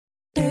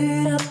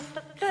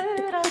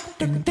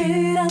Yo,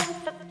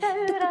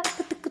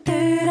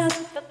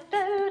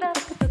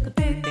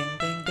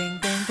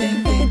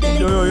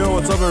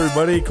 what's up,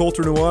 everybody?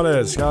 Colter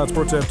Nuanez,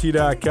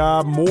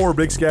 SkylineSportsMT.com. More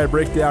Big Sky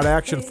Breakdown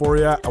action for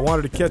you. I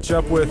wanted to catch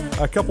up with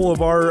a couple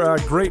of our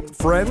great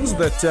friends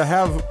that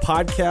have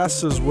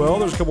podcasts as well.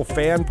 There's a couple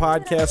fan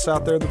podcasts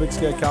out there in the Big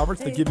Sky Conference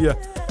that give you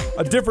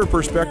a different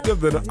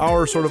perspective than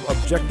our sort of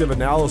objective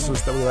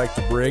analysis that we like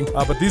to bring.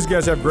 But these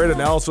guys have great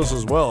analysis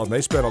as well, and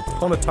they spend a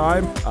ton of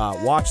time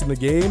watching the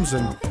games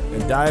and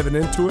diving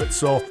into it.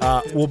 So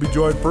we'll be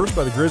joined first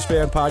by the Griz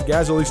Fan Pod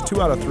guys, at least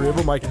 2 out of 3 of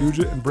them, Mike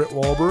Nugent and Britt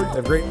Wahlberg. They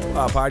have a great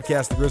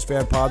podcast, the Griz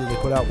Fan Pod, that they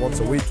put out once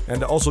a week.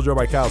 And also joined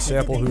by Kyle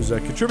Sample, who's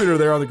a contributor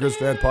there on the Griz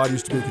Fan Pod,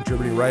 used to be a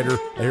contributing writer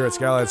here at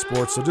Skyline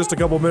Sports. So just a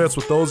couple minutes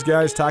with those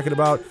guys talking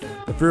about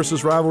the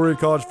fiercest rivalry in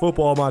college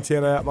football,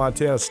 Montana at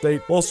Montana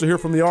State. We'll also hear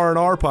from the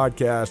R&R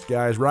podcast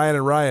guys, Ryan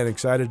and Ryan.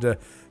 Excited to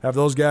have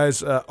those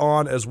guys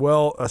on as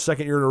well. A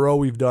second year in a row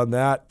we've done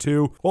that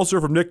too. Also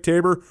hear from Nick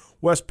Taber,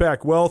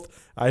 WestPac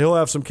Wealth. He'll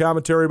have some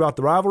commentary about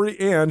the rivalry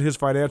and his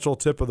financial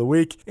tip of the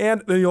week.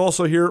 And then you'll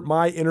also hear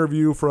my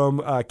interview from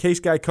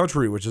KSKY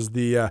Country, which is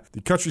the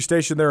country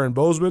station there in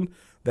Bozeman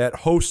that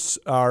hosts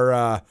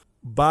our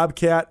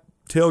Bobcat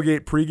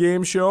Tailgate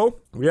pregame show.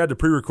 We had to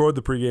pre-record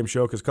the pregame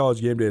show because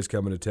College Game Day is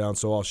coming to town,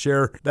 so I'll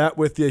share that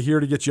with you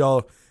here to get you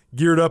all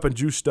geared up and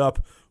juiced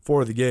up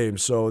for the game.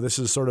 So this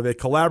is sort of a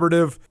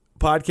collaborative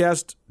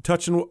podcast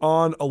touching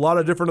on a lot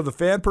of different of the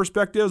fan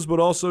perspectives, but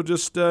also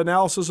just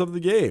analysis of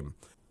the game.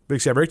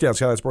 Big Sky Breakdown,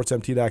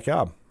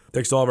 SkylineSportsMT.com.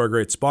 Thanks to all of our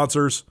great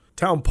sponsors.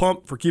 Town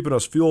Pump for keeping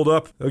us fueled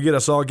up. They'll get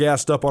us all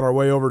gassed up on our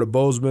way over to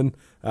Bozeman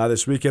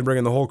this weekend,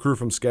 bringing the whole crew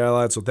from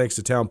Skyline. So thanks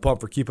to Town Pump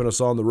for keeping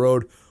us on the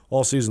road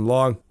all season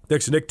long.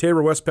 Thanks to Nick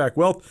Taber, WestPac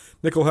Wealth.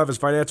 Nick will have his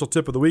financial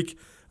tip of the week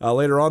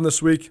later on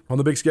this week on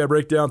the Big Sky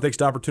Breakdown. Thanks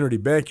to Opportunity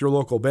Bank, your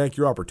local bank,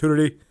 your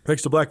opportunity.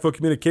 Thanks to Blackfoot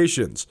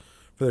Communications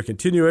for their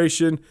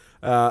continuation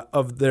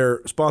of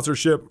their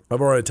sponsorship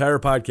of our entire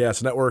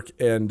podcast network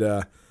and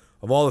of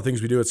all the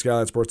things we do at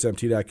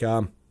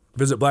SkylineSportsMT.com.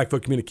 Visit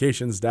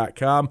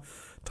BlackfootCommunications.com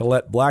to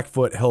let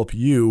Blackfoot help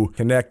you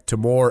connect to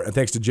more. And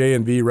thanks to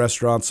J&V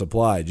Restaurant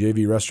Supply.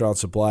 JV Restaurant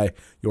Supply,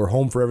 your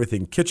home for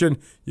everything kitchen.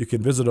 You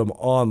can visit them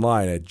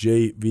online at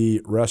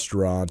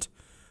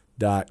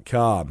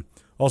jvrestaurant.com.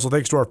 Also,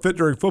 thanks to our Fit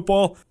During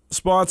Football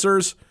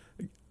sponsors.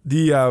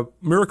 The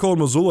Miracle in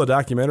Missoula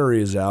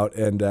documentary is out,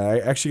 and I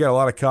actually got a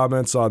lot of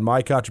comments on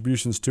my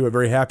contributions to it.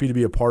 Very happy to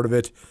be a part of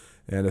it.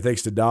 And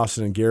thanks to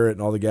Dawson and Garrett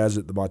and all the guys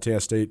at the Montana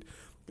State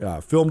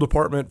Film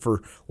Department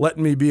for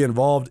letting me be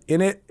involved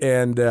in it.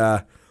 And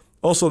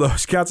also,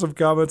 those got some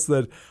comments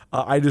that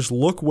I just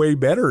look way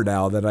better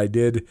now than I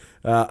did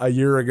a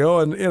year ago.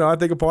 And, I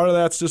think a part of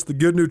that's just the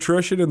good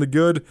nutrition and the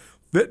good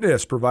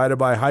fitness provided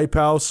by Hype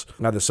House,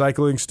 the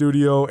cycling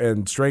studio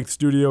and strength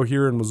studio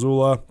here in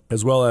Missoula,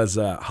 as well as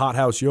Hot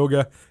House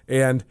Yoga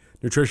and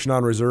Nutrition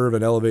on Reserve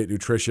and Elevate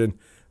Nutrition.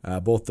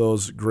 Both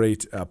those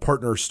great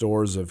partner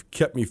stores have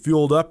kept me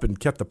fueled up and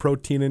kept the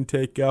protein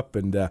intake up,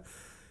 and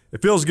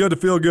it feels good to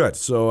feel good.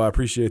 So I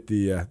appreciate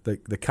the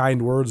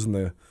kind words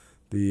and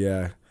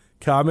the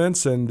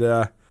comments.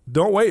 And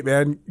don't wait,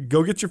 man.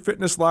 Go get your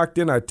fitness locked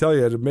in. I tell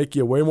you, it'll make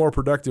you a way more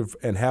productive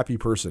and happy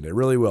person. It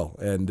really will.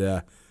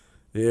 And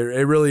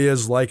it really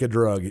is like a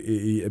drug.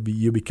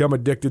 You become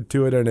addicted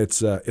to it, and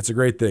it's a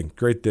great thing.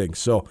 Great thing.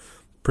 So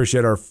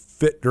appreciate our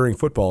Fit During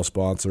Football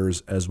sponsors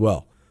as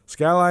well.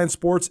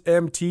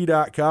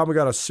 SkylineSportsMT.com. We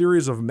got a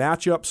series of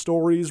matchup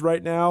stories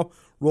right now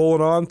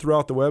rolling on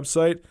throughout the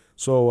website.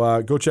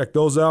 So go check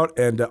those out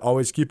and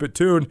always keep it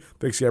tuned.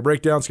 Big Sky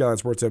Breakdown,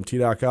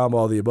 SkylineSportsMT.com,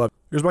 all the above.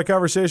 Here's my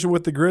conversation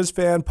with the Griz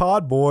Fan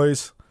Pod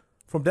boys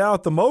from down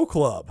at the Mo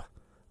Club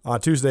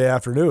on Tuesday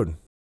afternoon.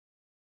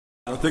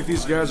 I think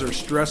these guys are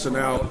stressing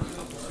out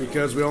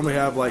because we only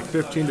have like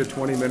 15 to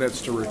 20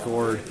 minutes to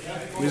record.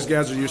 These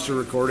guys are used to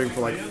recording for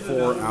like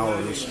 4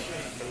 hours.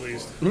 At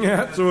least.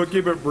 Yeah, so we'll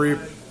keep it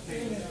brief.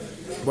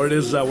 But it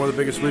is one of the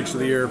biggest weeks of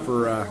the year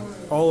for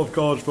all of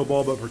college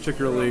football, but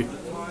particularly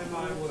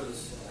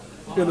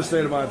in the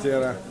state of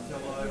Montana.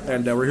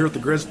 And we're here with the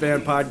Griz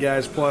Fan Pod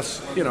guys, plus,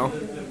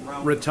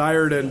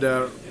 retired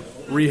and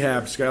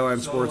rehab Skyline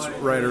Sports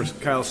writers,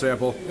 Kyle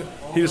Sample.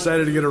 He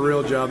decided to get a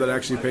real job that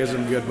actually pays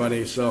him good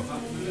money. So,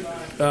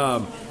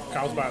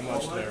 Kyle's buying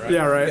lunch today, right?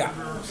 Yeah, right.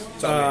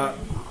 Yeah.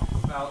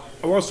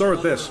 I want to start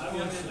with this.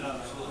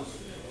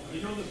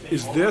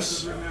 Is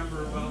this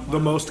the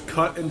most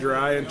cut and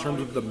dry in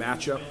terms of the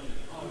matchup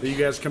that you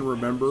guys can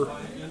remember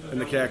in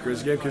the Cat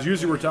Griz game? Because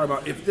usually we're talking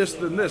about if this,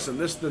 then this, and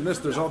this, then this.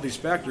 There's all these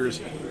factors.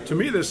 To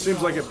me, this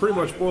seems like it pretty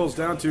much boils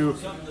down to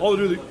all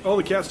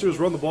the Cats do is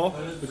run the ball.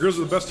 The Griz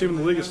are the best team in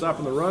the league at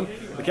stopping the run.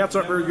 The Cats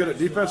aren't very good at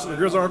defense, and the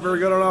Griz aren't very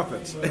good on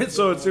offense. And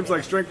so it seems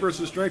like strength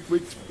versus strength,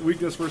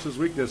 weakness versus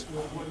weakness.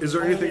 Is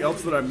there anything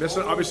else that I'm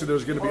missing? Obviously,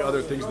 there's going to be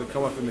other things that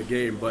come up in the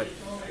game, but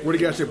what do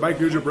you guys say?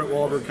 Mike Nugent, Britt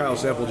Wahlberg, Kyle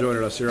Sample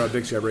joining us here on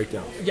Big Sky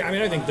Breakdown. Yeah, I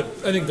mean, I think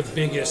the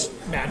biggest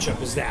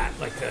matchup is that,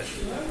 like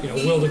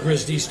will the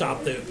Griz D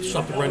stop the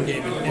run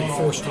game and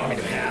force Tommy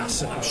to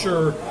pass? And I'm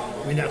sure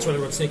I mean, that's what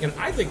everyone's thinking.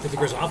 I think that the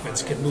Griz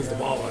offense can move the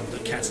ball on the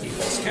Cats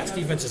defense. Cats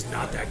defense is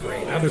not that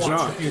great. I've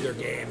watched a few of their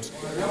games.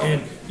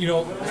 And,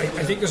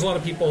 I think there's a lot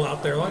of people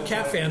out there, a lot of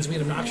Cat fans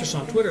being obnoxious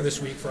on Twitter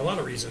this week for a lot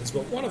of reasons.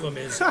 But one of them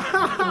is, talking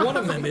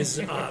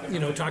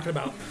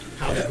about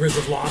how the Griz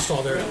have lost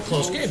all their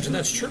close games. And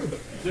that's true.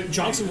 But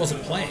Johnson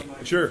wasn't playing.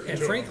 Sure. And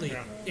frankly,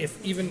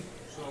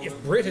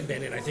 if Britt had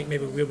been in, I think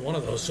maybe we would have one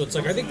of those. So it's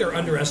like I think they're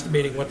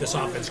underestimating what this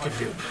offense could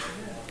do.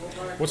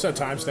 What's that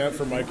timestamp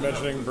for Mike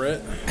mentioning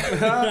Britt?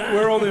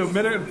 We're only a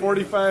minute and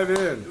 45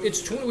 in.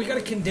 It's 20. We got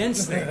to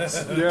condense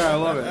things. Yeah, I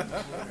love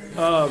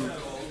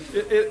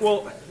it.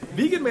 Well,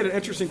 Vegan made an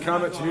interesting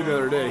comment to me the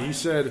other day. He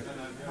said,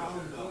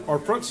 our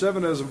front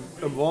seven has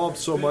evolved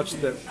so much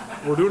that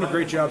we're doing a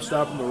great job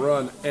stopping the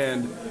run.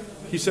 And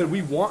he said,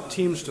 we want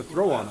teams to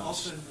throw on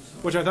us,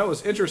 which I thought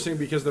was interesting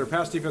because their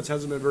pass defense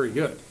hasn't been very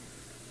good.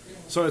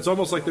 So it's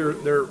almost like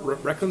they're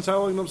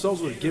reconciling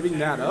themselves with giving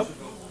that up.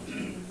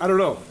 I don't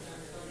know.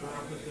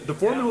 The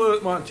formula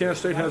that Montana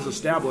State has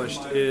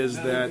established is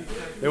that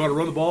they want to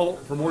run the ball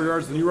for more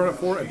yards than you run it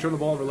for and turn the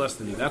ball over less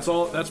than you. That's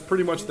all. That's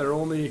pretty much their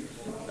only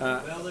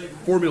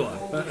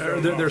formula,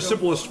 their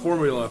simplest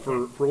formula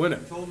for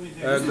winning.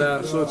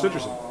 And so it's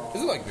interesting.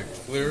 Isn't like the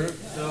clear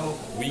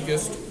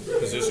weakest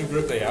position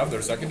group they have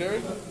their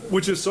secondary?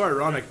 Which is so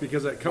ironic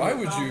because why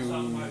would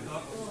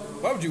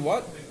you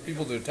want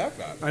people to attack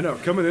that? I know.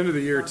 Coming into the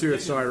year, too,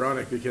 it's so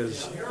ironic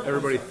because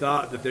everybody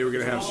thought that they were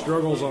going to have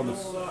struggles on the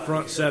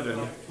front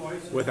seven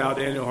without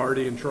Daniel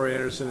Hardy and Troy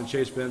Anderson and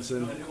Chase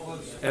Benson,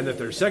 and that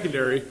their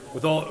secondary,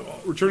 with all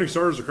returning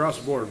starters across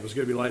the board, was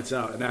going to be lights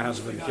out, and that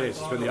hasn't been the case.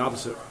 It's been the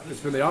opposite.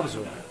 It's been the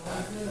opposite one.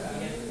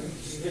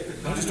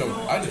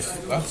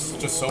 That's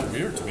just so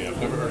weird to me.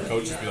 I've never heard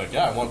coaches be like,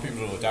 I want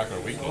people to attack our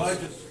weakness.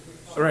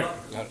 Right.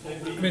 I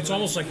mean, it's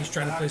almost like he's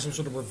trying to play some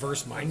sort of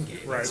reverse mind game.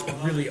 Right. It's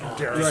really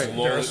odd. Right.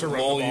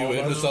 Lull you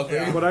into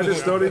something. But I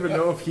just don't even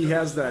know if he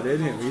has that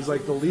in him. He's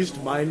like the least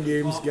mind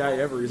games guy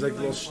ever. He's like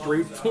the most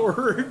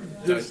straightforward,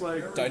 just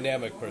like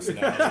dynamic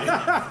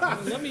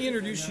personality. Let me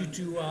introduce you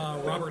to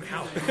Robert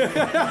Howe.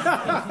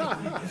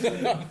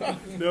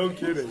 No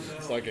kidding.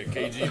 It's like a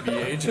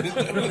KGB agent.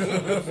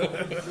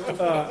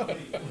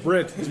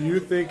 Britt, do you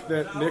think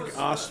that Nick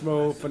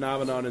Osmo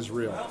phenomenon is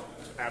real?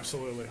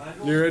 Absolutely.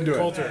 You're into it.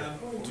 Colter,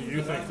 do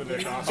you think the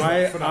Nick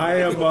Osmo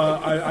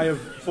I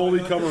have fully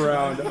come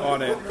around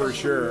on it for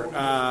sure.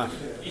 I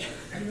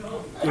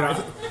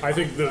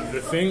think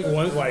the thing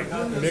was, like,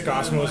 Nick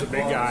Osmo is a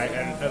big guy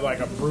and like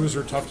a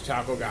bruiser, tough to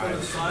tackle guy.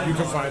 You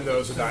can find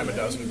those a dime a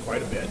dozen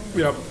quite a bit.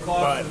 Yep.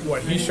 But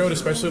what he showed,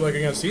 especially like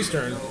against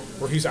Eastern,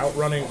 where he's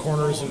outrunning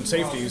corners and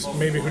safeties,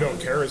 maybe who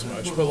don't care as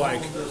much, but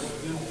like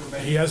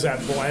he has that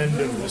blend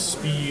of the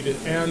speed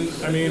and,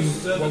 I mean,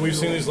 what we've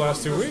seen these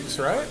last 2 weeks,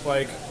 right?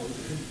 Like,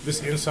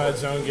 this inside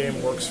zone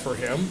game works for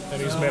him,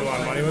 and he's made a lot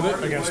of money with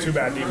it against two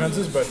bad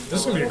defenses, but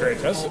this is going to be a great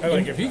test.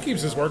 Like, if he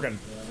keeps this working,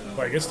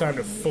 like, it's time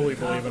to fully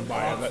believe and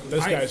buy in.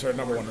 Those guys are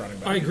number one running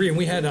back. I agree, and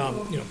we had a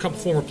couple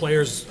former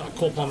players,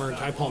 Cole Palmer and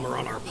Ty Palmer,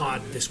 on our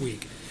pod this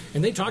week.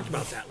 And they talked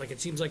about that. Like,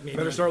 it seems like maybe...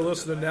 Better start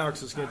listening now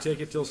because it's going to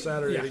take it till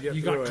Saturday to get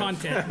you through got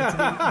content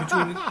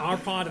between our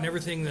pod and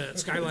everything that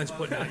Skyline's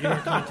putting out. You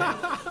got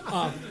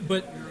content.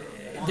 But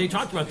they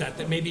talked about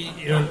that maybe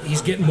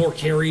he's getting more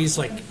carries,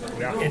 and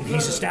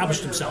he's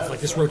established himself.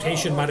 Like, this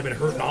rotation might have been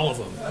hurting all of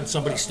them, and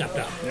somebody stepped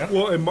up. Yeah.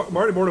 Well, and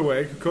Marty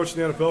Mornaway, who coached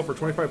in the NFL for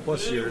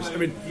 25-plus years, I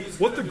mean,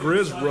 what the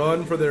Griz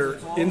run for their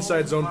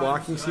inside zone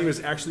blocking scheme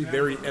is actually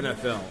very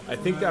NFL. I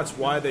think that's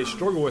why they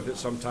struggle with it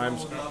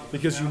sometimes,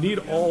 because you need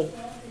all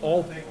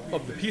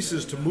of the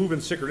pieces to move in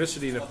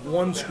synchronicity, and if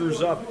one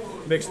screws up,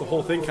 it makes the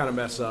whole thing kind of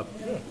mess up.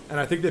 And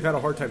I think they've had a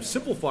hard time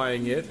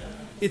simplifying it.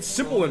 It's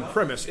simple in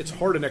premise, it's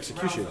hard in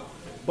execution.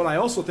 But I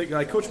also think,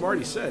 like Coach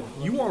Marty said,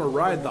 you want to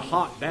ride the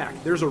hot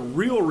back. There's a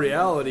real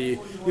reality.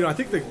 I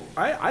think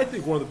I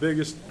think one of the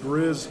biggest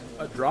Griz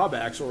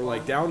drawbacks or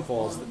like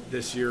downfalls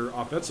this year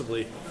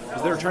offensively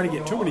is they're trying to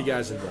get too many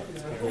guys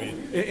involved.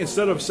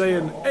 Instead of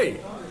saying, hey,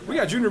 we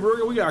got Junior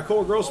Berger, we got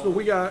Cole Grossman,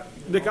 we got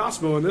Nick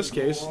Osmo in this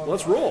case,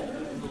 let's roll.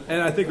 And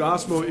I think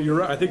Osmo, you're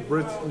right. I think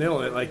Britt's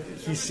nailing it. Like,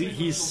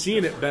 he's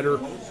seeing it better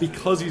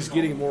because he's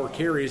getting more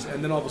carries,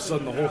 and then all of a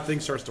sudden the whole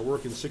thing starts to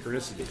work in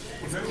synchronicity.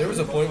 There was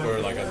a point where,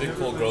 like, I think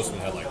Cole Grossman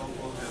had like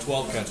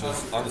 12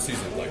 catches on the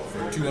season, like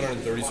for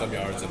 230 some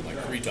yards and like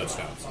 3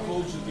 touchdowns.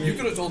 You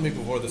could have told me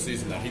before the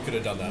season that he could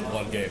have done that in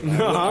one game.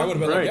 I would have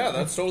been like, yeah,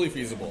 that's totally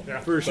feasible.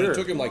 Yeah, for sure. But it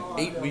took him like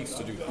 8 weeks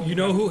to do that. You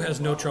know who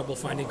has no trouble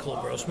finding Cole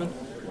Grossman?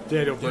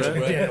 Daniel Brett.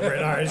 Daniel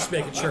Brett. All right, just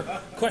making sure.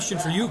 Question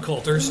for you,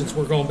 Colter, since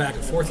we're going back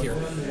and forth here.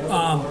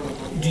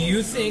 Do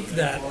you think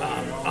that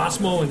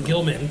Osmo and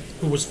Gilman,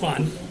 who was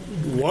fun,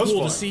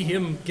 cool to see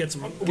him get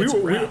some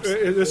reps?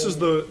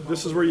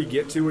 This is where you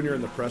get to when you're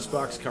in the press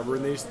box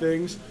covering these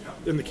things.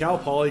 In the Cal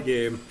Poly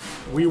game,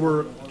 we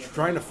were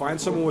trying to find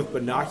someone with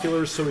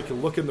binoculars so we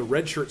could look in the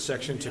red shirt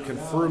section to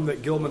confirm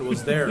that Gilman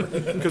was there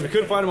because we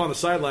couldn't find him on the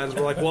sidelines.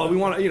 We're like, well, we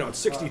want to, it's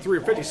 63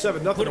 or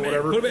 57, nothing or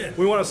whatever.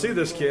 We want to see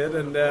this kid,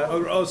 and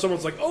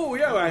someone's like, oh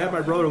yeah, I had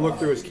my brother look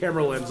through his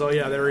camera lens. Oh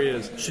yeah, there he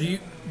is.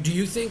 Do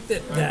you think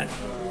that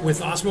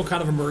with Osmo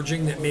kind of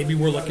emerging, that maybe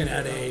we're looking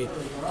at a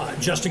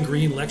Justin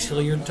Green, Lex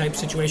Hilliard type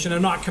situation?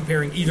 I'm not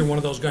comparing either one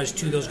of those guys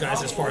to those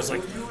guys as far as,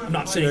 like, I'm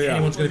not saying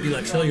anyone's going to be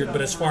Lex Hilliard,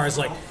 but as far as,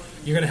 like,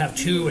 you're going to have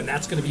two and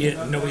that's going to be it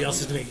and nobody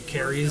else is going to get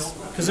carries?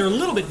 Because they're a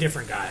little bit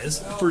different guys.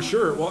 For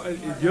sure. Well,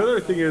 the other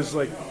thing is,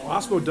 like,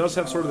 Osmo does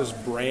have sort of this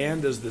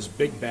brand as this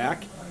big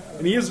back.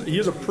 And he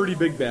is a pretty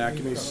big back,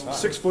 and he's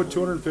 6 foot,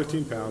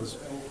 215 pounds.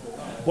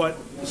 But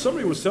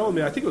somebody was telling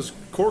me, I think it was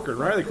Corcoran,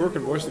 Riley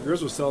Corcoran, voice of the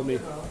Griz, was telling me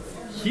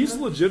he's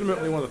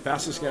legitimately one of the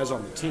fastest guys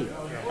on the team.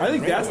 I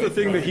think that's the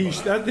thing that he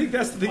showed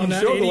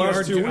the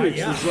last 2 weeks.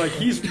 It's like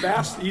he's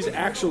fast. He's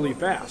actually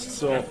fast.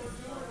 So,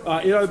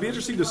 it'd be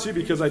interesting to see,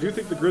 because I do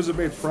think the Griz have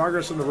made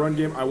progress in the run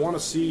game. I want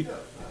to see.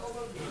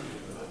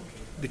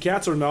 The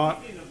Cats are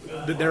not.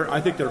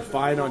 I think they're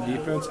fine on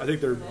defense. I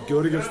think they're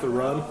good against the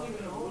run.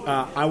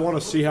 I want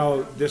to see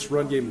how this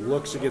run game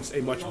looks against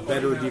a much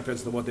better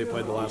defense than what they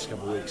played the last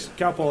couple of weeks.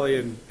 Cal Poly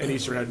and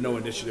Eastern had no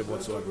initiative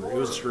whatsoever. It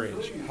was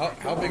strange.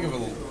 How big of a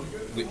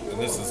lead, and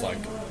this is like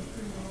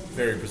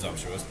very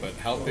presumptuous, but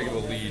how big of a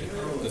lead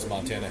does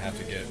Montana have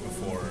to get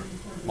before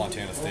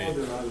Montana State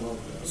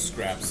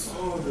scraps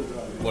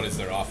what is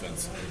their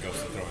offense and goes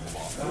to throwing the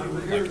ball?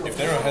 Like, if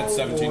they're ahead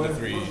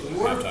 17-3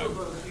 halftime,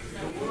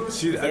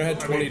 if they're ahead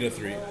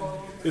 20-3.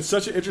 It's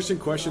such an interesting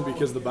question,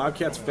 because the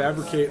Bobcats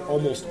fabricate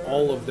almost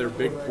all of their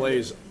big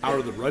plays out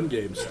of the run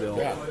game still.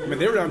 Yeah. I mean,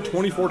 they were down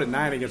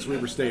 24-9 against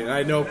Weber State. And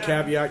I know,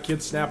 caveat,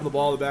 kids snapping the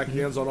ball in the back of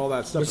the end zone, all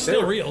that stuff. It's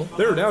still real.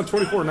 They were down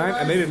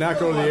 24-9, and they did not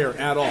go to the air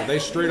at all. They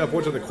straight up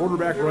went to the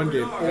quarterback run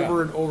game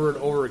over and over and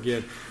over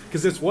again,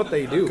 because it's what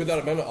they do. Could that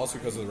have been also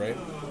because of the rain?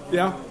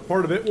 Yeah,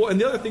 part of it. Well, and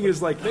the other thing is,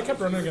 like, they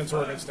kept running against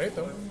Oregon State,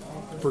 though.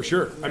 For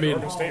sure. I mean,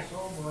 Oregon State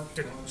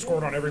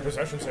scored on every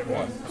possession save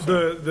one.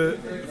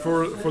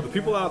 For the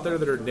people out there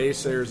that are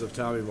naysayers of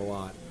Tommy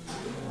Mellott,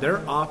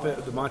 their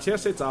offense, the Montana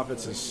State's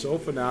offense, is so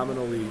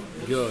phenomenally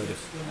good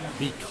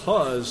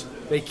because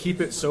they keep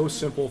it so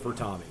simple for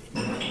Tommy.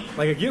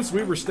 Like against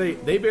Weber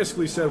State, they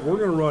basically said, we're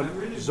going to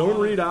run zone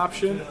read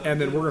option, and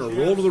then we're going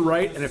to roll to the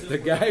right, and if the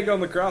guy on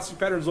the crossing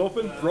pattern's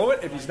open, throw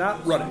it. If he's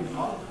not, run it.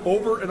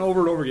 Over and over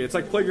and over again. It's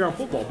like playground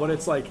football, but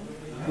it's like,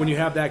 when you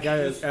have that guy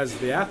as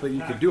the athlete,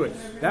 you can do it.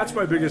 That's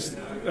my biggest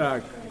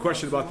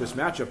question about this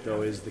matchup,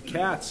 though, is the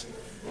Cats.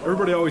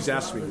 Everybody always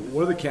asks me,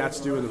 what do the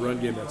Cats do in the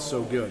run game that's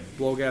so good?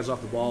 Blow guys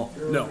off the ball?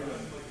 No.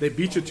 They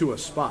beat you to a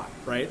spot,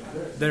 right?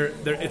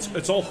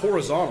 It's all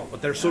horizontal,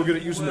 but they're so good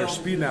at using their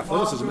speed and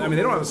athleticism. I mean,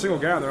 they don't have a single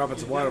guy on their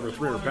offensive line over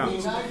 300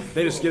 pounds.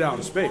 They just get out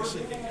in space.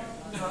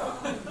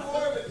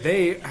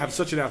 They have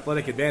such an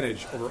athletic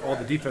advantage over all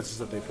the defenses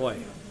that they play.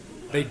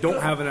 They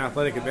don't have an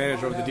athletic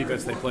advantage over the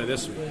defense they play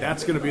this week.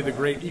 That's going to be the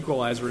great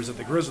equalizer, is that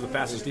the Griz are the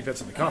fastest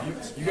defense in the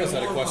conference. You guys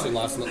had a question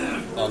last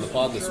on the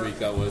pod this week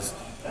that was,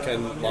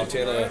 can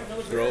Montana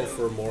throw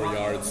for more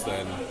yards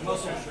than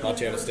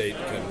Montana State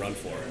can run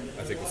for?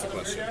 I think was the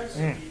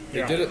question.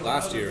 They did it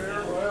last year,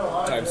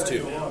 times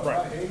 2.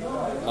 Right.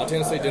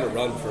 Montana State didn't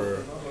run for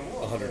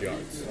 100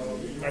 yards.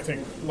 I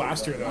think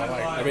last year, though,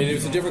 I mean, it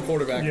was a different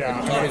quarterback. Yeah.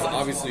 And Tommy's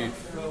obviously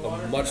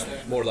a much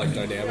more, like,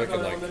 dynamic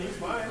and, like,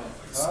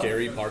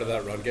 scary part of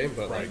that run game,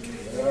 but, like,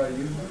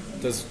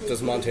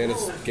 does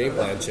Montana's game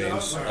plan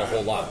change a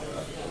whole lot?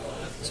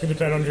 It's going to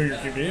depend on who your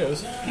QB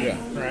is. Yeah.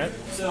 Right?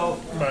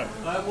 But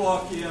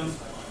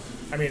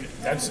I mean,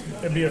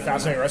 it'd be a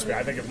fascinating recipe.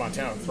 I think if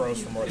Montana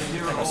throws for more than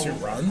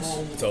MSU runs,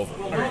 it's over.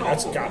 I mean,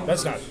 that's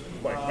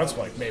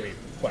maybe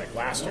like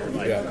last year,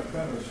 like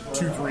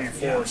 2, 3,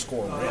 4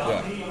 score win.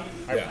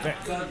 I would think.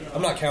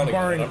 I'm not counting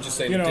Barring, it. I'm just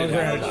saying it did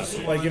happen last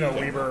year. Like,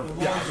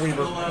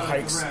 Weber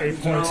hikes 8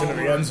 points into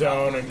the end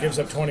zone and gives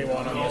up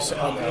 21 on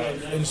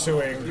the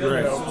ensuing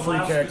free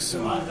kicks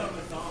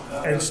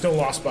and still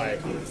lost by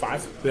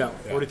 5. Yeah,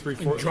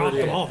 43-48. Dropped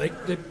the ball. They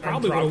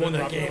probably would have won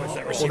that game if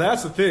that was. Well,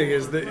 that's the thing,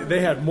 is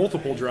they had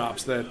multiple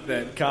drops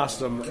that cost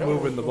them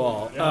moving the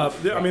ball.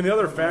 I mean, the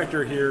other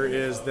factor here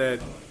is that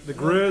the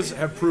Griz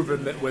have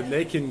proven that when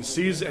they can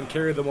seize and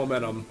carry the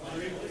momentum,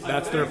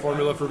 that's their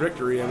formula for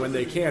victory. And when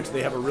they can't,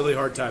 they have a really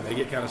hard time. They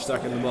get kind of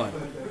stuck in the mud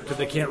because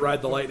they can't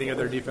ride the lightning of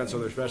their defense or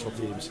their special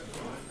teams.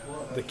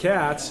 The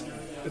Cats,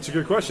 it's a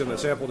good question that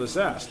Sample just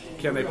asked.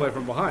 Can they play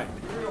from behind?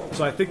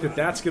 So I think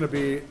that's going to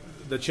be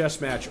the chess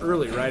match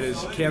early, right?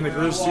 Is can the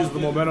Griz seize the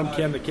momentum?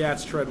 Can the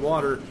Cats tread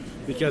water?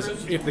 Because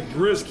if the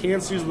Griz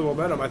can seize the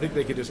momentum, I think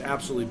they could just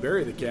absolutely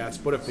bury the Cats.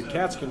 But if the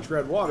Cats can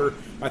tread water,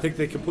 I think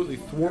they completely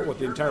thwart what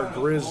the entire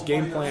Griz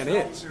game plan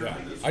is. Yeah,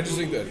 I just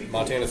think that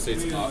Montana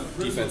State's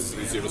defense is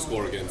easier to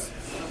score against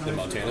than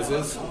Montana's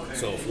is.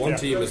 So if one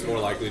team is more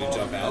likely to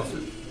jump out,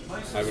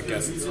 I would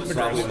guess it's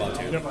probably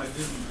Montana. Yep.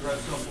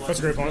 That's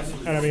a great point.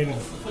 And I mean,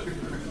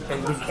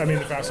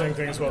 the fascinating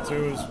thing as well,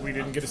 too, is we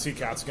didn't get to see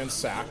Cats against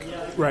SAC.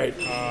 Right.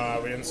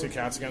 We didn't see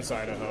Cats against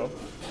Idaho.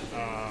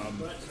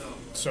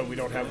 So we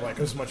don't have, like,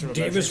 as much of a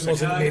Davis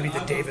wasn't maybe the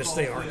Davis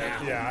they are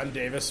now. Yeah, and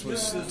Davis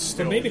was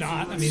still... But maybe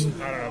not. I mean...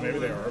 I don't know. Maybe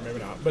they are, maybe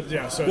not. But,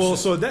 yeah, so... Well,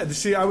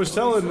 I was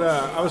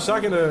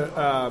talking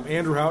to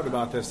Andrew Houghton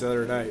about this the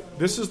other night.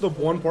 This is the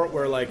one part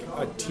where, like,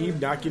 a team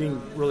not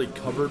getting really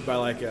covered by,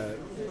 like,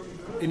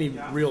 any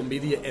real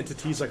media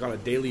entities like on a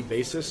daily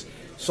basis,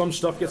 some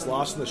stuff gets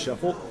lost in the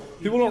shuffle.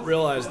 People don't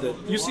realize that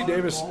UC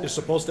Davis is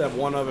supposed to have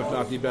one of, if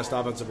not the best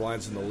offensive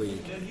lines in the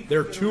league.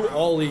 They're 2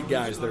 all-league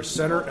guys. Their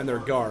center and their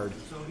guard,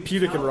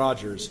 Pedic and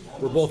Rogers,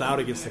 were both out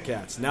against the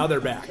Cats. Now they're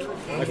back.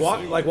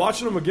 Like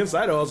watching them against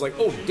Idaho, I was like,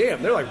 oh,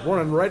 damn, they're like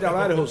running right down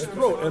Idaho's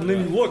throat. And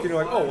then you look and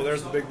you're like, oh, well,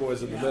 there's the big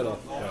boys in the middle.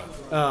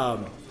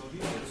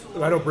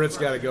 I know Britt's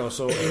got to go,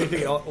 so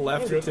anything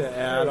left to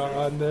add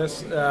on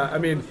this? I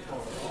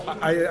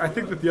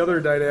think that the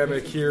other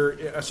dynamic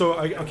here,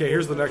 okay,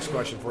 here's the next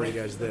question for you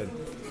guys then.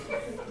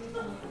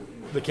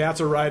 The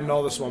Cats are riding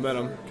all this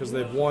momentum because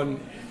they've won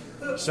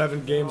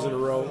 7 games in a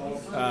row,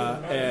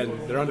 and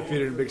they're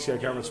undefeated in Big Sky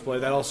Conference play.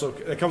 That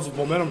comes with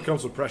momentum,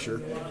 comes with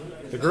pressure.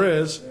 The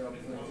Griz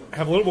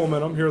have a little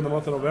momentum here in the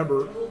month of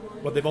November,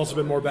 but they've also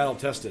been more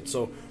battle-tested.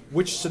 So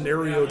which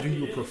scenario do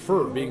you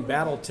prefer, being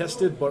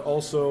battle-tested but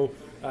also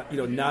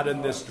not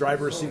in this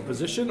driver's seat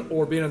position,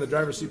 or being in the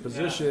driver's seat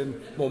position,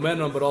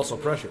 momentum, but also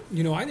pressure?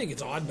 I think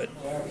it's odd, but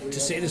to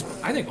say this,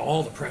 I think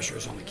all the pressure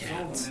is on the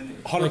Cats.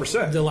 100%.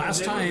 Like, the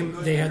last time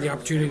they had the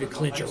opportunity to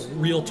clinch a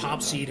real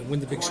top seed and win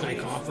the Big Sky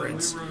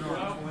Conference,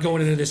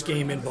 going into this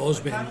game in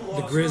Bozeman,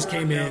 the Griz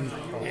came in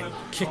and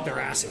kicked their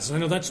asses. And I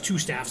know that's 2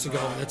 staffs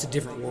ago, and that's a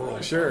different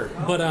world. Sure.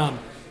 But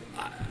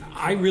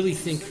I really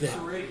think that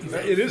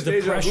it is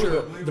the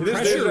pressure. The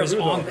pressure is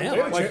on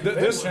them. Like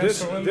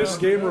this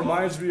game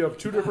reminds me of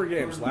 2 different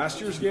games: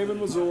 last year's game in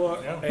Missoula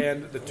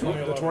and the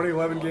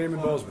 2011 game in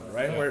Bozeman.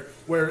 Right,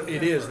 where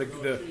it is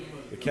the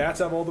Cats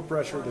have all the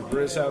pressure. The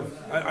Griz have.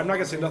 I'm not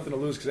gonna say nothing to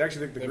lose because I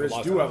actually think the Griz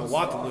do have a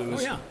lot to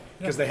lose.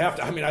 Because they have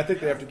to. I think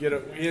they have to get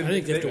it in. I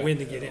think they have to win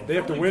to get in. They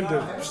have to win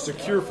to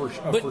secure for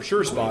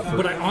sure spot.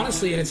 But I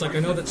honestly, and it's like I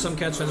know that some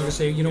Cats fans are going to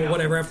say,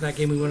 whatever. After that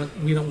game, we went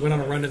on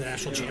a run to the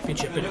national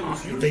championship,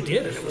 and they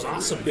did, and it was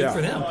awesome. Good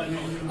for them.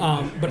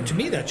 But to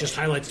me, that just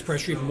highlights the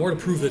pressure even more to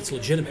prove that it's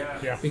legitimate.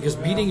 Yeah. Because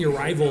beating your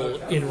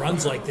rival in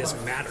runs like this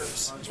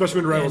matters,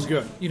 especially when the rival's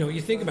good. You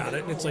think about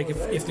it, and it's like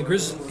if the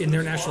Griz in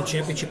their national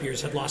championship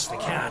years had lost to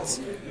the Cats,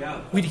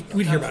 we'd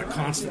hear about it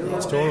constantly.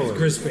 It's totally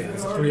Griz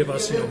fans, the 3 of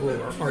us, who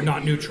are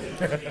not neutral.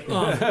 So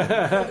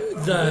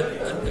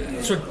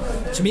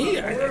to me,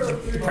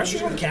 the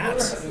pressure's on the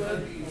Cats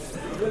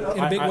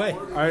in a big way.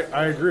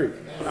 I agree.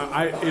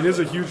 It is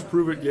a huge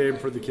prove-it game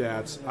for the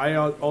Cats. I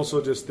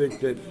also just think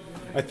that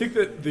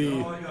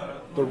the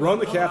run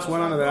the Cats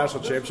went on in the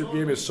national championship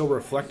game is so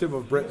reflective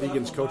of Brett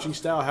Vigen's coaching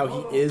style, how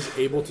he is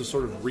able to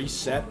sort of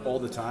reset all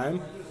the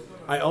time.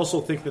 I also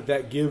think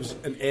that gives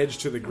an edge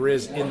to the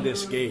Griz in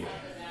this game.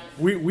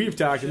 We've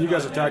talked, and you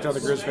guys have talked on the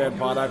Griz Fan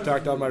Pod. I've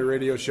talked on my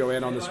radio show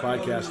and on this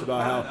podcast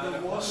about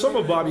how some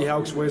of Bobby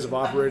Hauck's ways of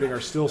operating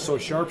are still so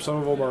sharp. Some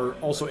of them are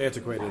also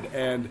antiquated.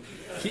 And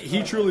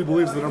he truly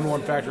believes the number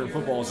one factor in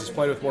football is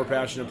playing with more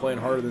passion and playing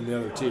harder than the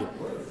other team.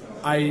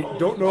 I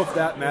don't know if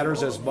that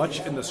matters as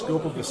much in the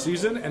scope of the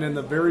season and in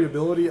the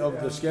variability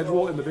of the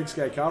schedule in the Big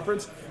Sky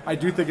Conference. I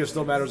do think it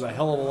still matters a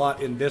hell of a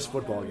lot in this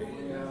football game.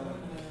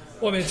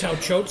 Well, it's how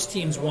Choate's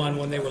teams won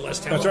when they were less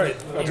talented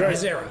in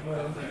his era.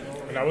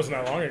 And that wasn't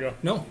that long ago.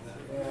 No.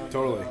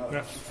 Totally.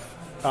 Yeah.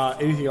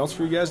 Anything else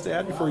for you guys to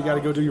add before you got to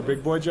go do your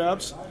big boy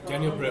jobs?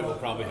 Daniel Britt will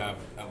probably have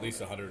at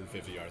least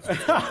 150 yards.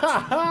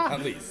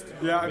 At least.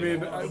 Yeah,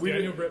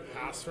 Daniel Britt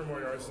passed for more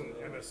yards than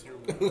MSU.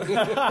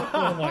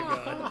 Oh, my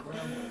God.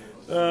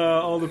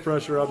 All the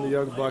pressure on the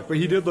young buck. But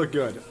he did look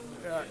good.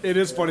 It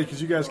is funny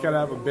because you guys kind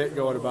of have a bit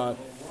going about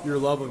your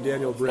love of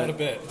Daniel Britt. Not a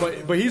bit.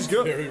 But he's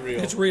good. Very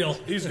real. It's real.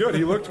 He's good.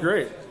 He looked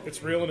great.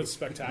 It's real and it's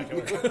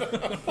spectacular.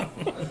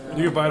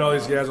 You can find all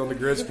these guys on the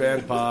Griz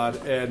Fan Pod,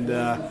 and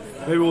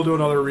maybe we'll do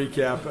another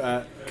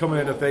recap coming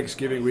into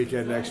Thanksgiving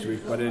weekend next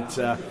week. But it's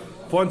a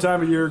fun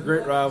time of year,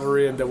 great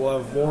rivalry, and we'll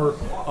have more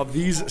of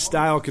these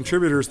style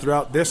contributors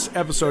throughout this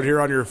episode here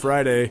on your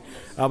Friday.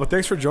 But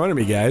thanks for joining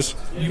me, guys.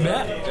 You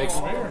bet. Thanks.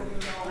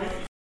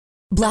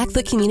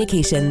 Blackfoot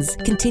Communications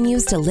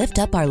continues to lift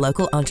up our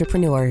local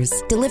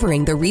entrepreneurs,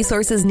 delivering the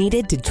resources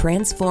needed to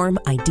transform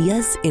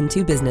ideas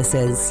into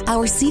businesses.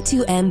 Our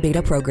C2M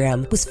beta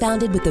program was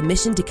founded with the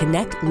mission to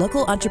connect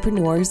local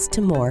entrepreneurs to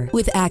more.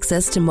 With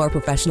access to more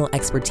professional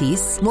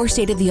expertise, more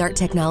state-of-the-art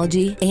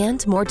technology,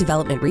 and more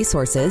development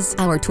resources,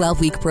 our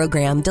 12-week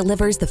program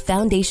delivers the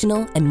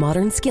foundational and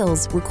modern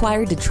skills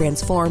required to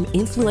transform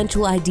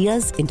influential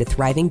ideas into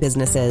thriving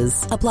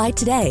businesses. Apply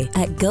today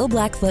at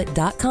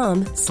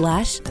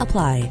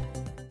goblackfoot.com/apply.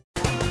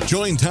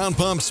 Join Town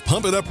Pump's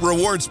Pump It Up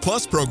Rewards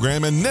Plus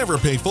program and never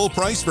pay full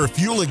price for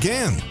fuel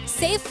again.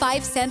 Save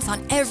 5 cents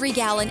on every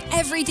gallon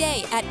every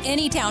day at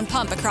any Town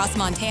Pump across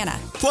Montana.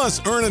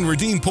 Plus, earn and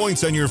redeem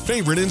points on your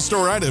favorite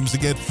in-store items to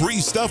get free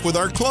stuff with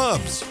our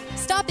clubs.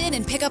 Stop in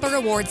and pick up a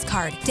rewards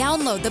card.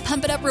 Download the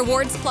Pump It Up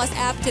Rewards Plus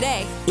app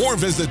today. Or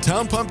visit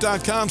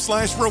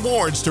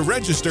townpump.com/rewards to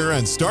register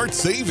and start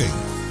saving.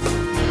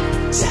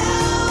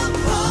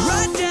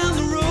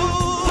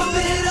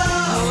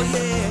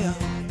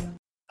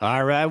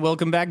 All right,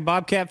 welcome back,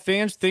 Bobcat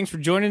fans. Thanks for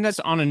joining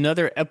us on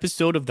another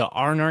episode of the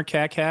R&R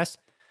Cat Cast.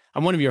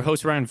 I'm one of your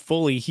hosts, Ryan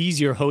Foley.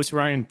 He's your host,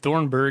 Ryan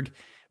Thornburg.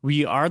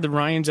 We are the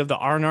Ryans of the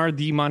R&R,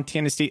 the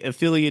Montana State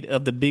affiliate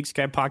of the Big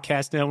Sky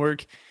Podcast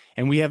Network.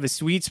 And we have a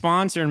sweet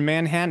sponsor in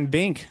Manhattan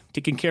Bank,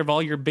 taking care of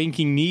all your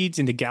banking needs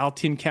in the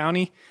Gallatin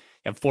County.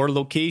 You have 4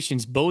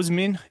 locations: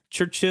 Bozeman,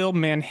 Churchill,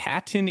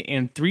 Manhattan,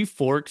 and Three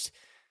Forks.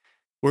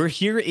 We're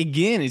here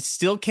again. It's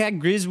still Cat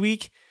Griz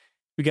week.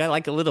 We got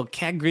like a little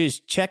Cat Griz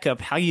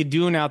checkup. How you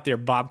doing out there,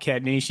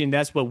 Bobcat Nation?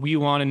 That's what we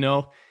want to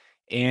know.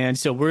 And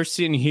so we're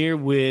sitting here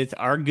with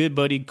our good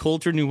buddy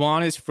Colter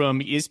Nuanez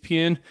from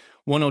ESPN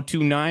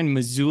 1029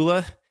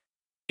 Missoula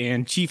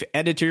and chief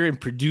editor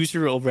and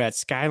producer over at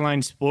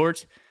Skyline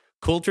Sports.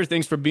 Colter,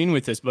 thanks for being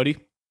with us, buddy.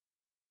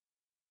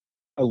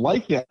 I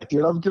like that,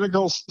 dude. I'm gonna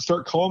go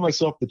start calling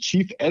myself the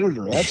chief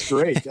editor. That's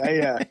great.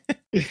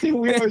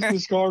 We always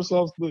just call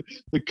ourselves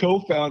the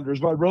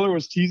co-founders. My brother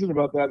was teasing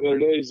about that the other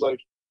day. He's like,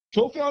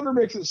 co-founder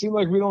makes it seem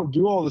like we don't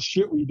do all the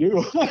shit we do.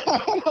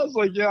 I was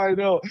like, yeah, I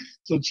know.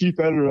 So chief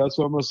editor, that's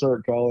what I'm gonna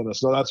start calling us.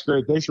 So that's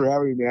great. Thanks for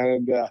having me, man.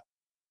 And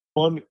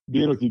fun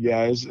being with you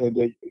guys.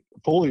 And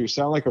Foley, you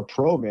sound like a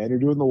pro, man. You're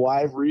doing the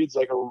live reads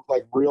like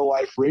real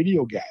life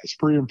radio guy. It's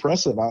pretty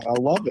impressive. I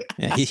love it.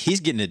 Yeah, he's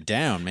getting it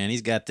down, man.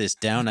 He's got this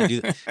down. I do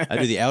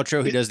the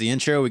outro. He does the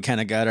intro. We kind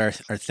of got our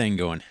thing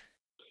going.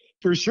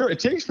 For sure. It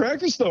takes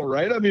practice though,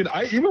 right? I mean,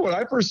 even when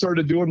I first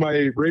started doing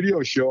my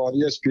radio show on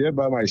ESPN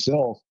by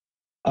myself,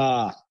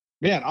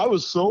 man, I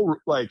was so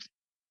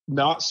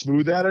not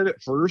smooth at it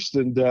at first.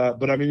 And,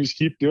 but I mean, you just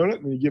keep doing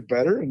it and you get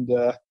better. And,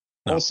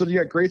 all of a sudden, you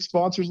got great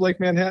sponsors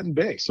like Manhattan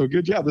Bank. So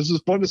good job. This is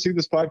fun to see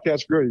this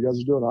podcast grow. You guys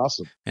are doing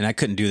awesome. And I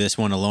couldn't do this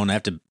one alone. I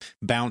have to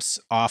bounce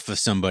off of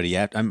somebody.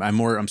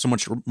 I'm so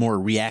much more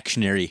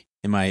reactionary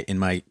in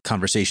my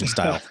conversation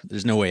style.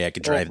 There's no way I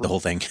could drive the whole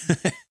thing.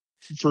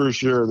 For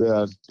sure,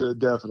 man.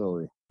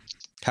 Definitely.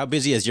 How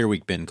busy has your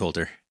week been,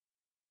 Colter?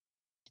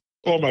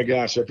 Oh my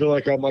gosh, I feel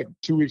like I'm like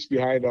 2 weeks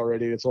behind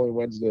already. It's only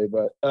Wednesday,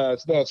 but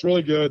it's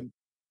really good.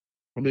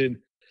 I mean,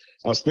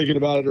 I was thinking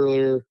about it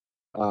earlier.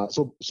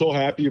 So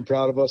happy and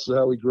proud of us for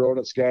how we've grown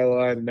at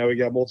Skyline, and now we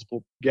got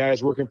multiple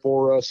guys working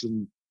for us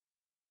and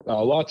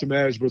a lot to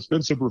manage, but it's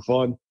been super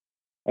fun.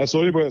 And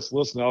so anybody that's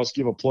listening, I'll just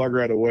give a plug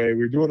right away.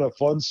 We're doing a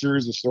fun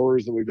series of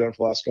stories that we've done for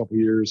the last couple of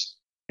years,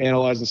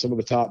 analyzing some of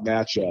the top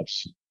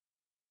matchups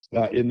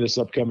in this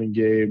upcoming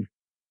game.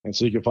 And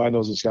so you can find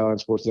those at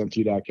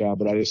SkylineSportsMT.com.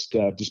 But I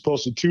just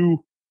posted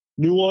 2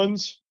 new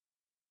ones.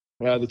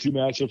 The 2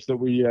 matchups that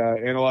we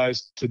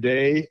analyzed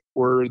today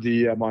were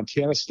the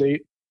Montana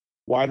State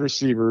wide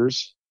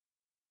receivers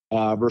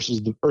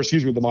versus the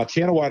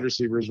Montana wide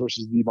receivers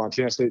versus the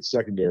Montana State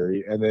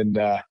secondary, and then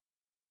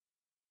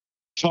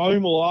Tommy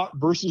Mellott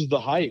versus the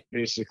hype,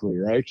 basically,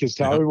 right? Because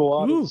Tommy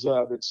Mellott is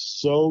it's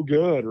so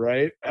good,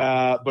 right?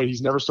 But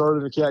he's never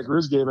started in a Cat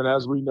Griz game, and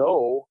as we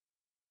know,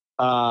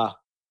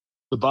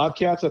 the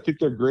Bobcats, I think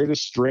their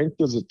greatest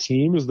strength as a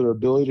team is their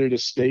ability to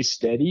stay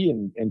steady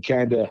and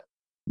kind of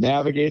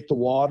navigate the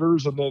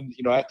waters, and then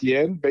at the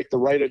end make the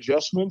right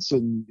adjustments.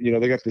 And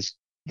they got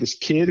this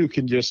kid who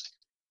can just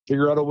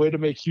figure out a way to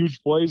make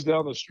huge plays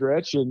down the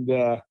stretch. And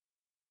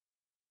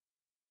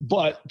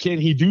but can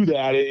he do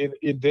that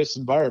in this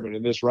environment,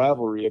 in this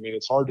rivalry? I mean,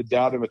 it's hard to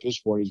doubt him at this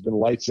point. He's been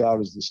lights out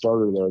as the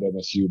starter there at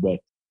MSU.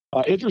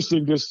 But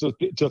interesting just to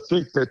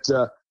think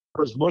that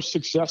for as much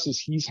success as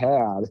he's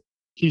had,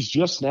 he's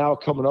just now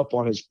coming up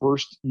on his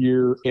first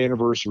year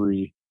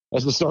anniversary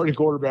as the starting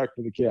quarterback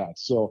for the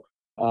Cats. So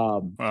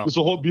this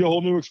will be a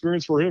whole new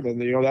experience for him.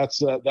 And,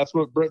 that's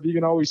what Brett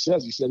Vigen always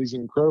says. He said he's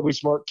an incredibly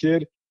smart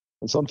kid,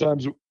 and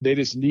sometimes they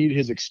just need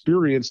his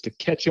experience to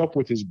catch up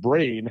with his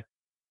brain.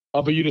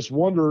 But you just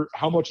wonder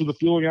how much of the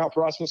feeling out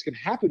process can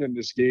happen in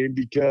this game,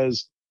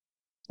 because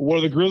what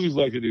do the Grizzlies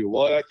like to do?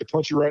 Well, they like to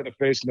punch you right in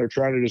the face, and they're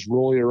trying to just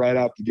roll you right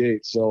out the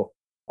gate. So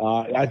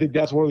I think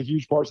that's one of the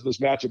huge parts of this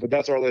matchup, but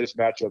that's our latest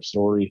matchup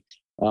story.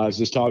 Is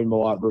this Tommy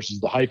Mellott versus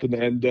the hype and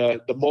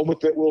the moment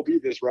that will be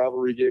this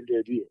rivalry game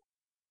debut.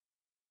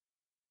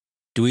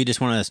 Do we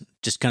just want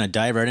to kind of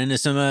dive right into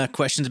some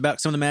questions about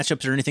some of the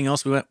matchups or anything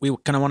else we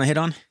kind of want to hit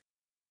on?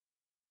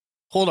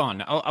 Hold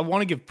on. I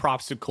want to give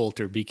props to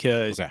Colter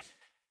because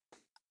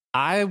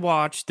I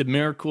watched the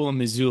Miracle in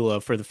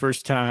Missoula for the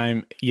first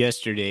time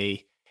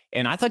yesterday,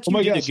 and I thought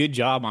you did a good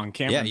job on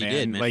camera, yeah, you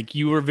did, man. Like,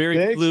 you were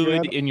very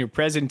fluid in your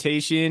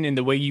presentation and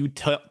the way you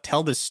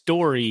tell the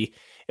story.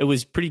 It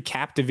was pretty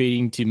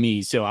captivating to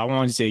me. So I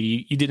want to say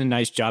you did a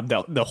nice job.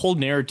 The whole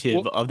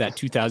narrative of that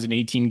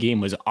 2018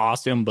 game was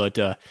awesome, but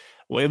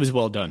it was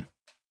well done.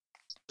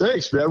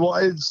 Thanks, man. Well,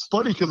 it's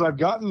funny because I've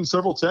gotten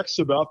several texts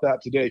about that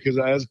today, because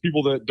as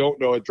people that don't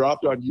know, it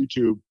dropped on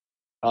YouTube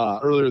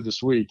earlier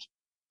this week.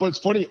 But it's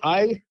funny.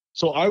 I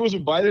was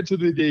invited to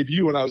the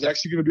debut, and I was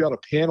actually going to be on a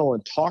panel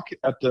and talk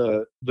at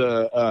the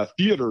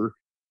theater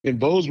in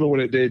Bozeman when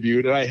it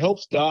debuted. And I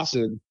helped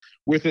Dawson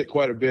with it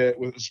quite a bit,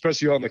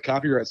 especially on the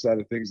copyright side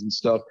of things and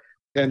stuff.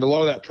 And a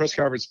lot of that press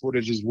conference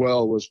footage as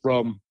well was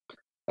from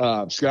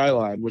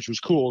Skyline, which was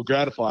cool,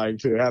 gratifying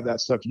to have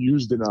that stuff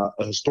used in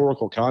a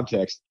historical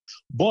context.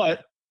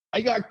 But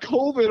I got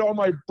COVID on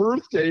my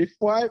birthday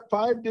 5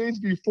 days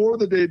before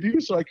the debut,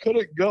 so I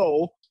couldn't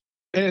go.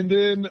 And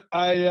then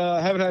I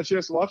haven't had a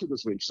chance to watch it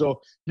this week.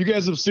 So you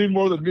guys have seen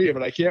more than me,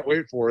 but I can't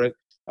wait for it.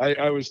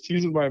 I was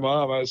teasing my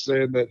mom. I was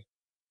saying that,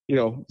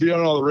 being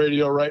on the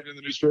radio, writing in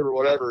the newspaper,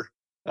 whatever,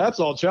 that's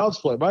all child's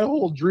play. My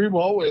whole dream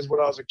always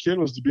when I was a kid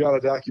was to be on a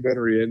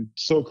documentary, and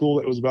so cool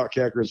that it was about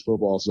Cat Griz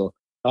football. So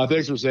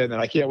thanks for saying that.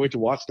 I can't wait to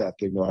watch that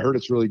thing, though. I heard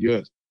it's really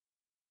good.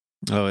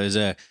 Oh, it's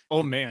a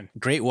man,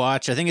 great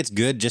watch. I think it's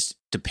good just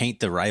to paint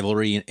the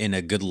rivalry in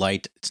a good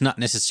light. It's not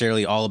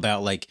necessarily all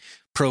about like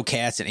pro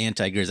Cats and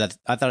anti Griz.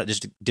 I thought it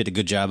just did a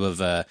good job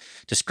of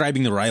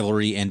describing the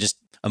rivalry and just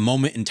a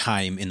moment in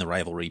time in the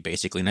rivalry,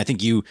 basically. And I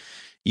think you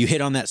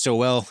hit on that so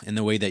well in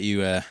the way that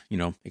you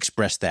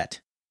expressed that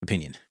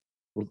opinion.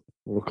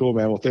 Well, cool,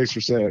 man. Well, thanks for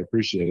saying it. I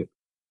appreciate it.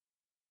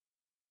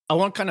 I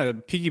want to kind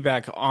of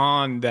piggyback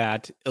on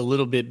that a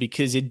little bit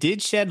because it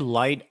did shed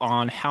light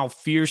on how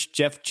fierce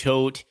Jeff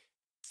Choate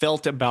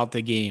felt about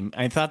the game.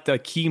 I thought the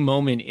key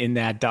moment in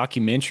that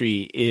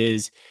documentary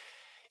is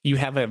you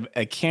have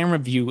a camera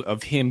view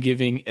of him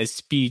giving a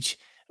speech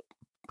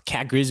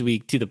Cat Griz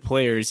Week to the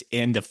players,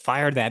 and the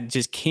fire that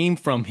just came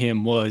from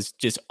him was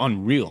just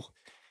unreal.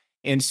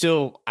 And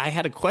so I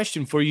had a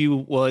question for you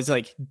was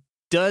like,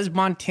 does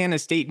Montana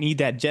State need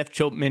that Jeff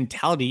Choate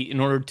mentality in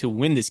order to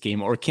win this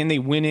game, or can they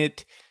win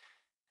it?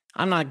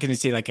 I'm not going to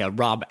say like a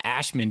Rob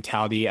Ash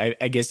mentality.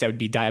 I guess that would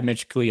be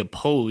diametrically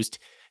opposed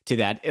to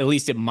that, at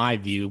least in my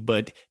view.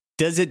 But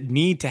does it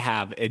need to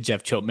have a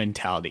Jeff Choate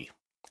mentality?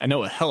 I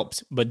know it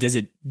helps, but do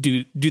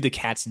the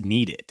Cats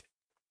need it?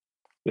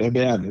 Yeah,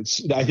 man.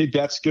 I think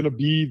that's going to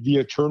be the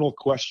eternal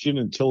question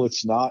until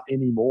it's not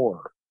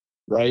anymore,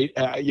 right?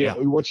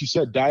 What you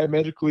said,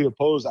 diametrically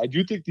opposed. I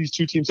do think these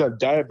two teams have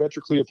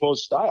diametrically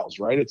opposed styles,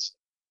 right? It's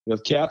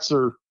Cats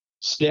are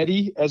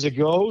steady as it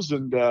goes,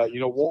 and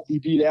won't be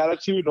beat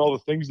attitude and all the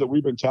things that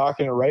we've been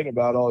talking and writing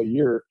about all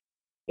year.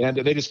 And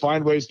they just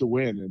find ways to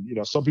win.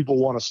 And, some people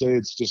want to say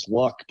it's just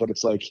luck, but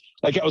it's like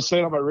I was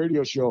saying on my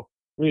radio show,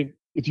 I mean,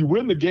 if you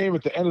win the game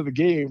at the end of the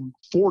game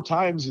 4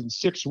 times in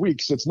 6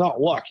 weeks, it's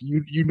not luck.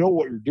 You know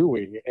what you're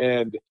doing.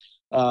 And,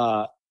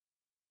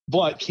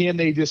 but can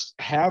they just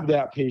have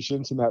that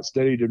patience and that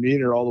steady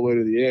demeanor all the way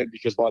to the end?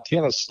 Because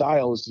Montana's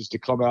style is just to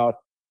come out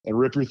and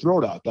rip your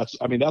throat out. That's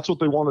what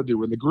they want to do.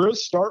 When the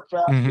Griz start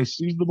fast, they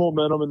seize the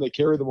momentum and they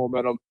carry the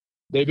momentum.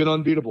 They've been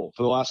unbeatable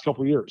for the last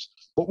couple of years.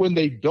 But when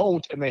they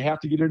don't and they have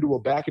to get into a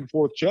back and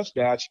forth chess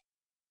match,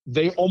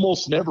 they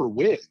almost never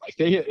win.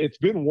 It's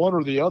been one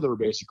or the other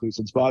basically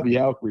since Bobby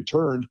Houck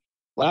returned.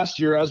 Last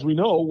year, as we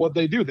know, what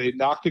they do, they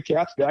knocked the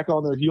Cats back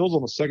on their heels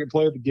on the second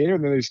play of the game,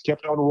 and then they just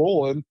kept on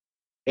rolling.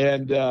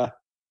 And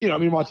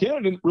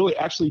Montana didn't really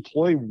actually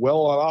play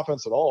well on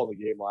offense at all in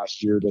the game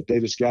last year, but they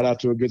just got out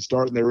to a good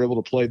start and they were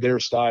able to play their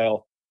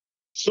style.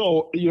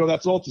 So,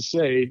 that's all to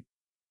say.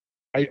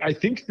 I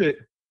think that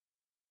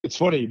it's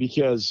funny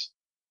because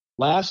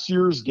last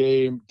year's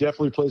game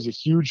definitely plays a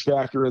huge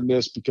factor in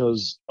this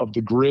because of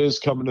the Griz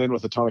coming in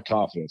with a ton of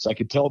confidence. I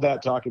could tell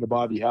that talking to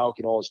Bobby Houck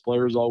and all his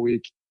players all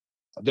week.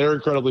 They're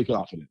incredibly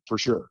confident, for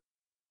sure.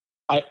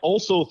 I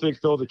also think,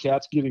 though, the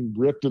Cats getting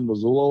ripped in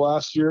Missoula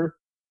last year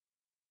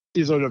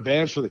is an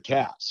advantage for the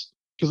Cats.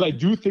 Because I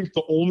do think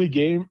the only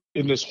game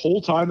in this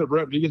whole time that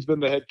Brent Vigen's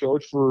been the head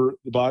coach for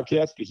the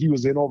Bobcats that he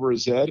was in over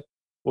his head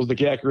was the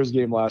Cat Griz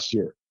game last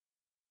year.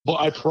 But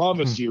I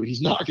promise you,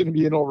 he's not going to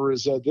be in over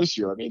his head this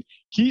year. I mean,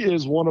 he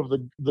is one of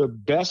the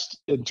best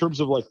in terms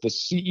of like the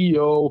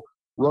CEO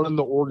running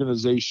the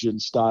organization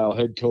style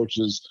head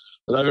coaches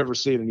that I've ever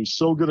seen. And he's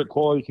so good at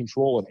quality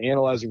control and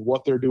analyzing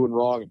what they're doing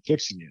wrong and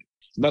fixing it.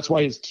 And that's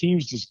why his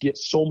teams just get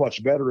so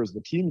much better as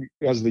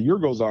the year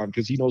goes on,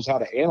 because he knows how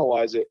to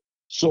analyze it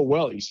so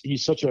well.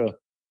 He's such a,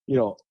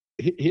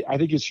 I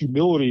think his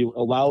humility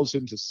allows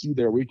him to see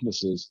their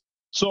weaknesses.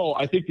 So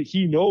I think that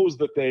he knows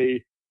that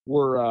they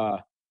were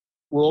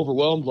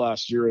overwhelmed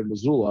last year in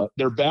Missoula.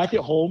 They're back at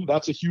home.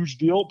 That's a huge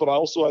deal. But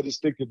I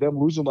just think that them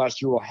losing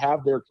last year will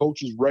have their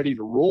coaches ready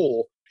to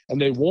roll, and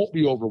they won't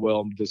be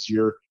overwhelmed this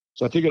year.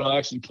 So I think it'll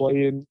actually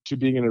play into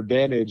being an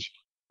advantage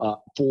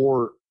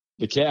for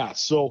the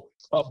Cats. So,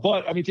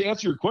 but I mean, to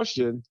answer your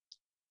question,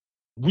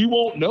 we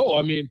won't know.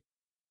 I mean,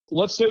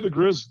 let's say the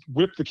Griz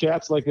whipped the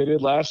Cats like they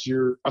did last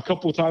year a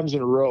couple of times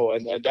in a row,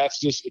 and that's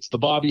just, it's the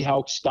Bobby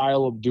Houck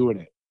style of doing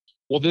it.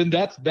 Well, then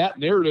that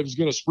narrative is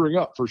going to spring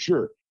up for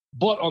sure.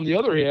 But on the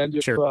other hand,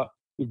 if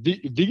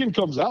Vigen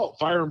comes out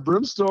fire and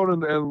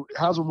brimstone and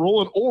has them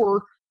rolling,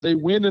 or they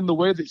win in the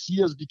way that he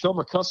has become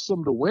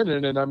accustomed to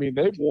winning, and I mean,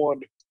 they've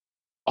won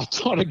a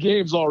ton of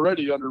games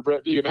already under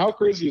Brent Vigen. How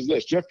crazy is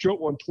this? Jeff Choate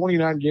won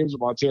 29 games at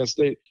Montana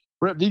State.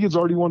 Brent Vigen's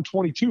already won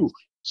 22.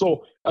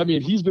 So, I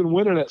mean, he's been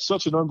winning at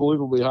such an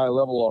unbelievably high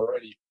level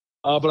already.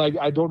 But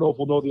I don't know if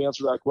we'll know the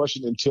answer to that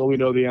question until we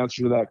know the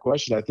answer to that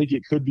question. I think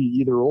it could be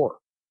either or.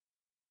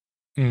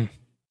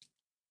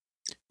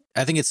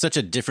 I think it's such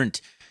a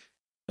different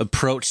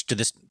approach to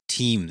this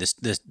team.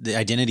 The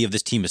identity of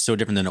this team is so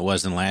different than it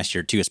was than last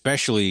year too,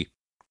 especially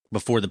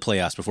before the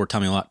playoffs, before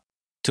Tommy Lott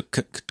took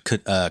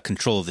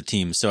control of the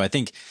team. So I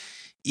think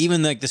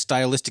even like the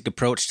stylistic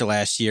approach to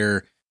last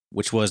year,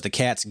 which was the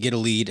Cats get a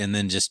lead and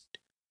then just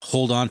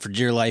hold on for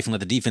dear life and let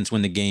the defense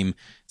win the game.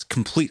 It's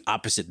complete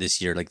opposite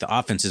this year. Like the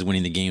offense is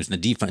winning the games and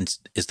the defense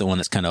is the one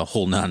that's kind of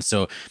holding on.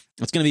 So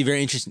it's going to be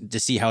very interesting to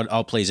see how it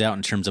all plays out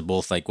in terms of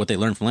both like what they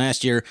learned from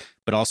last year,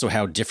 but also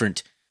how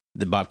different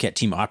the Bobcat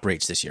team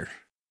operates this year.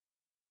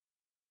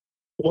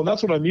 Well,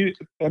 that's what I mean.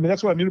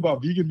 That's what I mean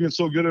about Vigen being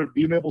so good at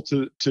being able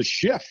to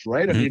shift,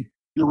 right? I mean,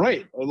 you're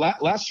right.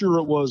 Last year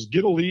it was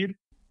get a lead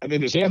and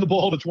then just hand the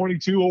ball to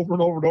 22 over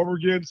and over and over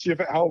again, see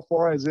how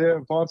far Isaiah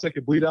and Fonse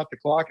could bleed out the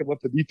clock and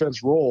let the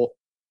defense roll.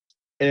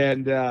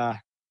 And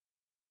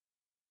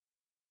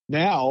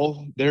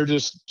now they're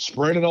just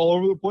spreading all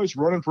over the place,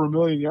 running for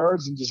 1,000,000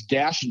 yards and just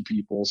gashing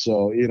people.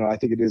 So, I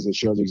think it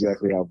shows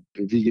exactly how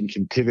Vigen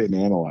can pivot and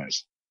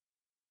analyze.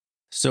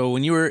 So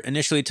when you were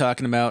initially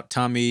talking about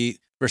Tommy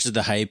versus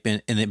the hype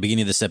in the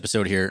beginning of this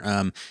episode here,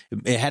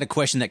 it had a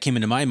question that came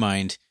into my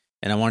mind,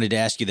 and I wanted to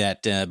ask you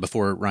that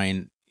before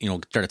Ryan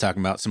started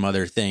talking about some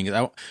other things.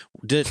 I'm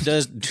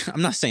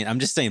just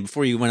saying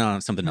before you went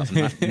on something else, I'm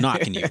not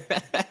knocking you.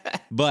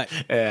 But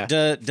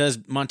does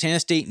Montana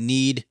State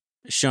need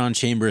Sean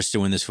Chambers to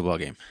win this football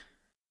game?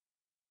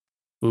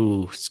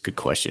 Ooh, it's a good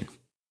question.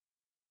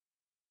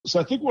 So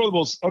I think one of the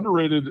most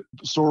underrated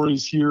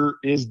stories here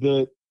is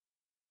that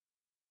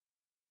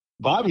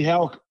Bobby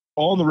Houck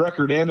on the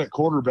record and at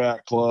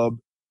quarterback club,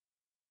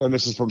 and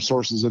this is from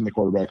sources in the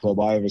quarterback club.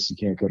 I obviously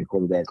can't go to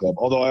quarterback club,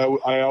 although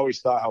I always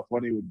thought how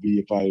funny it would be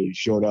if I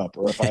showed up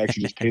or if I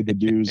actually just paid the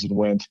dues and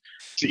went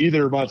to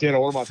either Montana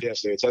or Montana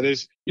State. So I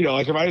just,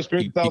 like if I just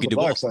paid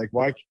 $1,000, like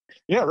why?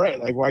 Yeah, right.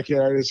 Like why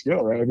can't I just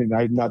go? Right. I mean,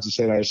 I'm not to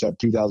say that I just have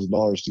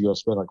 $2,000 to go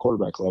spend on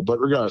quarterback club, but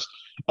regardless,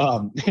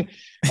 but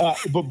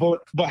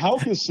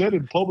Houck has said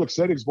in public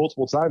settings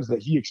multiple times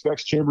that he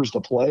expects Chambers to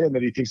play and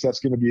that he thinks that's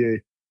going to be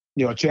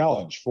a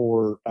challenge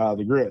for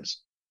the Griz.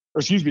 Or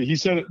excuse me, he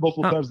said it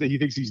multiple times that he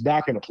thinks he's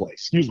not going to play.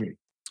 Excuse me.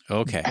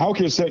 Okay. Houck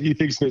has said he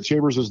thinks that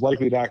Chambers is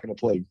likely not going to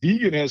play.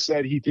 Vigen has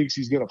said he thinks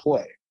he's going to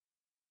play.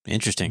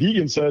 Interesting.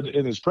 Vigen said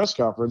in his press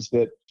conference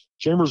that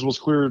Chambers was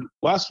cleared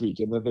last week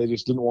and that they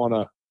just didn't want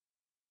to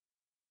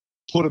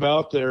put him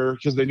out there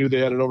because they knew they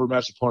had an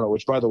overmatched opponent,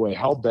 which, by the way,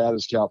 how bad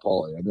is Cal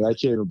Poly? I mean, I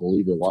can't even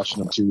believe it watching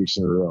them 2 weeks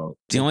in a row.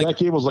 That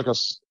game was like a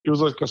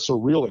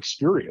surreal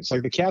experience.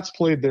 Like the Cats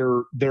played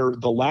the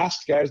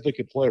last guys they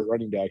could play at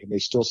running back, and they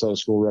still set a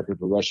school record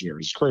for rushing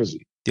yards. It's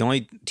crazy. The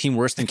only team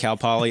worse than Cal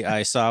Poly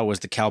I saw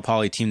was the Cal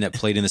Poly team that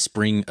played in the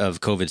spring of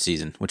COVID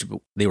season, which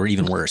they were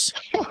even worse.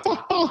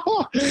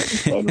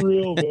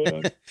 Unreal,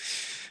 man.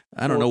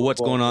 I don't know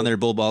what's going on there.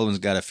 Bill Baldwin's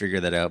got to figure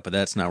that out, but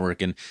that's not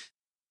working.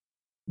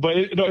 But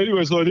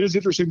anyways, though, it is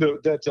interesting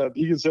that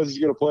Vigen says he's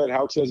going to play and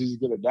Houck says he's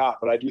going to not.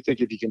 But I do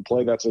think if he can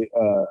play, that's an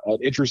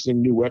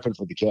interesting new weapon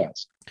for the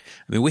Cats. I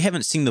mean, we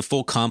haven't seen the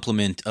full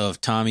complement of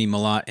Tommy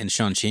Malott and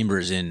Sean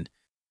Chambers in.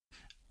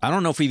 I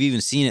don't know if we've even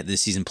seen it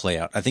this season play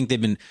out. I think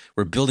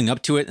we're building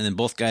up to it, and then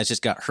both guys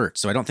just got hurt.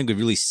 So I don't think we've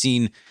really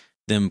seen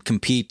them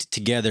compete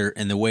together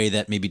in the way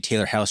that maybe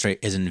Taylor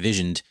Housewright has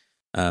envisioned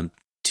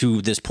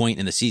to this point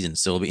in the season.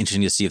 So it'll be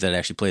interesting to see if that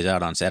actually plays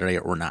out on Saturday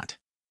or not.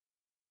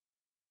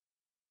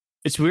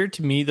 It's weird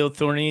to me, though,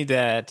 Thorny,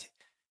 that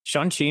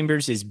Sean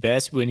Chambers is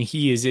best when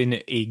he is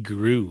in a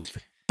groove.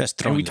 Best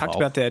throwing. And we talked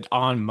about that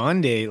on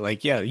Monday.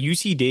 Like, yeah,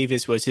 UC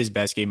Davis was his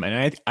best game.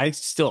 And I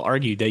still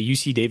argue that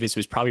UC Davis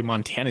was probably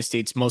Montana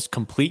State's most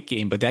complete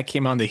game, but that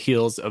came on the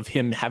heels of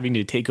him having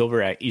to take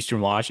over at Eastern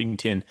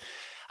Washington.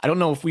 I don't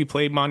know if we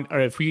played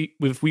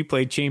if we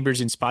played Chambers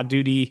in spot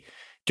duty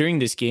during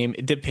this game.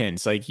 It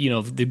depends. Like,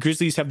 if the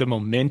Grizzlies have the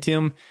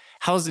momentum,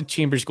 how's the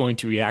Chambers going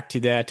to react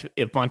to that?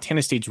 If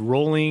Montana State's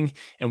rolling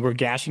and we're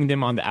gashing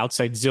them on the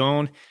outside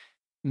zone,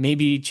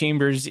 maybe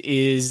Chambers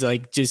is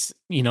like just,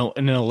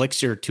 an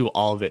elixir to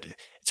all of it.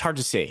 It's hard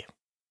to say.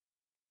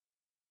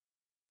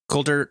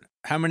 Colter,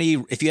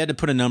 if you had to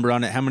put a number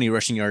on it, how many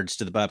rushing yards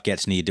do the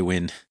Bobcats need to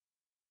win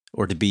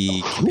or to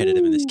be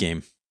competitive in this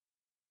game?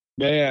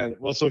 Man,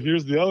 well, so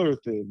here's the other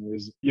thing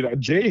is,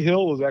 Jay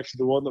Hill was actually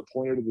the one that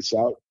pointed this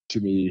out to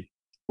me,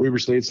 Weber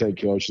State's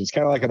head coach. It's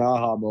kind of like an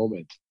aha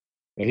moment.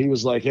 And he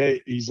was like,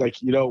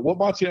 what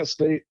Montana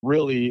State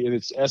really in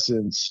its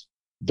essence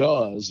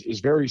does is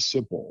very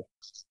simple.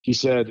 He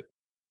said,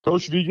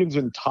 Coach Vigen's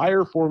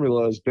entire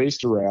formula is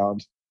based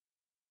around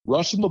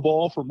rushing the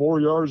ball for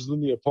more yards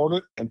than the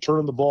opponent and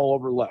turning the ball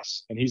over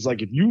less. And he's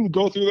like, if you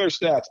go through their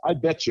stats, I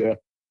bet you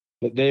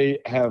that they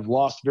have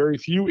lost very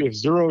few, if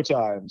zero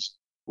times,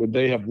 when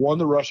they have won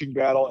the rushing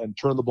battle and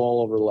turned the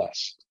ball over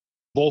less.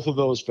 Both of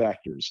those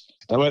factors.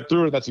 I went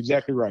through it. That's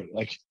exactly right.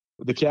 Like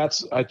the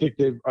Cats, I think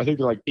they're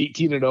like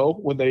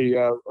 18-0 when they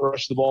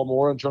rush the ball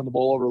more and turn the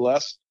ball over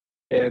less.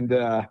 And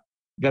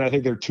then I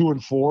think they're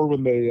 2-4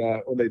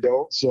 when they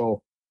don't.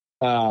 So,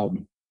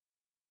 and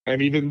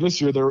even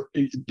this year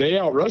they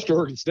outrushed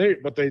Oregon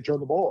State, but they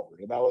turned the ball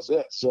over, and that was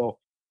it. So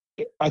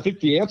I think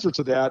the answer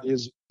to that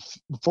is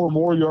for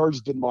more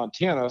yards than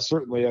Montana.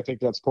 Certainly, I think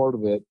that's part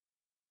of it.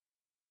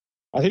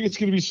 I think it's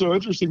going to be so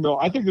interesting, though.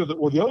 I think that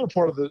the other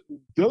part of the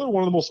other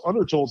one of the most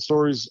undertold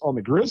stories on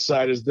the Griz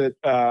side is that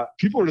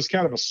people are just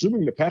kind of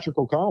assuming that Patrick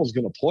O'Connell is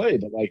going to play,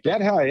 but like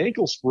that high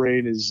ankle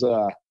sprain is,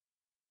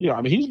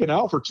 I mean, he's been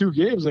out for 2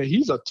 games, and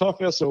he's a tough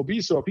SOB.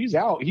 So if he's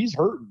out, he's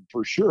hurting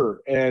for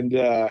sure. And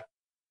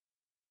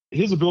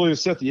his ability to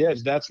set the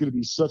edge, that's going to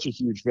be such a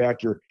huge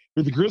factor.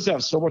 But the Griz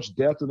have so much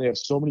depth, and they have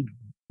so many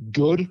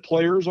good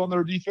players on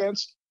their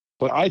defense.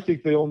 But I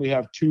think they only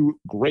have 2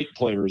 great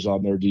players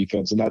on their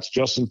defense, and that's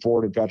Justin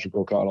Ford and Patrick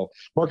O'Connell.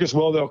 Marcus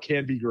Welldale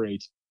can be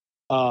great,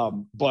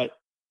 but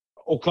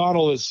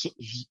O'Connell is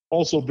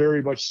also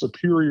very much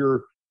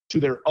superior to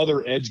their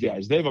other edge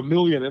guys. They have a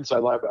million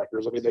inside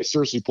linebackers. I mean, they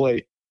seriously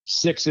play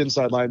 6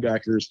 inside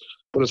linebackers.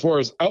 But as far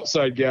as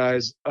outside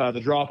guys,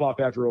 the drop-off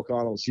after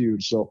O'Connell is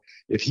huge. So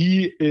if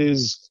he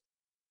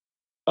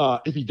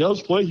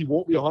does play, he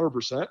won't be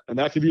 100%, and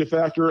that could be a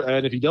factor.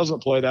 And if he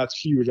doesn't play, that's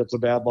huge. That's a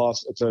bad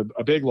loss. It's a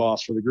big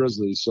loss for the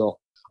Grizzlies. So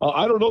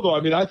I don't know, though.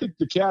 I mean, I think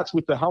the Cats,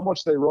 with how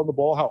much they run the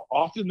ball, how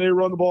often they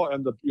run the ball,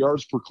 and the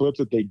yards per clip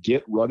that they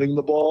get running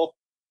the ball,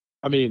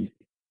 I mean,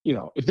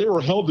 if they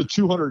were held to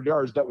 200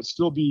 yards, that would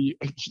still be,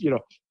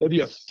 that'd be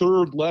a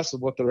third less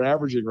of what they're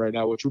averaging right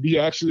now, which would be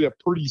actually a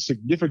pretty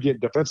significant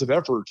defensive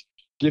effort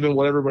given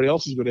what everybody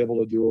else has been able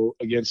to do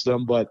against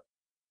them. But,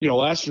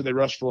 last year they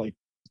rushed for like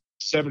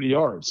 70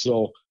 yards.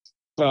 So,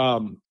 I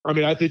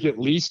mean, I think at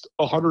least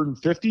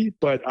 150,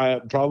 but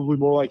probably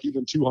more like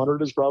even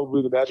 200 is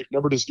probably the magic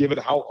number, just given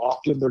how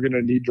often they're going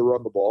to need to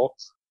run the ball.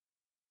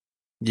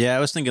 Yeah,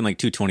 I was thinking like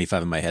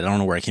 225 in my head. I don't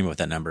know where I came up with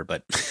that number,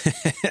 but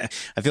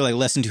I feel like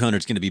less than 200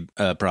 is going to be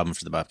a problem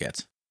for the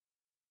Bobcats.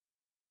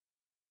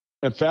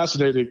 And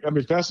fascinating. I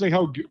mean, fascinating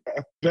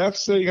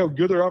how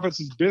good their offense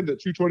has been.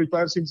 That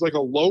 225 seems like a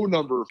low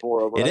number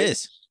for them. Right? It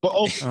is. But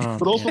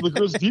also, the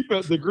Griz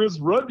defense, the Griz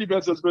run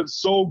defense has been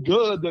so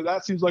good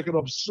that seems like an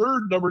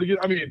absurd number to get.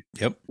 I mean,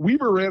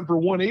 Weaver ran for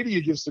 180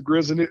 against the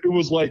Griz, and it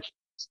was like,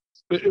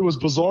 it was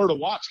bizarre to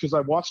watch because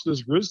I've watched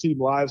this Griz team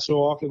live so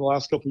often the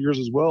last couple of years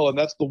as well. And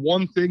that's the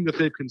one thing that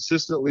they've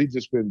consistently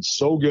just been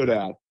so good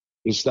at,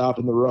 is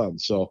stopping the run.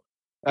 So,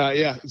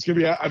 it's going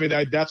to be, I mean,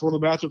 that's one of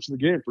the matchups in the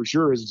game for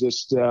sure, is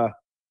just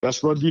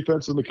best run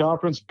defense in the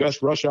conference,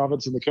 best rush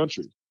offense in the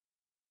country.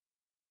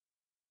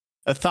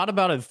 A thought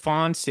about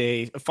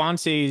Fonse.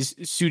 Fonse's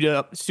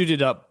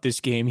suited up this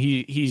game.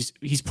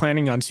 He's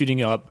planning on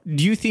suiting up.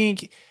 Do you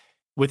think,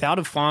 without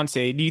a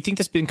Fonse, do you think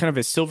that's been kind of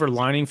a silver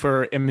lining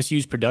for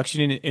MSU's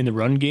production in the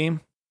run game?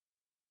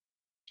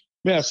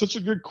 Yeah, such a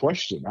good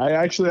question.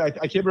 I can't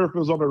remember if it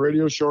was on my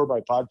radio show or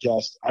my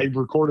podcast. I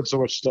recorded so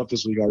much stuff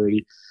this week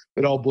already.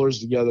 It all blurs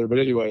together. But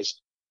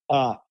anyways,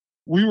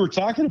 we were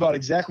talking about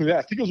exactly that.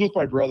 I think it was with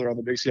my brother on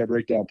the Big Sky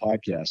Breakdown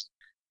podcast.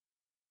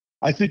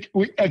 I think,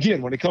 when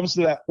it comes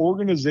to that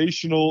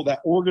organizational,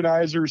 that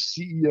organizer,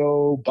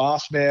 CEO,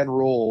 boss man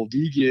role,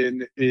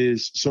 Deegan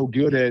is so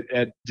good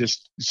at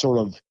just sort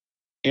of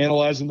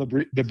analyzing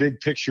the big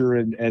picture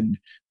and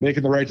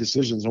making the right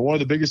decisions. And one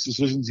of the biggest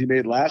decisions he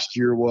made last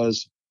year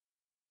was,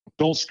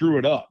 don't screw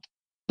it up.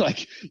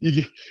 Like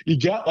you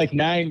got like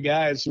 9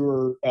 guys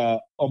who are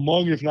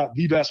among, if not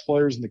the best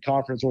players in the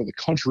conference or the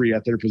country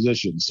at their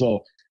position.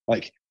 So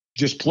like,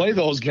 just play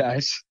those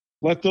guys,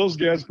 let those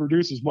guys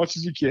produce as much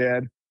as you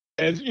can.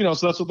 And,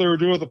 so that's what they were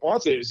doing with the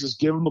Ponce, is just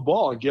give them the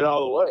ball and get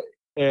out of the way.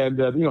 And,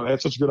 they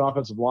had such a good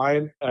offensive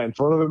line in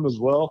front of them as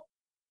well.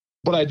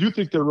 But I do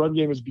think their run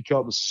game has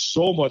become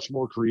so much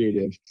more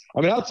creative.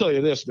 I mean, I'll tell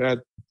you this,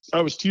 man.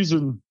 I was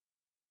teasing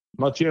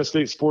Montana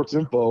State Sports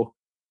Info.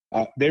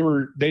 They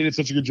did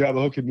such a good job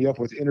of hooking me up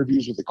with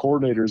interviews with the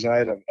coordinators. I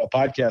had a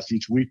podcast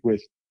each week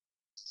with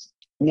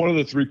one of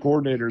the 3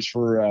 coordinators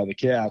for the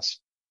Cats.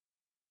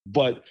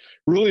 But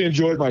really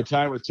enjoyed my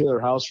time with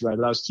Taylor Houseright.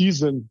 But I was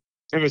teasing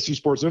MSU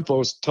Sports Info,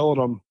 was telling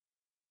them,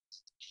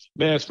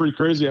 man, it's pretty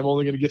crazy. I'm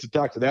only going to get to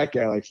talk to that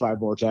guy like 5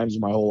 more times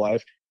in my whole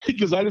life,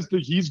 because I just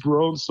think he's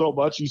grown so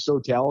much. He's so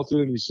talented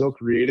and he's so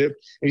creative.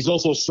 And he's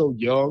also so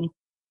young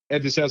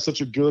and just has such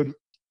a good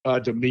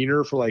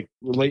demeanor for like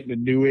relating to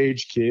new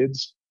age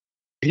kids.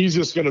 He's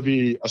just going to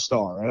be a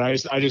star. And I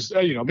just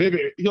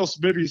maybe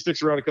he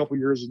sticks around a couple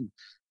years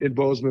in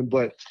Bozeman,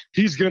 but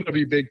he's going to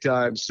be big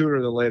time sooner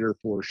than later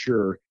for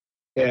sure.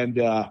 And,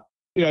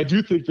 I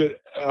do think that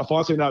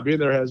Fonse not being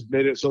there has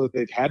made it so that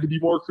they've had to be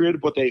more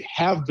creative, but they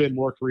have been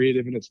more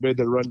creative, and it's made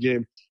their run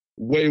game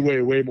way, way,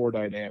 way more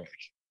dynamic.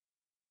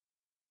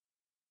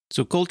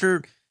 So,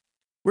 Colter,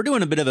 we're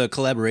doing a bit of a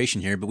collaboration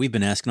here, but we've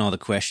been asking all the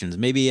questions.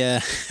 Maybe I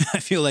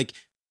feel like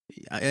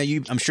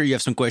I'm sure you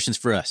have some questions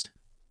for us.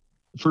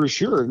 For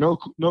sure.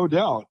 No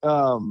doubt.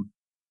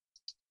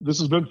 This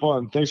has been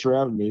fun. Thanks for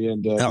having me.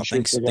 And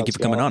thanks. Thank you for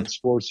coming on.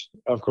 Sports,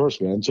 of course,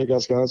 man. Check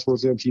out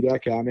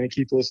SkylineSportsMT.com and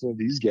keep listening to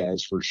these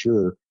guys for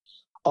sure.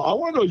 I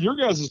want to know your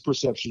guys'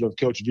 perception of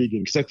Coach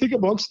Deegan, because I think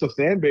amongst the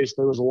fan base,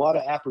 there was a lot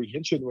of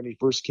apprehension when he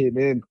first came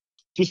in,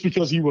 just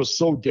because he was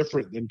so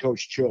different than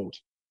Coach Choate.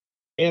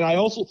 And I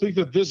also think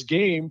that this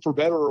game, for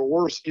better or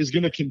worse, is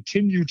going to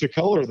continue to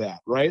color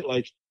that, right?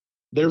 Like,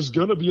 there's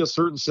going to be a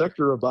certain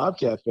sector of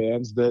Bobcat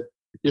fans that,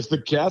 if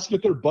the Cats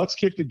get their butts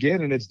kicked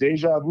again and it's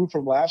deja vu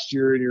from last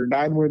year, and you're a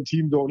 9-win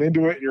team going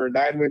into it and you're a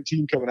 9-win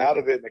team coming out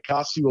of it, and it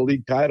costs you a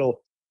league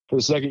title for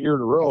the 2nd year in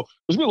a row,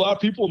 there's going to be a lot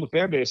of people in the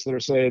fan base that are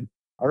saying,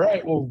 all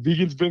right, well,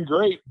 Deegan's been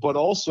great, but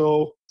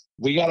also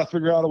we got to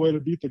figure out a way to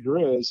beat the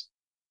Griz.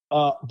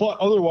 But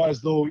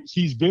otherwise, though,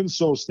 he's been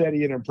so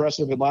steady and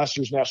impressive, and last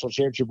year's national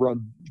championship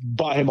run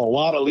bought him a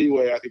lot of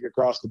leeway, I think,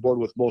 across the board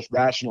with most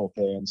rational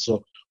fans.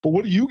 So, but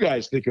what do you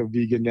guys think of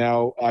Vigen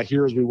now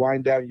here as we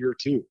wind down year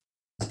 2?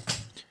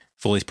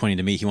 Foley's pointing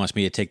to me. He wants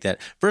me to take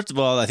that. First of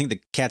all, I think the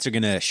Cats are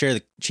going to share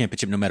the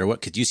championship no matter what,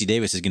 because UC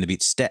Davis is going to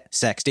beat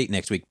Sac State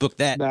next week. Book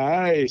that.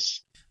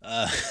 Nice.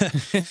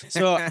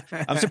 So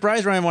I'm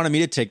surprised Ryan wanted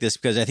me to take this,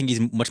 because I think he's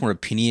much more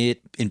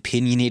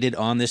opinionated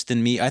on this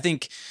than me. I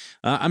think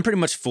I'm pretty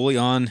much fully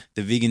on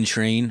the Vigen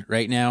train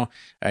right now.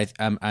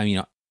 I'm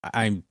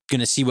going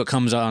to see what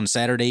comes on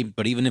Saturday,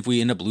 but even if we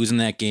end up losing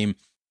that game,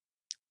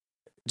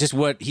 just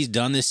what he's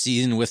done this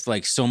season with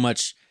like so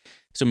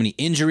many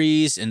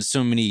injuries and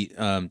so many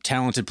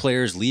talented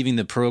players leaving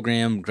the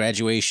program,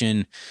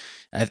 graduation.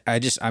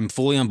 I'm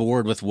fully on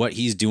board with what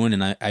he's doing,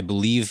 and I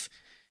believe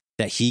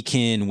that he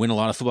can win a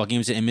lot of football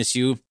games at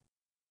MSU.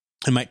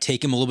 It might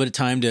take him a little bit of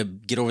time to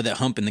get over that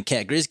hump in the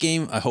Cat Griz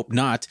game. I hope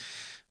not.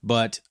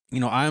 But,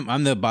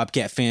 I'm the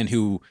Bobcat fan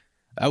who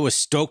I was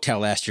stoked how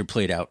last year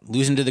played out.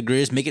 Losing to the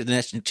Griz, make it to the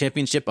national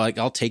championship,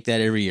 I'll take that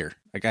every year.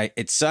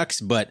 It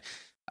sucks, but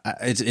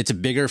it's a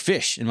bigger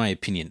fish, in my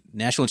opinion.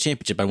 National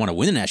championship, I want to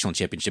win the national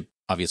championship.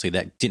 Obviously,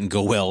 that didn't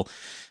go well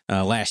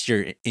last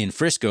year in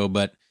Frisco,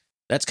 but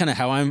that's kind of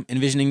how I'm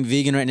envisioning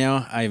Vigen right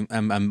now.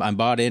 I'm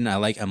bought in.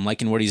 I'm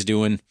liking what he's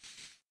doing,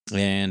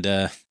 and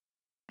I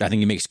think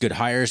he makes good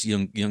hires,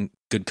 young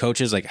good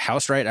coaches like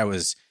Housewright. I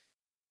was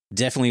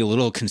definitely a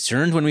little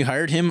concerned when we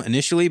hired him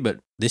initially, but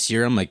this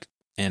year I'm like,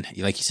 and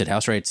like you said,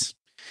 Housewright's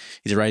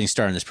he's a rising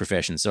star in this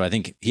profession, so I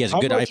think he has a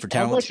good eye for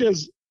talent.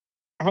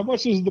 How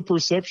much has the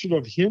perception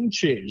of him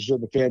changed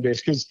in the fan base?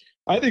 Because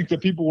I think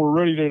that people were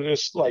ready to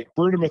just like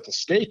burn him at the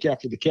stake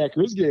after the Cat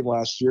Griz game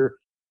last year,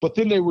 but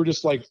then they were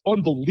just like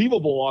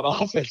unbelievable on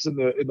offense in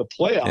the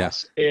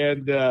playoffs,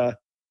 and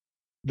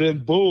then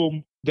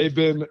boom, they've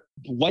been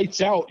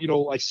lights out.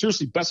 Like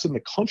seriously, best in the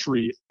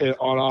country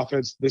on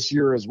offense this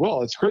year as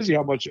well. It's crazy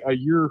how much a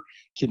year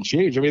can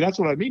change. I mean, that's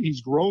what I mean.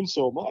 He's grown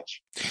so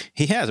much.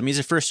 He has. I mean, he's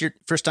a first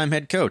time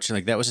head coach.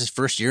 Like that was his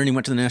first year, and he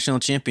went to the national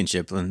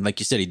championship. And like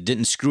you said, he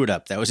didn't screw it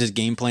up. That was his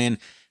game plan.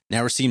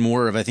 Now we're seeing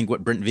more of, I think,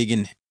 what Brent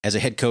Vigen as a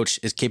head coach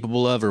is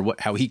capable of, or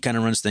how he kind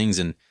of runs things.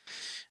 And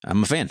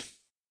I'm a fan.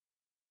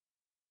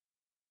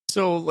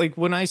 So, like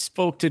when I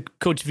spoke to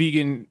Coach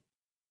Vigen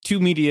 2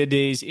 media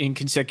days in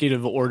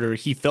consecutive order,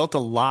 he felt a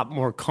lot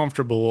more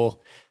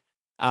comfortable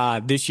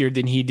this year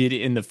than he did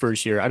in the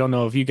first year. I don't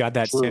know if you got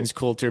that sense,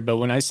 Colter, but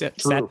when I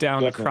sat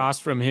down across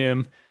from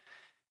him,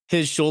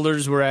 his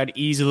shoulders were at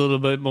ease a little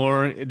bit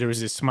more. There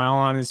was a smile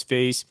on his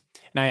face.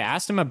 And I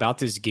asked him about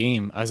this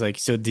game. I was like,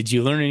 so did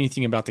you learn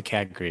anything about the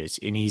Cat Griz?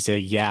 And he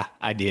said, yeah,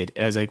 I did.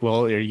 I was like,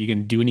 well, are you going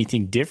to do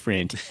anything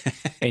different?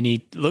 And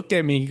he looked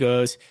at me, he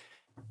goes,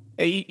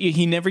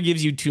 he never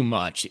gives you too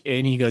much.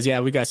 And he goes, yeah,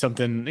 we got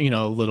something,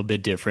 a little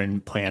bit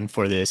different planned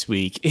for this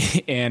week.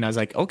 And I was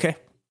like, okay.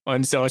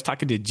 And so I was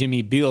talking to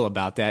Jimmy Beal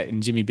about that.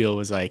 And Jimmy Beal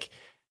was like,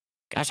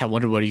 gosh, I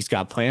wonder what he's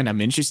got planned. I'm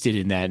interested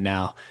in that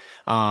now.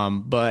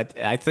 But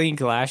I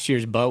think last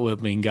year's butt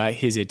whipping got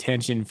his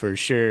attention for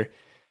sure.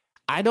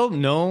 I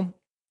don't know.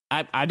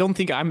 I don't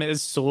think I'm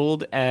as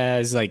sold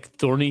as like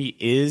Thorny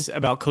is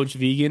about Coach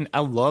Vigen.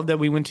 I love that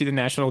we went to the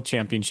national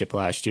championship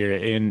last year.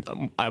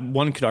 And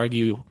one could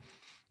argue,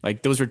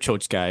 like those were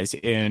Choate guys,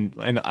 and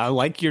I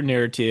like your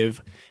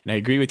narrative, and I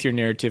agree with your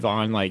narrative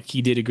on like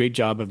he did a great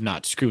job of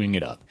not screwing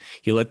it up.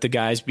 He let the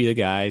guys be the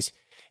guys,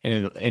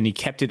 and he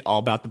kept it all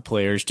about the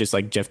players, just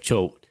like Jeff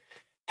Choate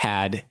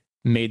had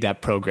made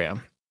that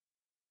program.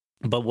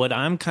 But what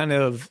I'm kind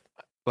of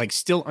like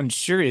still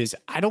unsure is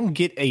I don't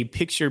get a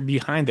picture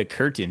behind the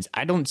curtains.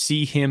 I don't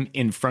see him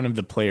in front of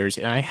the players,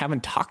 and I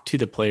haven't talked to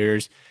the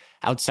players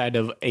outside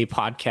of a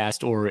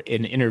podcast or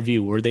an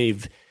interview where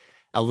they've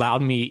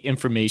allowed me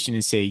information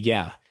and say,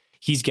 yeah,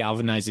 he's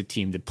galvanized the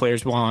team. The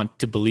players want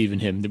to believe in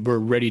him. We're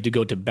ready to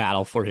go to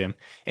battle for him.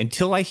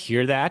 Until I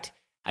hear that,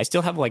 I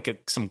still have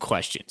like some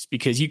questions,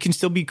 because you can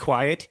still be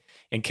quiet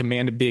and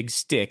command a big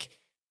stick.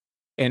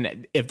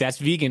 And if that's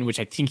Vigen, which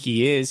I think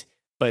he is,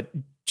 but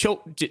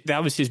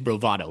that was his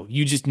bravado.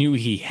 You just knew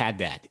he had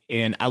that.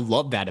 And I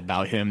love that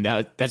about him.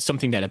 That's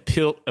something that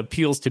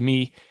appeals to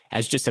me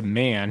as just a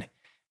man.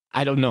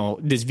 I don't know.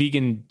 Does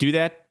Vigen do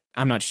that?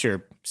 I'm not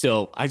sure.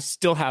 So I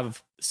still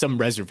have some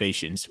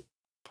reservations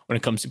when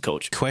it comes to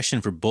coach.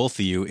 Question for both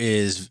of you.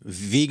 Is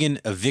Vigen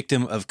a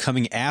victim of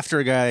coming after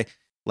a guy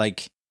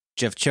like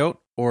Jeff Choate,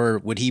 or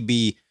would he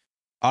be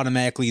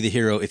automatically the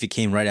hero if he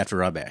came right after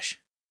Rob Ash?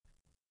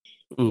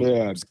 Ooh,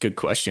 that's a good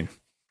question.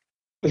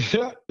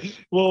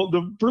 Well,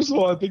 first of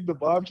all, I think the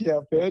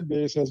Bobcat fan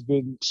base has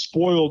been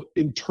spoiled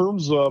in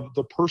terms of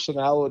the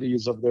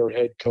personalities of their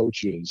head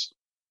coaches.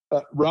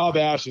 Rob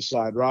Ash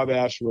aside, Rob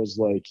Ash was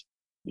like,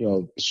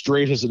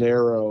 straight as an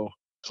arrow,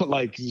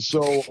 like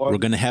so. We're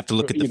gonna have to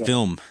look at the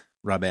film,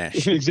 Rob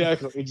Ash.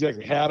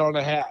 Exactly. Hat on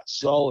a hat,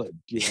 solid.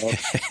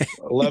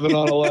 11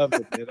 on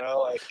 11.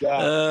 Like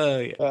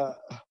God.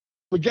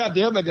 But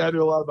goddamn, that guy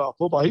knew a lot about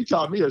football. He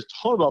taught me a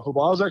ton about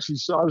football. I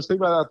was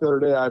thinking about that the other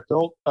day. I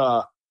felt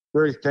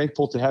very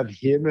thankful to have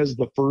him as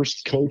the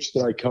first coach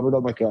that I covered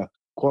on like a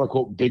quote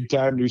unquote big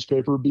time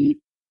newspaper beat,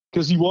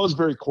 because he was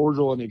very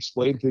cordial and he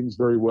explained things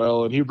very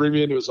well. And he would bring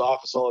me into his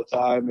office all the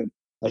time, and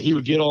he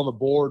would get on the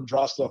board and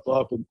draw stuff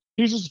up. And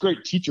he was just a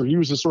great teacher. He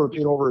was just sort of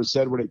in over his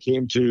head when it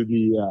came to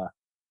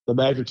the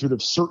magnitude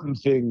of certain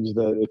things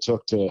that it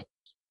took to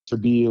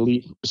be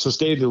elite,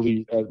 sustained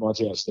elite at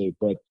Montana State.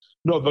 But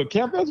no, the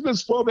camp has been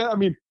spoiled, man. I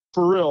mean,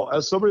 for real,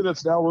 as somebody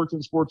that's now worked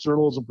in sports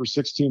journalism for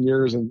 16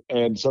 years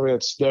and somebody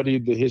that's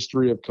studied the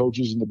history of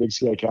coaches in the Big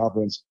Sky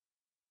Conference,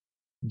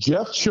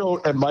 Jeff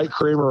Choate and Mike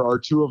Kramer are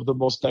two of the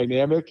most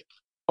dynamic,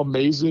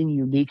 amazing,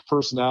 unique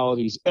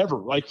personalities ever.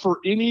 Like for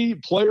any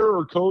player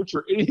or coach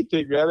or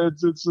anything, man,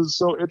 it's just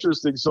so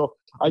interesting. So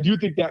I do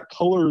think that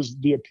colors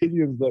the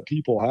opinions that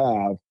people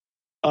have.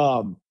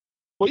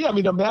 Well, yeah, I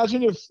mean,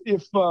 imagine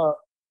if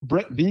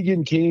Brent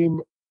Vegan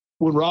came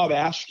when Rob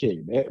Ashe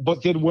came,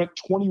 but then went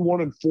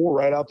 21-4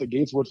 right out the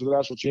gates, went to the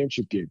national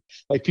championship game.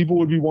 Like people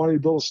would be wanting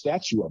to build a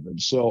statue of him.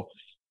 So,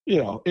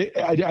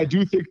 I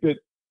do think that,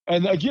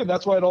 and again,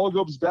 that's why it all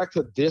goes back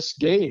to this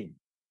game,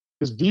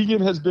 because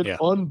Vegan has been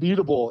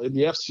unbeatable in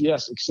the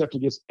FCS except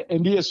against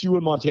NDSU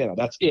and Montana.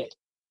 That's it.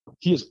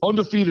 He is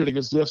undefeated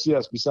against the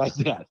FCS. Besides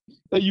that,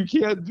 you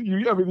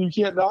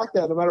can't knock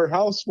that, no matter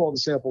how small the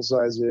sample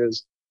size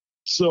is.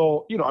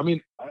 So,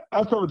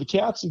 I've covered the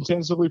Cats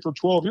intensively for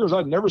 12 years.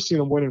 I've never seen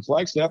them win in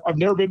Flagstaff. I've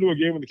never been to a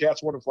game when the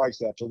Cats won in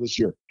Flagstaff till this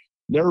year.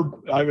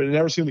 I've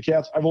never seen the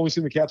Cats. I've only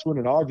seen the Cats win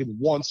in Ogden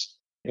once,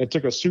 and it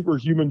took a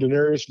superhuman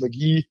Denarius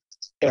McGee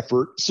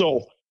effort.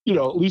 So,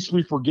 at least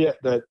we forget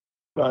that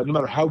no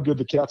matter how good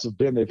the Cats have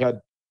been, they've had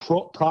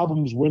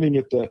problems winning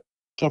at the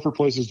tougher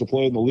places to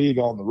play in the league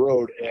on the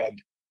road, and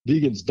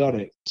Vegan's done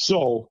it.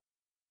 So,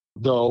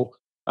 though,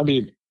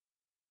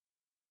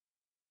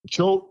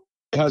 Choate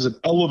has an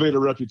elevated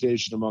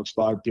reputation amongst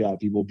Bobcat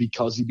people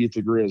because he beat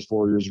the Griz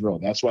 4 years in a row.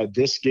 That's why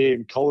this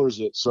game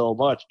colors it so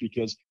much,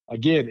 because,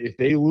 again, if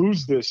they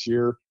lose this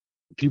year,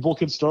 people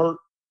can start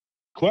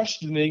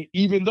questioning,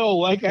 even though,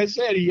 like I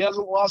said, he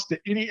hasn't lost to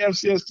any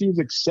FCS teams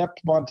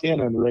except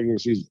Montana in the regular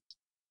season.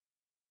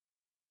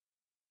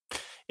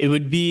 It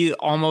would be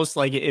almost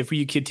like if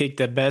we could take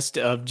the best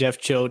of Jeff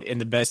Choate and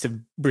the best of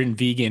Brent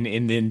Vegan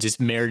and then just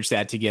marriage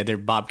that together.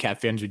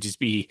 Bobcat fans would just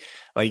be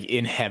like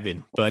in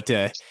heaven. But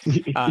here's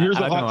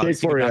a hot take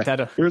for you.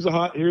 Here's a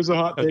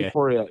hot take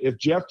for you. If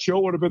Jeff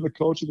Choate would have been the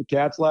coach of the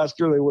Cats last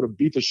year, they would have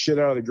beat the shit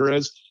out of the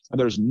Griz, and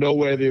there's no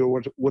way they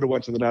would have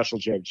went to the national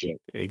championship.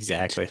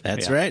 Exactly.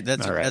 That's right.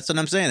 That's what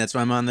I'm saying. That's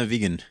why I'm on the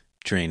Vegan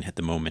train at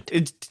the moment.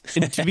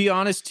 And to be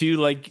honest too,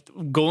 like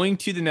going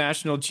to the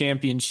national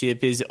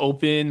championship has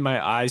opened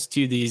my eyes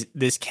to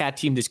this Cat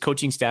team, this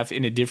coaching staff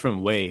in a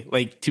different way.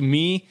 Like to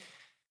me,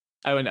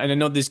 and I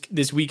know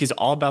this week is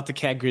all about the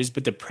Cat Griz,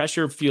 but the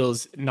pressure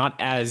feels not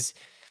as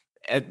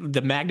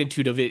the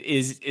magnitude of it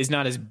is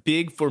not as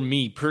big for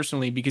me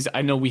personally, because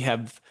I know we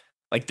have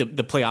like the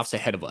playoffs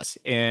ahead of us,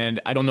 and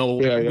I don't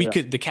know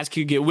the Cats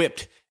could get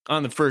whipped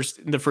on the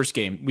first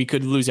game. We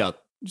could lose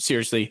out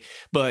seriously,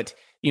 but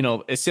a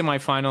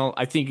semifinal,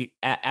 I think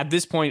at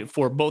this point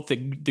for both the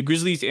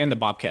Grizzlies and the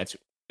Bobcats,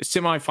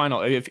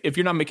 semifinal, if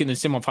you're not making the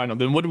semifinal,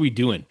 then what are we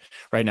doing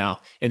right now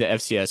in the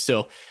FCS?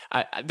 So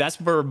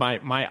that's where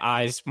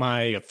my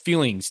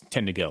feelings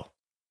tend to go.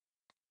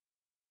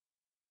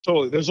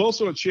 Totally. There's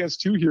also a chance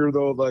too here,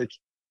 though. Like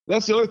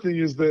that's the other thing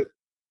is that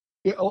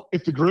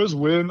if the Griz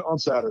win on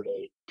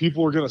Saturday,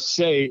 people are going to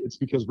say it's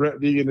because Brent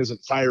Vegan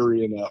isn't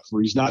fiery enough,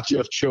 or he's not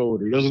Jeff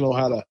Choate, or he doesn't know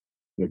how to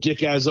get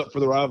guys up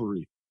for the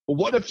rivalry. But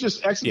what if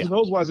just X's and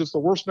O's wise, it's the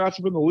worst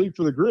matchup in the league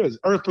for the Griz,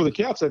 or for the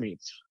Cats,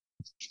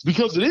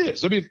 because it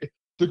is.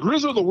 The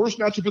Griz are the worst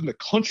matchup in the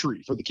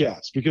country for the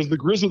Cats, because the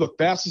Griz are the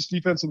fastest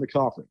defense in the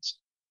conference.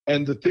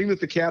 And the thing that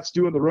the Cats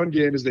do in the run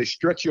game is they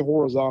stretch you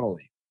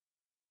horizontally.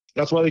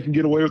 That's why they can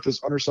get away with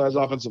this undersized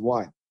offensive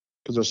line,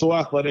 because they're so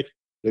athletic.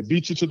 They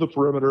beat you to the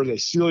perimeter. They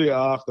seal you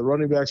off. The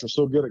running backs are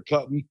so good at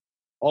cutting.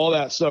 All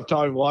that stuff.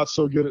 Tommy Watt's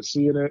so good at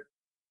seeing it.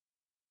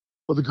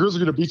 But the Griz are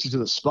going to beat you to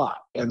the spot.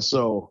 And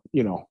so,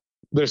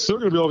 they're still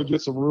going to be able to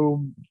get some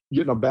room,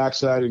 getting a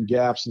backside and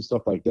gaps and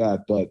stuff like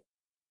that. But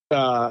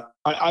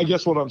I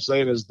guess what I'm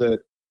saying is that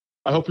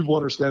I hope people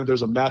understand that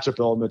there's a matchup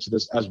element to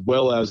this as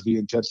well as the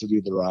intensity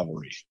of the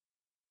rivalry.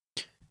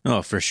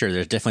 Oh, for sure.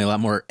 There's definitely a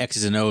lot more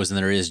X's and O's than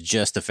there is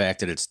just the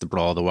fact that it's the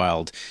Brawl of the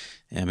Wild.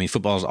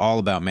 Football is all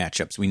about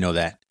matchups. We know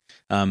that.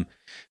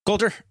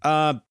 Colter,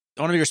 I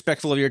want to be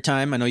respectful of your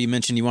time. I know you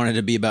mentioned you wanted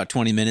to be about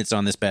 20 minutes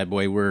on this bad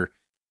boy. We're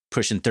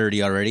pushing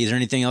 30 already. Is there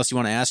anything else you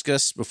want to ask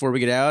us before we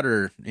get out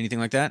or anything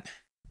like that?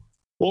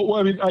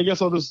 Well, I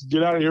guess I'll just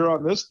get out of here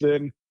on this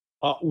then.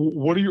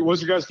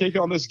 What's your guys' take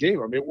on this game?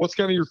 What's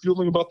kind of your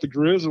feeling about the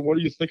Griz, and what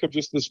do you think of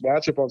just this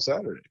matchup on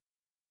Saturday?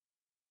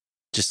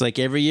 Just like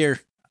every year,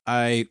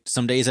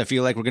 some days I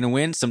feel like we're going to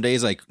win. Some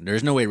days like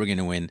there's no way we're going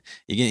to win.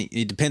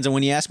 It depends on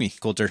when you ask me,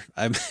 Colter.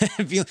 I'm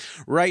feeling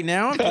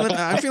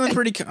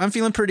pretty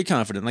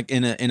confident, like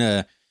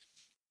in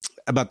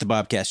about the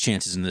Bobcats'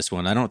 chances in this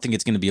one. I don't think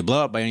it's going to be a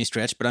blowout by any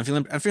stretch, but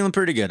I'm feeling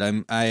pretty good.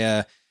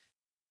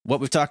 What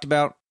we've talked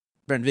about,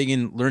 Brent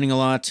Vegan learning a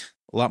lot,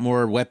 a lot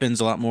more weapons,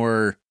 a lot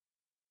more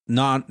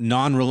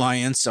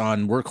non-reliance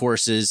on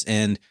workhorses,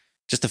 and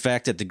just the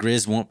fact that the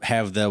Griz won't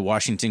have the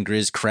Washington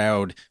Griz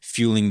crowd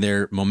fueling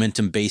their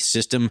momentum-based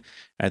system,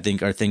 I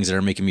think are things that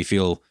are making me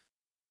feel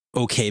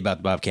okay about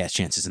the Bobcats'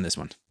 chances in this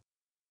one.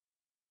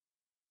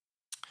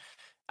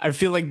 I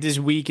feel like this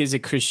week is a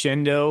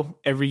crescendo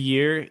every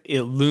year.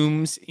 It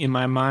looms in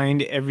my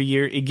mind every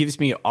year. It gives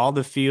me all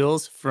the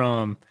feels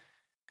from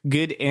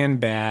good and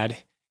bad.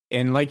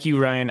 And like you,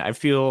 Ryan, I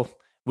feel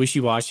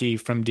wishy-washy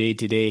from day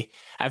to day.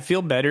 I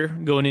feel better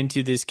going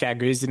into this Cat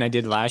Griz than I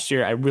did last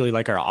year. I really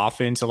like our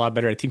offense a lot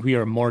better. I think we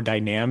are more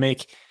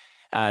dynamic.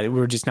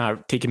 We're just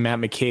not taking Matt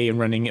McKay and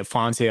running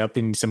Fonse up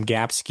in some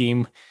gap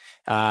scheme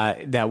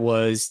that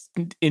was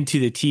into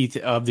the teeth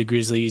of the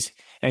Grizzlies.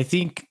 And I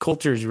think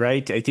Colter is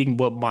right. I think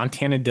what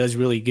Montana does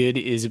really good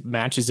is it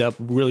matches up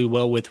really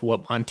well with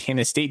what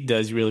Montana State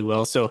does really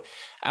well. So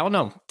I don't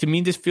know. To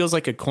me, this feels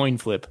like a coin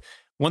flip.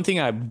 One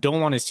thing I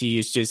don't want to see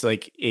is just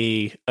like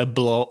a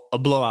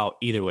blowout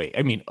either way.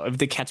 I mean, if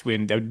the Cats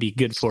win, that would be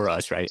good for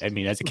us, right? I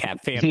mean, as a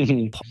Cat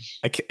fan,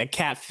 a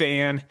Cat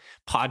fan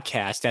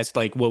podcast, that's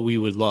like what we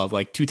would love,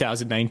 like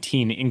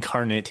 2019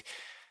 incarnate,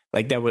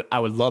 like that. I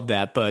would love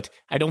that, but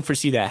I don't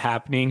foresee that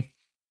happening.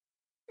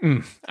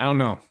 I don't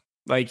know.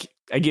 Like,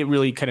 I get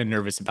really kind of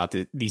nervous about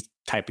these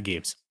type of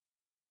games.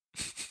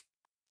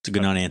 It's a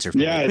good non-answer.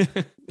 Yeah,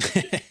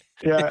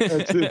 yeah,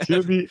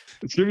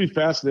 it's gonna be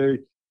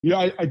fascinating.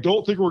 Yeah, I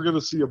don't think we're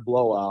gonna see a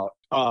blowout.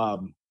 I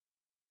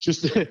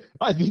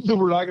think that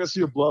we're not gonna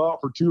see a blowout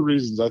for two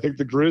reasons. I think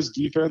the Griz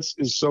defense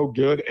is so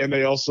good, and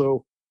they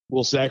also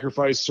will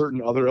sacrifice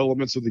certain other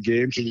elements of the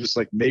game to just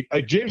like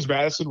James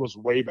Madison was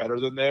way better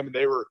than them, and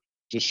they were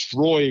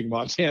destroying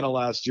Montana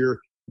last year,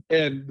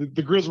 and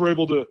the Griz were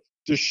able to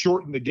just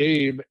shorten the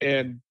game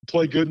and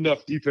play good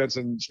enough defense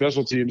and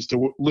special teams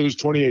to lose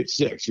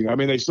 28-6. You know, I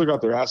mean, they still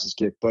got their asses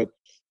kicked, but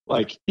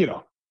like, you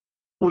know,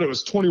 when it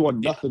was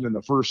 21-0 in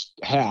the first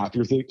half,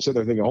 you're sitting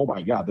there thinking, oh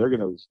my God, they're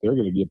gonna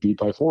get beat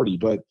by 40,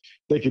 but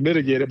they can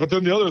mitigate it. But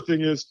then the other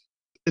thing is,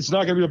 it's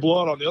not going to be a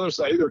blowout on the other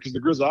side either because the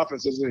Griz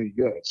offense isn't any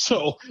good.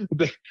 So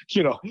they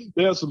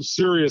have some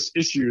serious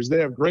issues. They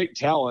have great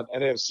talent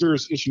and they have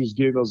serious issues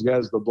getting those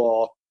guys the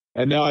ball.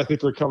 And now I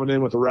think they're coming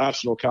in with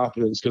irrational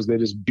confidence because they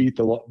just beat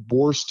the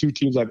worst two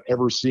teams I've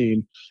ever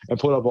seen and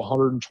put up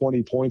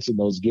 120 points in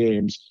those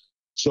games.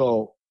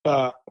 So,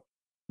 but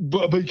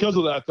because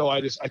of that, though,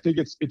 I think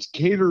it's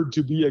catered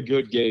to be a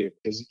good game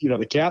because, you know,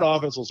 the Cat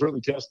offense will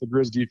certainly test the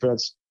Griz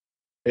defense.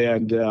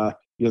 And, you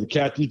know, the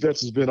Cat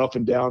defense has been up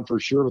and down for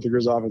sure, but the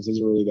Griz offense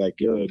isn't really that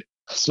good.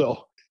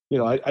 So, you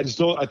know, I just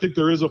don't – I think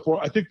there is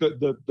I think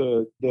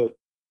the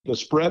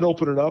spread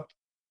opening up,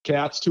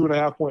 Cats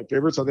 2.5-point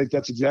favorites. I think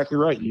that's exactly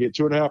right. You get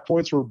 2.5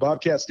 points for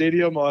Bobcat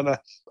Stadium on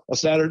a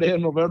Saturday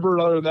in November.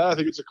 And other than that, I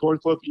think it's a coin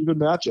flip, even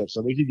matchups.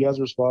 I think you guys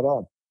are spot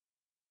on.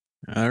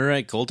 All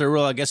right, Colter.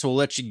 Well, I guess we'll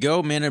let you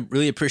go, man. I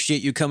really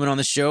appreciate you coming on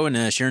the show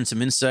and sharing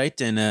some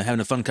insight and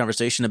having a fun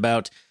conversation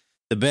about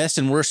the best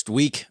and worst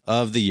week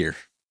of the year.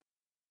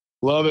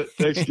 Love it.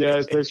 Thanks,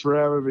 guys. Thanks for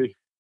having me.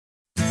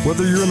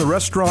 Whether you're in the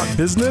restaurant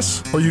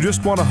business or you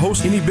just want to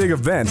host any big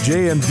event,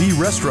 J&V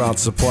Restaurant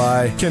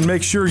Supply can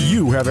make sure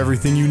you have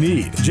everything you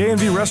need.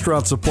 J&V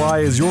Restaurant Supply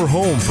is your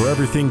home for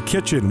everything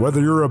kitchen. Whether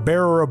you're a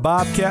bear or a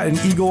bobcat, an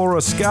eagle or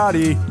a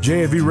Scotty,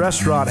 J&V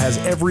Restaurant has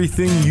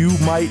everything you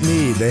might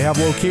need. They have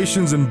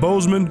locations in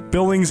Bozeman,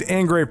 Billings,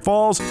 and Great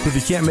Falls. If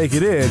you can't make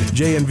it in,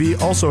 J&V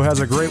also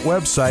has a great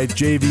website,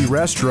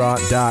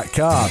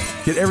 jvrestaurant.com.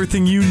 Get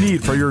everything you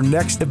need for your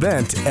next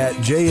event at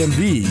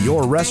J&V,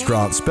 your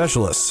restaurant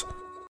specialists.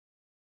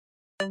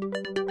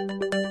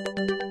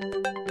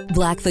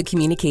 Blackfoot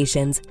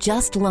Communications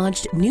just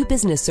launched new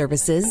business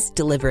services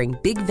delivering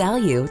big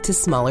value to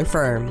smaller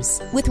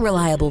firms. With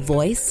reliable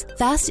voice,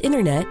 fast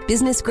internet,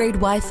 business-grade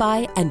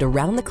Wi-Fi, and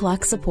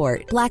around-the-clock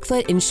support,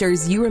 Blackfoot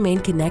ensures you remain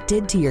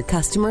connected to your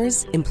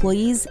customers,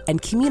 employees,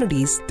 and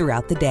communities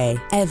throughout the day,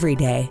 every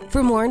day.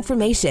 For more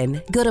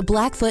information, go to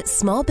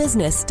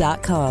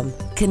blackfootsmallbusiness.com.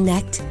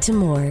 Connect to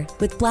more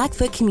with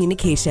Blackfoot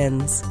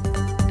Communications.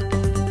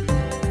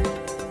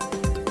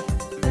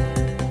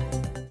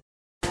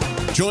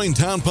 Join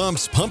Town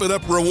Pump's Pump It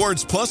Up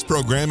Rewards Plus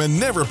program and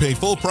never pay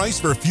full price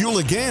for fuel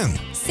again.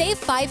 Save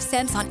 5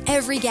 cents on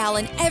every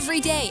gallon every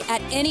day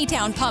at any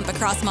town pump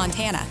across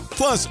Montana.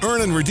 Plus,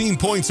 earn and redeem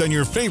points on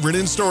your favorite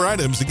in-store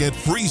items to get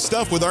free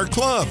stuff with our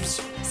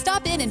clubs.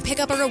 Stop in and pick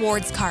up a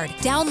rewards card.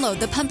 Download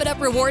the Pump It Up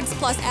Rewards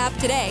Plus app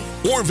today.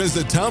 Or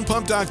visit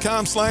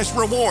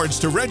townpump.com/rewards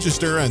to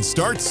register and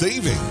start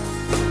saving.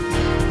 Right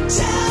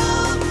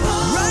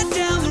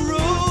down the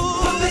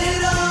road. Pump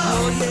it up.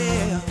 Oh,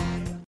 yeah.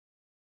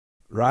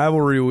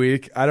 Rivalry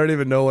week. I don't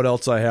even know what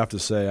else I have to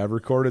say. I've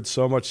recorded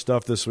so much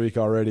stuff this week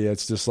already.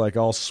 It's just like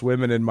all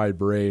swimming in my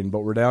brain. But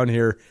we're down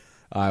here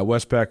at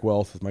WestPac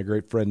Wealth with my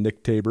great friend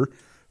Nick Taber,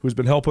 who's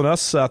been helping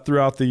us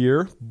throughout the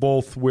year,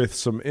 both with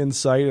some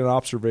insight and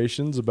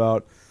observations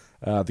about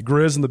the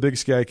Griz and the Big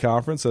Sky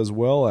Conference, as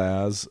well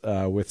as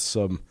with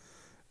some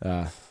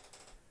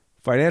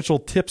financial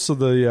tips of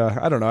the,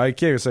 I don't know, I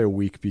can't even say a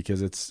week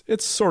because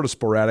it's sort of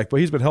sporadic, but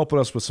he's been helping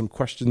us with some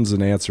questions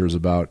and answers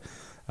about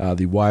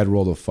the wide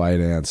world of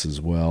finance as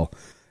well.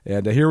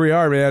 And here we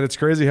are, man. It's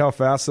crazy how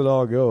fast it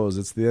all goes.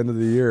 It's the end of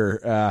the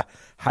year.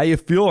 How you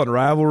feel on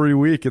Rivalry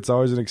Week? It's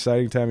always an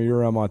exciting time of year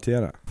around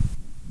Montana.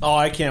 Oh,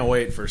 I can't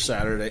wait for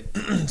Saturday.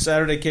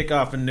 Saturday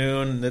kickoff at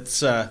noon.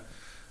 It's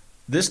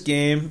this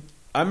game.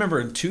 I remember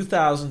in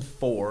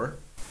 2004,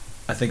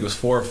 I think it was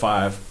 4 or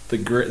 5,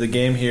 the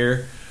game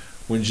here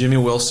when Jimmy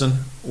Wilson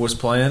was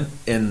playing,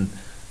 and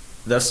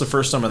that's the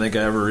first time I think I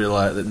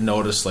ever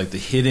noticed like the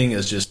hitting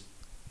is just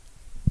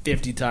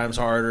 50 times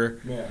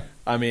harder. Yeah.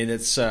 I mean,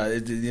 it's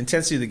the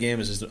intensity of the game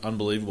is just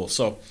unbelievable.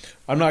 So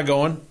I'm not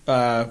going.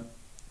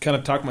 Kind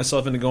of talked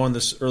myself into going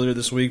earlier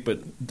this week, but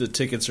the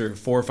tickets are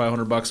 $400 or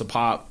 $500 a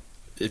pop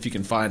if you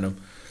can find them.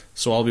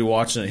 So I'll be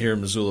watching it here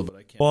in Missoula, but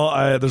I can't.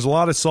 Well, there's a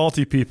lot of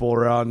salty people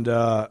around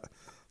the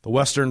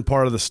western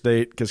part of the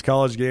state because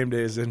College Game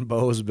Day is in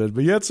Bozeman.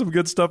 But you had some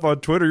good stuff on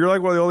Twitter. You're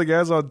like one of the only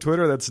guys on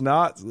Twitter that's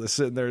not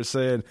sitting there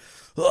saying,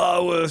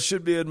 "Oh, well, it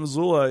should be in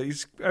Missoula."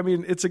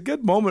 It's a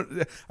good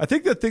moment. I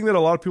think the thing that a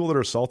lot of people that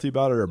are salty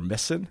about it are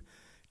missing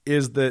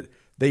is that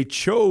they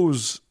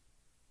chose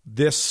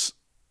this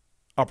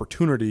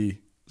opportunity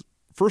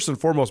first and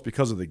foremost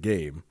because of the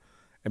game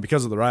and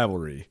because of the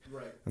rivalry,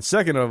 right. And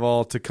second of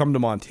all, to come to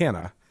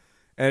Montana.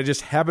 And it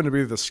just happened to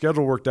be the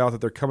schedule worked out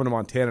that they're coming to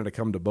Montana to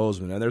come to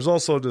Bozeman. And there's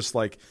also just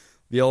like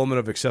the element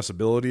of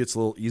accessibility. It's a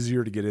little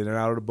easier to get in and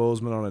out of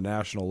Bozeman on a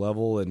national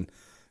level and,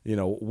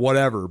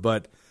 whatever.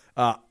 But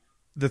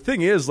the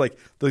thing is, like,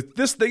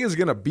 this thing is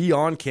going to be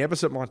on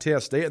campus at Montana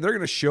State, and they're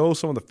going to show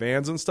some of the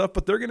fans and stuff,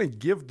 but they're going to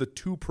give the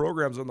two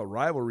programs on the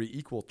rivalry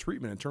equal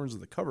treatment in terms of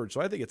the coverage.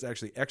 So I think it's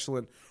actually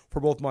excellent for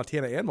both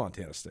Montana and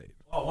Montana State.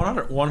 Oh,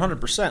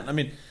 100%. I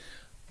mean,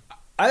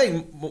 I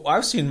think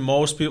I've seen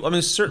most people. I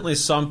mean, certainly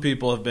some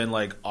people have been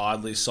like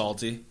oddly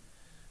salty,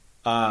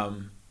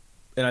 and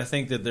I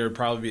think that there would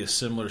probably be a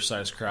similar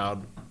sized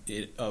crowd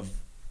of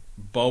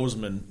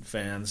Bozeman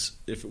fans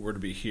if it were to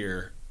be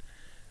here.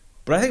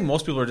 But I think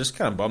most people are just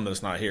kind of bummed that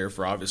it's not here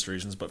for obvious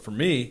reasons. But for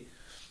me,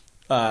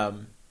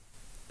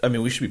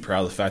 we should be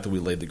proud of the fact that we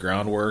laid the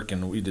groundwork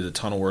and we did a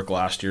ton of work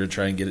last year to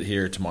try and get it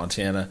here to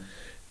Montana.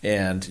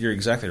 And you're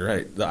exactly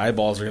right. The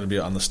eyeballs are going to be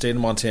on the state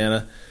of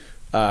Montana.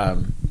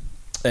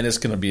 And it's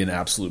going to be an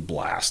absolute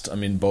blast. I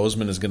mean,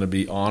 Bozeman is going to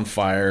be on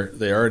fire.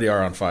 They already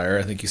are on fire.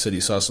 I think you said you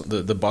saw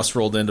the bus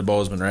rolled into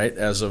Bozeman, right,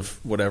 as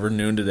of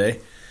noon today.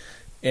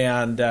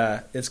 And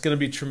it's going to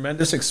be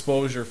tremendous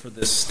exposure for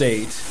this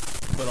state,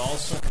 but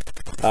also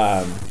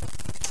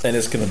and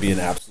it's going to be an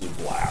absolute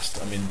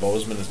blast. I mean,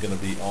 Bozeman is going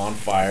to be on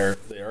fire.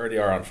 They already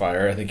are on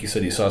fire. I think you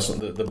said you saw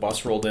the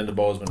bus rolled into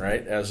Bozeman,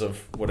 right, as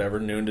of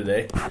noon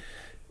today.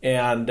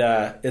 And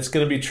it's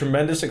going to be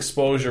tremendous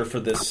exposure for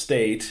this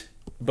state,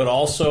 but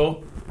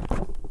also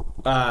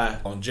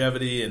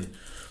longevity and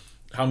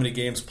how many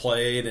games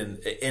played.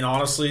 And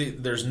honestly,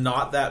 there's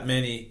not that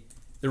many.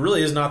 There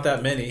really is not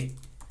that many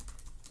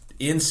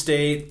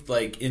in-state,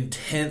 like,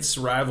 intense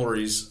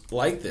rivalries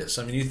like this.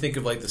 I mean, you think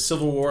of like the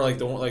Civil War, like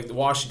the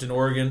Washington,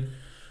 Oregon.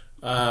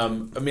 I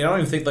mean, I don't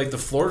even think like the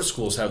Florida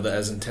schools have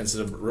as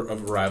intensive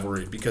of a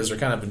rivalry because they're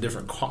kind of in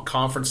different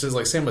conferences.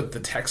 Like same with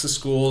the Texas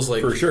schools,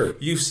 like for sure.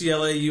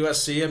 UCLA,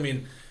 USC. I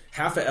mean,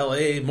 half of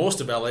LA,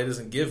 most of LA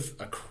doesn't give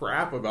a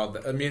crap about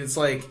that. I mean, it's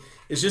like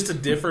it's just a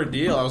different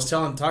deal. I was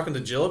talking to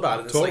Jill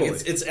about it. It's totally.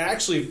 Like it's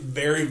actually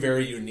very,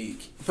 very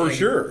unique for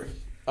sure.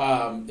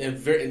 And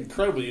very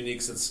incredibly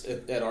unique since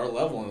at our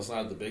level and it's not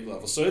at the big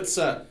level. So it's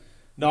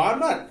no, I'm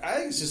not. I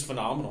think it's just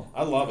phenomenal.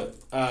 I love it.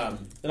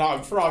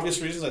 And for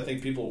obvious reasons, I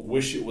think people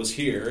wish it was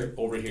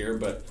over here.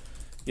 But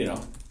the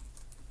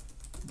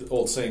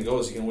old saying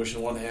goes, you can wish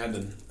in one hand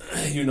and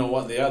you know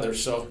what in the other.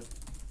 So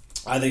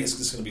I think it's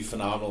just going to be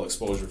phenomenal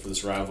exposure for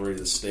this rivalry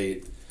to the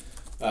state.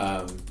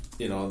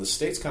 The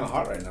state's kind of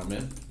hot right now,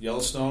 man.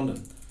 Yellowstone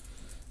and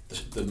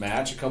the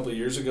match a couple of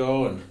years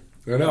ago, and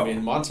I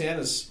mean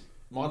Montana's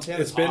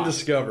been hot.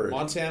 discovered.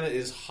 Montana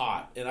is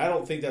hot, and I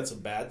don't think that's a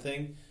bad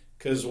thing.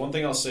 Because one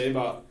thing I'll say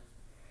about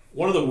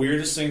one of the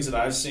weirdest things that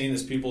I've seen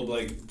is people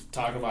like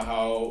talking about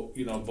how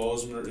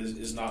Bozeman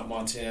is not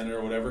Montana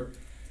or whatever.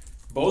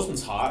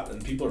 Bozeman's hot,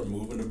 and people are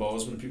moving to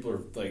Bozeman. People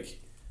are like,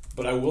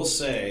 but I will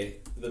say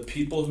the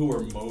people who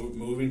are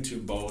moving to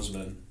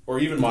Bozeman or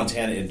even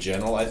Montana in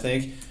general, I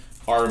think,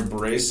 are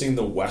embracing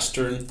the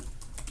Western,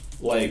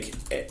 like,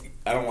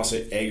 I don't want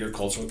to say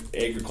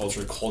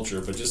agriculture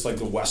culture, but just like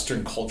the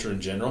Western culture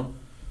in general.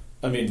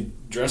 I mean,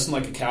 dressing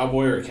like a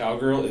cowboy or a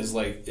cowgirl is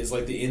like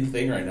the in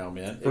thing right now,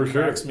 man. It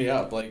cracks me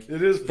up. Like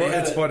it is.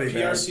 It's funny.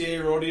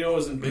 PRCA rodeo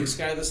was in Big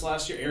Sky this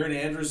last year. Aaron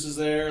Andrews is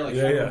there. Like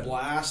having a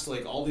blast.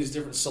 Like all these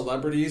different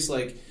celebrities.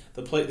 Like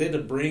they had to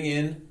bring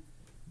in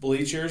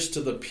bleachers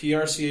to the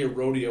PRCA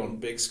rodeo in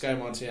Big Sky,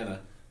 Montana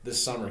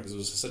this summer because it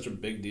was such a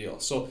big deal.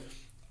 So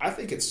I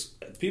think it's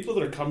people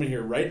that are coming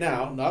here right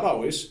now. Not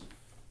always.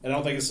 And I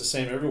don't think it's the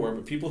same everywhere.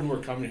 But people who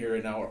are coming here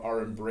right now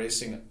are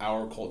embracing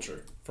our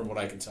culture, from what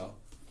I can tell.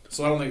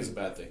 So I don't think it's a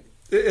bad thing.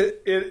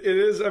 It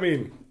is. I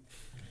mean,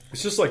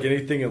 it's just like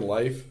anything in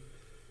life.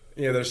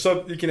 there's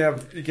some you can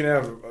have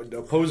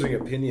opposing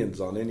opinions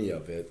on any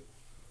of it.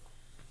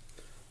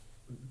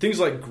 Things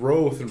like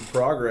growth and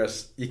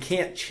progress, you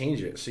can't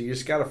change it. So you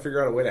just got to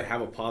figure out a way to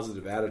have a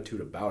positive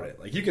attitude about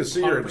it. Like you can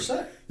sit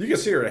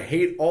here and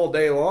hate all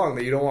day long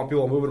that you don't want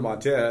people moving to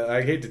Montana.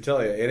 I hate to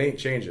tell you, it ain't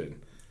changing.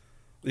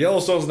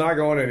 Yellowstone's not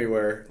going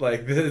anywhere.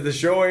 Like the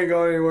show ain't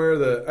going anywhere.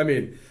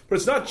 But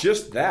it's not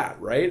just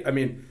that, right? I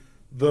mean,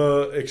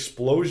 the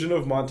explosion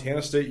of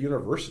Montana State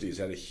universities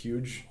had a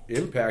huge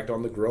impact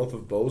on the growth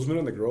of Bozeman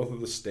and the growth of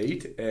the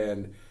state.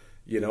 And,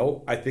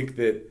 I think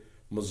that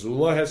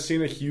Missoula has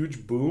seen a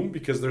huge boom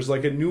because there's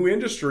like a new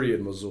industry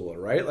in Missoula,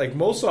 right? Like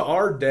most of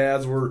our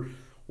dads were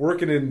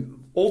working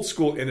in old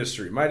school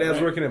industry. My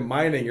dad's working in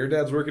mining. Your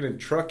dad's working in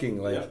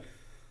trucking.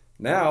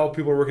 Now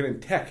people are working in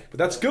tech, but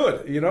that's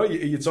good.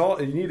 It's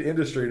all you need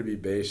industry to be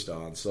based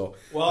on. So,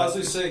 well, as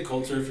they say,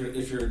 Colter,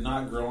 if you're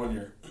not growing,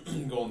 you're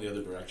going the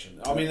other direction.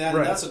 I mean,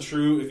 that's a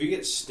true. If you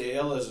get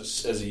stale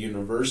as a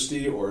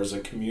university or as a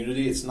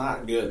community, it's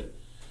not good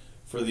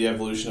for the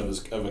evolution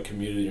of a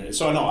community.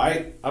 So no,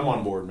 I'm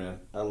on board, man.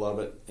 I love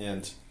it,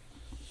 and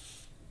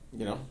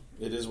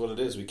it is what it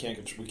is. We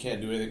can't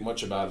do anything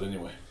much about it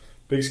anyway.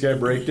 Big Sky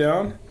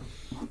Breakdown.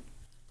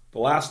 The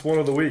last one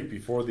of the week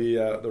before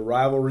the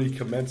rivalry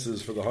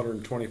commences for the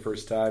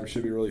 121st time.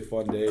 Should be a really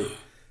fun day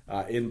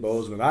in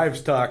Bozeman.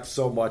 I've talked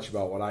so much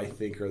about what I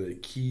think are the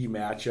key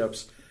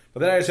matchups, but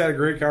then I just had a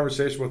great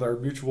conversation with our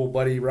mutual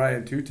buddy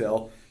Ryan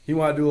Tutel. He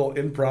wanted to do a little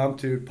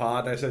impromptu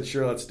pod, and I said,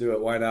 sure, let's do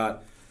it. Why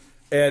not?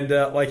 And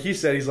like he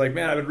said, he's like,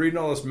 man, I've been reading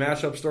all this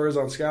matchup stories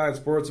on Skyline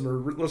Sports and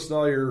been listening to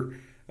all your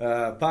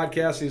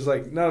podcasts. He's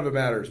like, none of it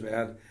matters,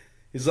 man.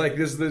 He's like,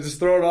 just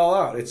throw it all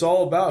out. It's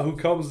all about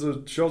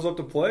who shows up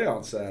to play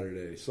on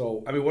Saturday.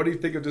 So, I mean, what do you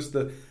think of just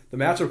the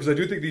matchup? Because I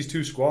do think these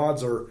two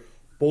squads are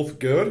both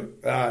good.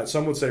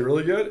 Some would say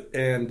really good.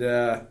 And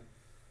I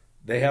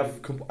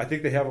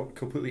think they have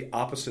completely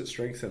opposite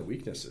strengths and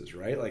weaknesses,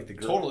 right? Like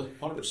totally,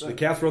 100%. The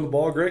Cats run the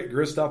ball great.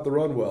 Griz stop the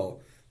run well.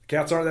 The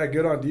Cats aren't that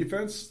good on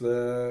defense.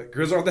 The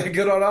Griz aren't that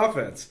good on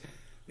offense.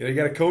 You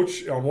got a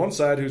coach on one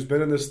side who's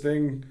been in this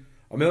thing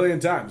a million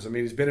times. I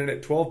mean, he's been in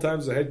it 12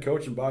 times as a head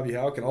coach, and Bobby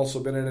Houck, and also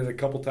been in it a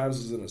couple times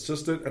as an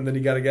assistant. And then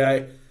you got a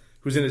guy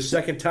who's in his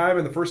second time,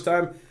 and the first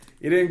time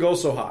it didn't go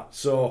so hot.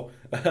 So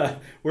where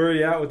are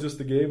you at with just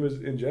the game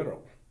in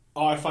general?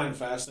 Oh, I find it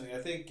fascinating.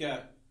 I think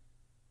the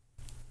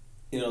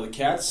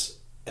Cats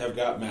have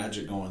got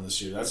magic going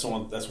this year. That's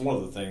one of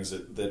the things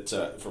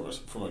that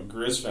from a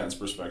Griz fan's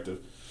perspective,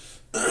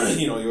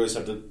 you always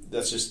have to.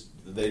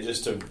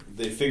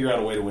 They figure out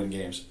a way to win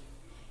games.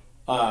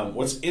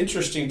 What's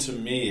interesting to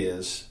me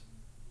is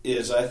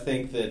I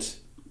think that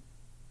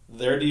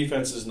their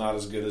defense is not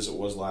as good as it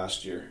was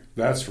last year.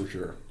 That's for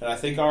sure. And I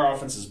think our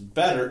offense is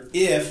better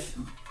if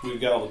we've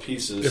got all the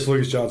pieces. If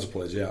Lucas Johnson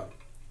plays, yeah.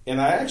 And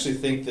I actually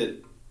think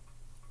that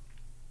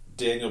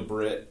Daniel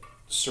Britt,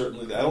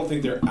 certainly, I don't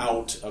think they're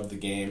out of the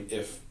game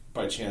if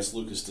by chance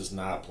Lucas does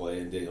not play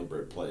and Daniel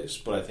Britt plays.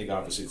 But I think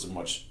obviously it's a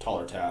much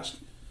taller task.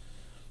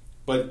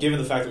 But given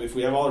the fact that if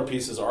we have all our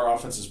pieces, our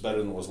offense is better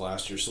than it was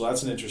last year. So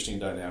that's an interesting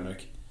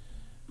dynamic.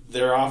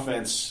 Their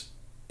offense,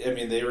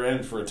 they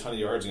ran for a ton of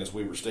yards against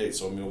Weber State.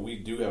 So, we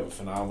do have a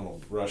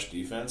phenomenal rush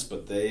defense.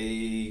 But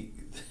they're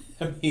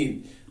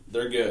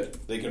good.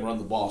 They can run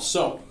the ball.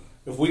 So,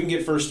 if we can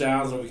get first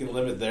downs and we can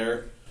limit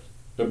their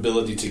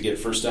ability to get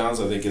first downs,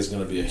 I think is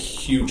going to be a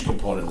huge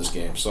component in this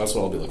game. So that's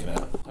what I'll be looking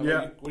at.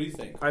 What do you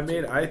think?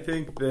 I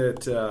think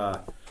that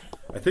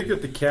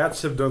the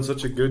Cats have done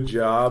such a good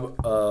job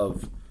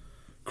of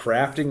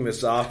crafting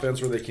this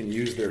offense where they can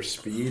use their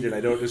speed, and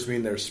I don't just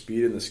mean their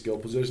speed in the skill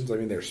positions, I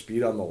mean their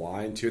speed on the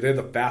line too. They have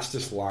the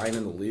fastest line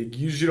in the league.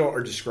 Usually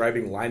are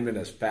describing linemen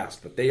as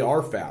fast, but they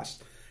are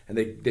fast, and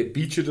they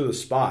beat you to the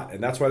spot,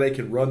 and that's why they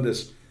can run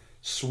this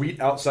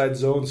sweet outside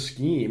zone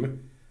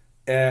scheme,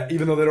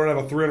 even though they don't have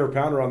a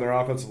 300-pounder on their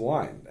offensive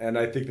line. And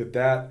I think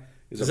that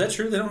is that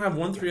true? They don't have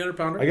one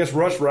 300-pounder? I guess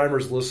Rush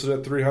Reimer's listed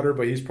at 300,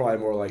 but he's probably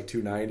more like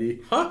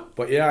 290. Huh?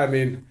 But yeah,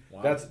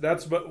 wow.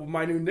 That's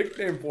my new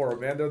nickname for them,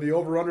 man. They're the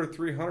over-under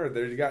 300.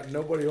 They got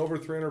nobody over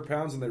 300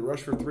 pounds, and they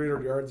rush for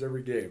 300 yards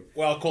every game.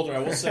 Well, Colter, I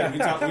will say, we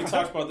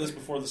talked about this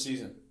before the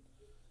season.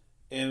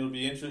 And it'll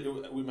be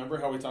interesting. Remember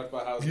how we talked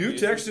about how you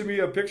texted me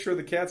a picture of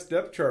the Cats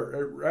depth chart,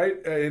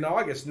 right, in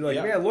August. And you're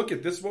like, man, look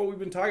at this is what we've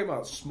been talking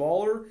about.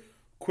 Smaller,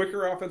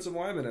 quicker offensive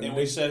linemen. And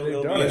we said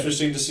it'll be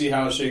interesting to see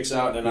how it shakes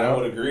out. And I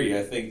would agree.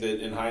 I think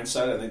that in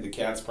hindsight, I think the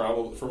Cats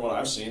probably, from what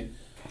I've seen,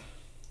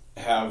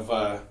 have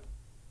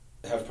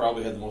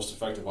probably had the most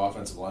effective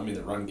offensive line.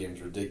 The run game's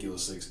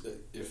ridiculously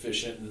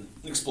efficient and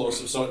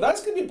explosive. So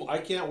that's going to be – I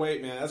can't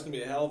wait, man. That's going to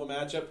be a hell of a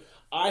matchup.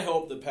 I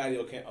hope that Patty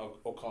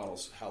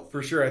O'Connell's healthy.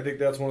 For sure. I think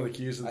that's one of the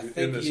keys in this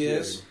game.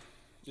 Is.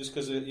 Just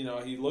because,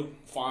 he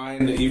looked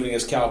fine even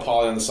against Cal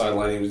Poly on the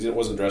sideline. He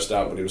wasn't dressed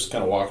out, but he was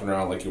kind of walking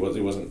around like he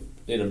wasn't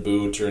in a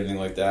boot or anything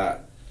like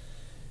that.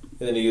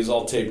 And then he was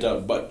all taped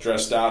up but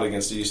dressed out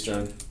against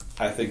Eastern.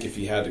 I think if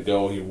he had to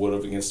go, he would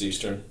have against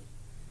Eastern.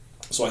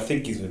 So I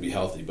think he's going to be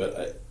healthy,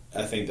 but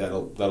I think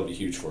that'll be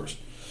huge for us.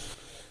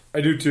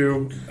 I do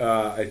too.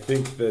 I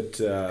think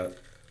that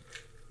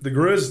the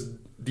Griz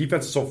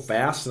defense is so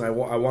fast, and I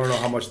want to know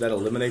how much that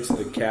eliminates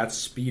the Cats'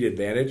 speed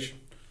advantage.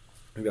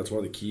 I think that's one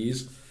of the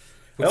keys.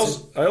 I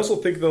also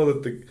think, though,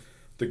 that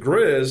the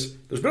Griz,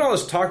 there's been all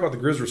this talk about the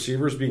Griz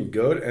receivers being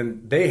good,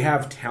 and they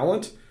have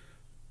talent.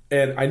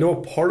 And I know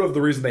part of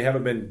the reason they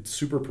haven't been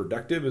super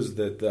productive is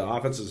that the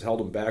offense has held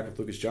them back with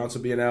Lucas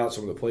Johnson being out,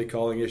 some of the play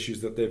calling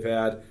issues that they've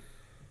had.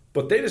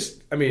 But they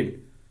just, I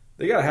mean,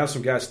 they got to have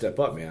some guys step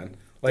up, man.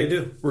 Like, they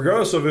do.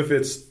 Regardless of if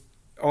it's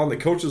on the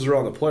coaches or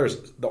on the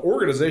players, the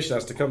organization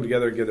has to come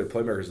together and give their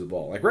playmakers the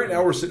ball. Like right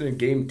now, we're sitting in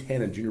game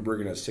 10 and Junior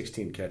Bergen has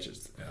 16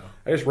 catches. Yeah.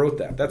 I just wrote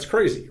that. That's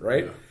crazy,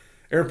 right? Yeah.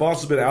 Aaron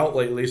Foss has been out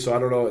lately, so I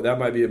don't know. That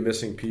might be a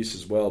missing piece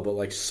as well. But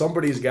like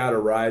somebody's got to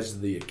rise to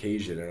the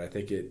occasion, and I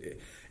think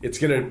it's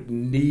going to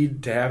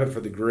need to happen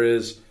for the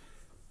Griz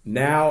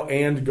now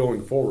and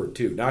going forward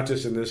too, not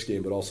just in this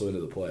game, but also into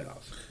the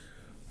playoffs.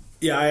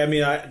 Yeah, I mean,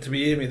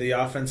 the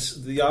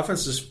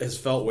offense has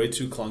felt way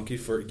too clunky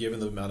for given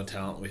the amount of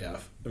talent we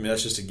have. I mean,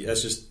 that's just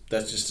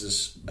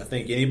as I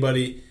think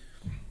anybody,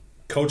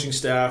 coaching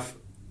staff,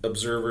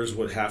 observers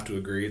would have to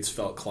agree. It's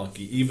felt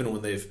clunky, even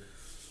when they've.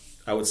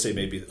 I would say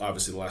maybe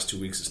obviously the last 2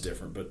 weeks is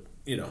different, but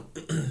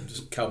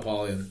just Cal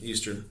Poly and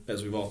Eastern,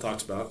 as we've all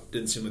talked about,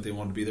 didn't seem like they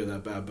wanted to be there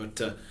that bad.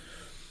 But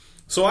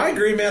so I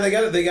agree, man. They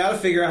got to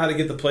figure out how to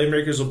get the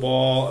playmakers the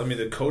ball. I mean,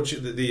 the coach,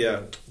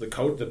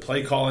 the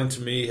play calling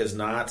to me has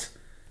not.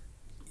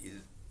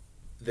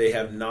 They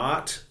have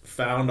not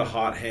found a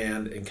hot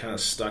hand and kind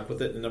of stuck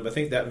with it, and I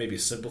think that maybe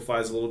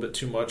simplifies a little bit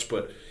too much.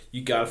 But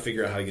you got to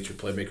figure out how to get your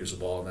playmakers the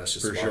ball, and that's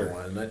just the bottom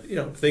line.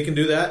 And if they can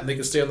do that and they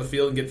can stay on the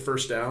field and get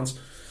first downs,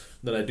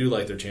 then I do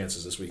like their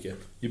chances this weekend.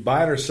 You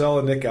buy or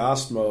sell Nick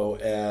Ostmo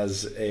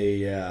as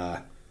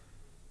a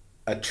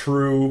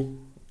true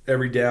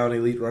every down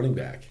elite running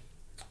back?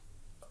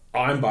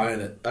 I'm buying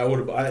it. I would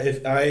have.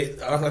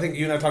 I think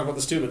you and I talked about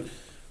this too. But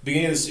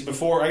beginning of this,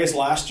 before I guess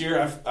last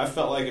year, I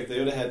felt like if they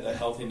would have had a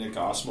healthy Nick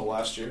Ostmo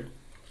last year,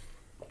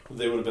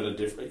 they would have been a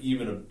different. He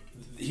would have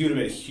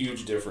made a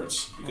huge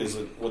difference because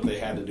of what they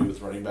had to do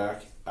with running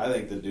back. I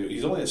think the dude.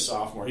 He's only a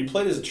sophomore. He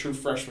played as a true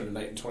freshman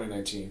in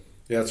 2019.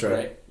 Yeah, that's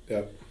right.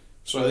 Yeah.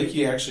 So I think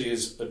he actually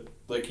is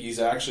he's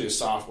actually a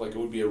sophomore. Like it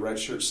would be a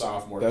redshirt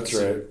sophomore. That's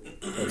right.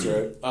 That's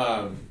right.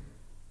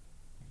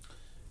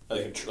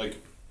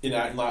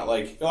 Not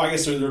like I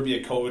guess there would be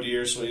a COVID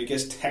year, so I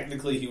guess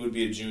technically he would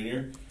be a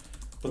junior.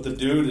 But the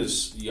dude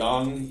is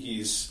young.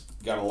 He's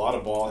got a lot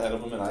of ball ahead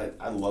of him, and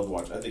I love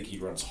watching. I think he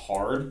runs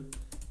hard,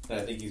 and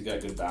I think he's got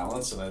good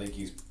balance, and I think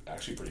he's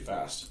actually pretty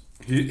fast.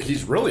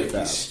 He's really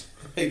fast.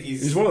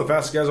 He's one of the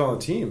fastest guys on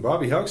the team.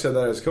 Bobby Huck said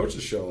that at his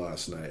coach's show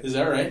last night. Is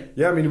that right?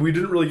 Yeah, I mean, we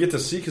didn't really get to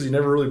see because he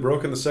never really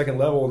broke in the second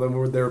level. And then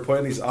when they were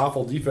playing these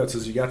awful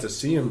defenses, you got to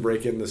see him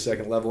break in the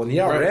second level, and he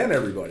outran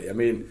everybody. I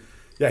mean,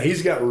 yeah,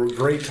 he's got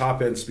great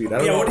top-end speed.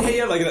 What did he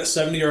have, like that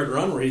 70-yard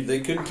run where they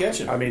couldn't catch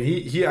him? I mean,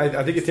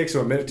 I think it takes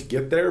him a minute to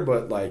get there,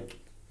 but, like,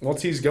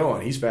 once he's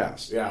going, he's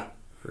fast. Yeah.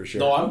 For sure.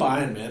 No, I'm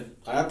buying, man.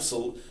 I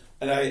absolutely.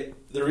 And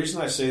the reason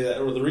I say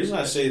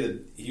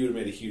that he would have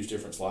made a huge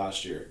difference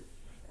last year.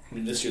 I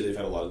mean, this year they've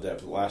had a lot of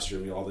depth. Last year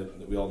we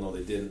all know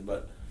they didn't,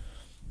 but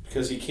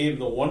because the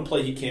one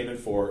play he came in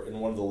for in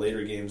one of the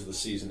later games of the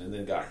season and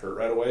then got hurt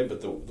right away,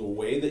 but the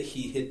way that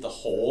he hit the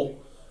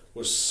hole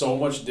was so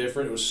much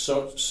different. It was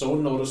so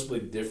noticeably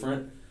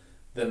different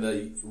than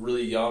the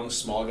really young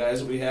small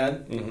guys that we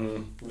had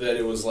that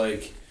it was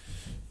like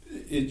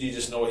you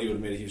just know he would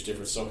have made a huge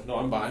difference. So no,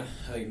 I'm buying.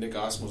 I think Nick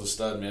Ostmo's a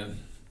stud, man.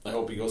 I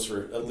hope he goes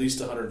for at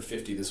least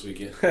 150 this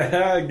weekend.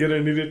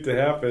 Gonna need it to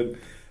happen.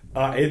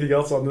 Anything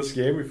else on this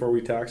game before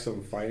we talk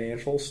some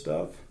financial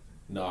stuff?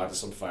 No, I'm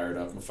fired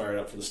up. I'm fired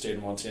up for the state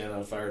of Montana.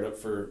 I'm fired up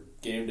for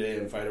game day.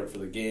 I'm fired up for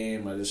the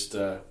game. I just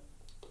go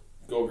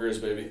Griz,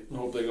 baby. I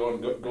hope they go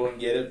and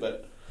get it.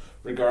 But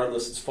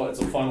regardless, it's fun. It's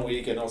a fun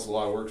week. I know it's a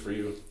lot of work for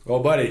you. Oh,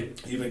 buddy,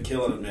 you've been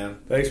killing it, man.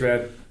 Thanks,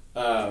 man.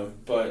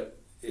 But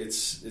it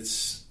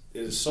is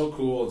so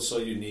cool and so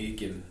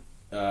unique, and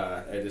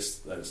I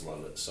just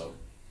love it. So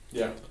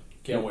yeah.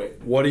 Can't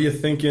wait. What are you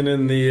thinking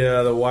in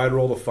the wide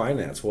world of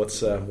finance?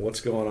 What's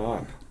going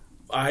on?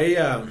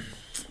 I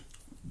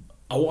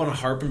want to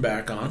harpen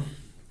back on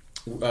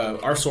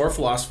our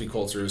philosophy,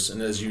 Colters,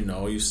 and as you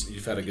know,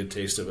 you've had a good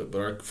taste of it. But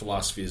our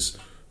philosophy is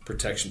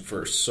protection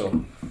first.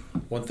 So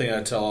one thing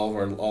I tell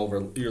all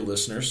of your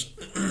listeners,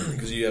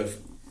 because you have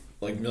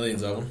like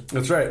millions of them.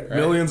 That's right,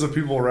 millions of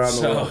people around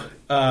the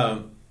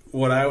world.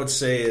 What I would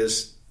say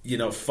is,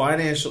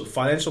 financial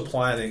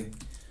planning.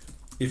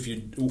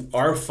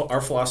 Our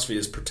philosophy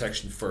is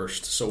protection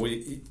first. So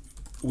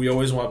we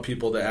always want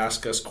people to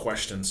ask us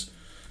questions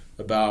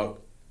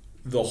about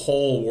the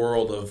whole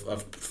world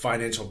of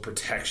financial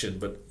protection.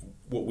 But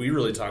what we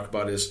really talk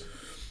about is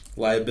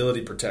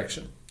liability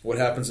protection. What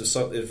happens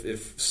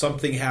if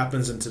something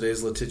happens in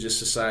today's litigious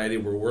society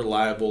where we're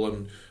liable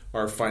in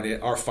our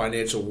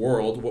financial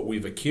world, what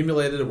we've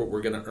accumulated and what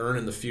we're going to earn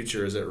in the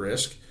future is at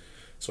risk.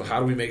 So how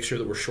do we make sure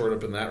that we're shored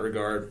up in that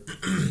regard?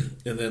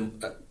 And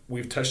then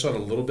we've touched on a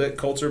little bit,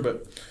 Colter,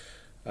 but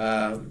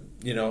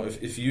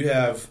if you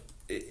have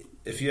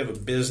if you have a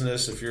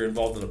business, if you're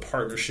involved in a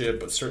partnership,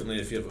 but certainly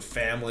if you have a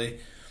family,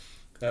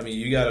 I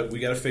mean, we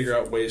got to figure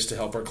out ways to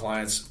help our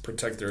clients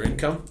protect their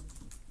income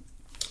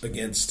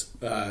against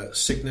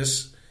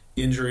sickness,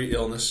 injury,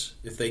 illness.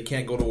 If they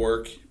can't go to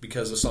work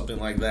because of something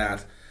like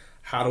that,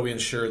 how do we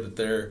ensure that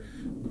their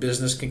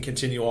business can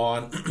continue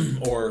on,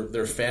 or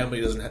their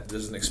family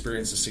doesn't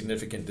experience a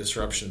significant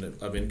disruption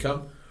of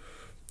income?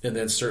 And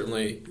then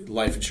certainly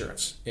life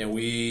insurance. And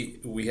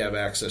we have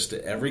access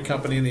to every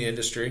company in the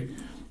industry,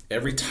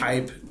 every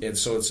type, and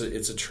so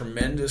it's a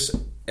tremendous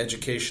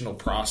educational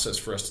process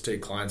for us to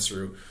take clients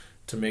through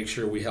to make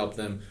sure we help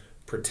them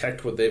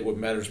protect what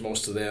matters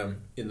most to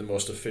them in the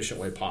most efficient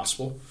way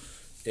possible.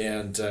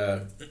 And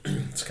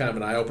it's kind of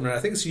an eye-opener. I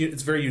think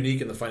it's very unique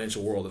in the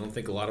financial world. I don't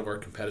think a lot of our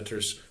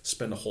competitors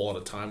spend a whole lot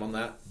of time on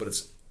that, but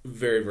it's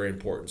very, very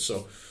important.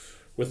 So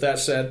with that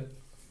said,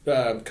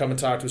 come and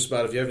talk to us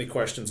about it. If you have any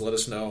questions, let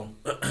us know.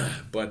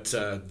 But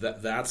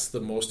that's the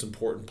most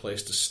important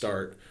place to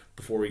start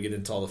before we get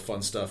into all the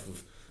fun stuff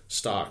of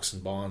stocks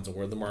and bonds and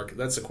where the market.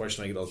 That's the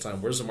question I get all the time.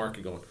 Where's the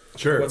market going?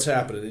 Sure. What's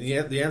happening?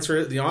 And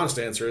the honest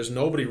answer is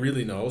nobody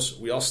really knows.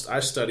 I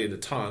studied a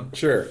ton.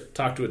 Sure.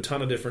 Talked to a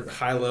ton of different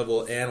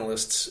high-level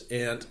analysts,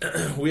 and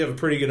we have a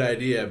pretty good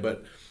idea.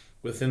 But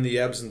within the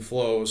ebbs and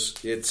flows,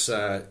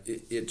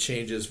 it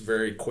changes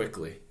very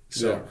quickly.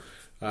 So. Yeah.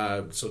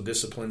 So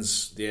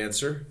discipline's the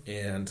answer,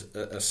 and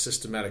a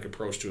systematic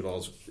approach to it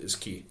all is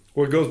key.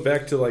 Well, it goes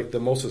back to like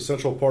the most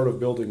essential part of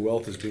building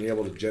wealth is being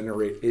able to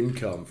generate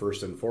income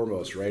first and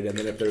foremost, right? And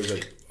then if there's a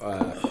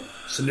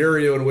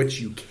scenario in which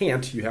you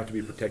can't, you have to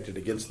be protected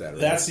against that. Right?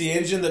 That's the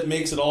engine that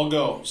makes it all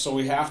go. So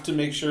we have to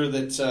make sure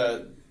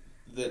that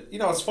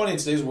it's funny in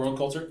today's world,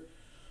 Colter.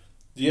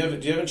 Do you have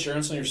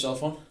insurance on your cell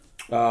phone?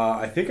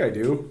 I think I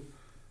do.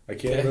 I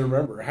can't even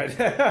remember.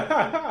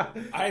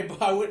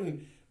 I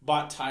wouldn't.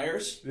 Bought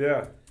tires.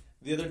 Yeah.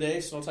 The other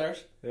day, snow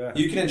tires. Yeah.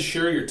 You can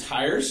insure your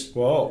tires.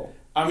 Whoa.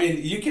 I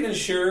mean, you can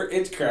insure.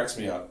 It cracks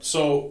me up.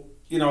 So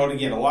and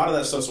again, a lot of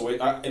that stuff's a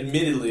waste.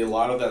 Admittedly, a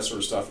lot of that sort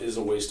of stuff is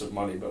a waste of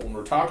money. But when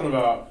we're talking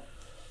about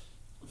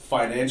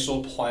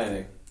financial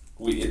planning,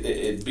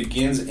 it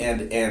begins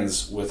and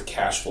ends with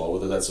cash flow.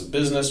 Whether that's a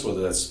business,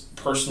 whether that's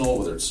personal,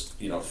 whether it's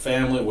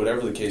family,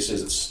 whatever the case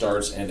is, it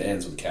starts and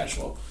ends with cash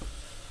flow.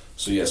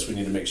 So yes, we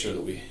need to make sure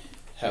that we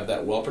have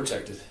that well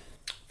protected.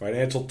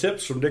 Financial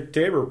tips from Nick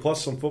Taber,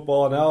 plus some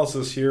football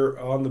analysis here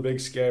on the Big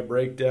Sky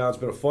Breakdown. It's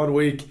been a fun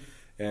week,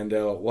 and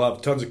we'll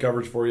have tons of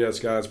coverage for you at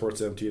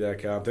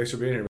SkySportsMT.com. Thanks for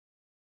being here.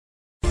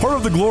 Part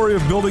of the glory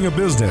of building a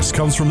business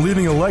comes from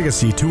leaving a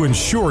legacy to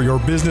ensure your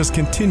business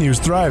continues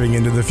thriving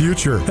into the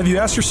future. Have you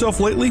asked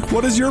yourself lately,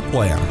 what is your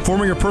plan?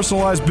 Forming a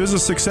personalized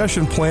business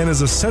succession plan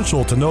is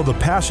essential to know the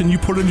passion you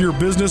put into your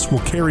business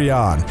will carry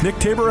on. Nick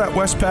Taber at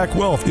WestPac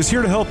Wealth is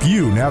here to help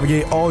you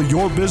navigate all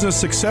your business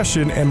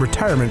succession and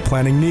retirement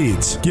planning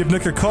needs. Give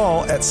Nick a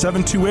call at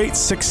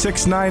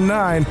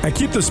 728-6699 and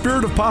keep the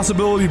spirit of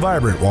possibility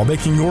vibrant while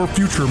making your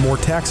future more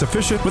tax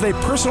efficient with a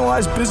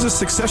personalized business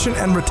succession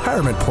and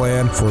retirement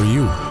plan for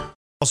you.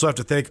 Also have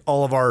to thank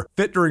all of our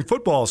Fit During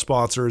Football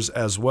sponsors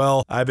as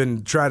well. I've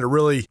been trying to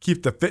really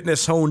keep the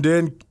fitness honed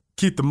in,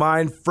 keep the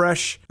mind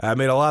fresh. I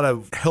made a lot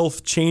of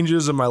health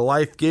changes in my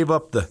life, gave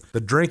up the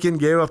drinking,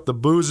 gave up the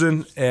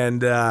boozing, and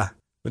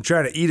been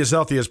trying to eat as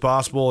healthy as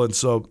possible. And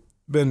so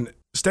been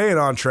staying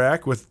on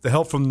track with the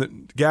help from the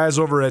guys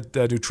over at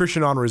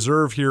Nutrition on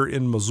Reserve here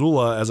in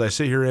Missoula as I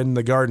sit here in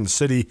the Garden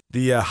City.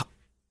 The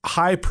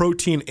high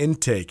protein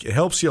intake. It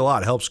helps you a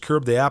lot. It helps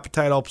curb the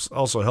appetite,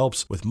 also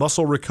helps with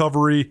muscle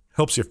recovery,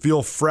 helps you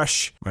feel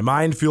fresh. My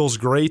mind feels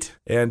great,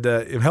 and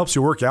it helps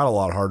you work out a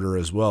lot harder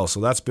as well.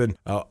 So that's been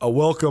a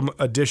welcome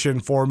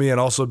addition for me, and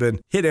also been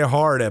hitting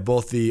hard at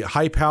both the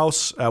Hype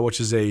House, which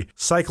is a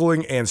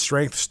cycling and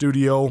strength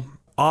studio.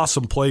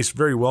 Awesome place,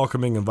 very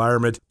welcoming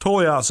environment.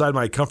 Totally outside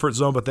my comfort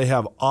zone, but they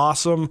have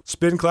awesome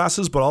spin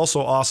classes, but also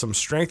awesome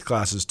strength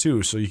classes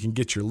too. So you can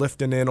get your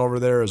lifting in over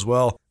there as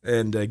well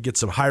and get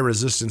some high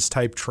resistance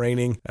type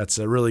training. That's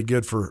really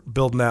good for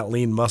building that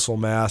lean muscle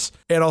mass.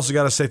 And also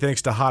got to say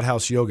thanks to Hot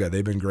House Yoga.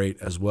 They've been great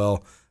as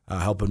well,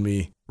 helping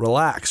me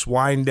relax,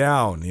 wind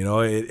down,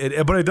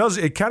 but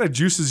it kind of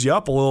juices you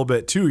up a little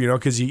bit too,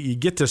 because you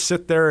get to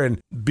sit there and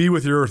be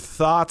with your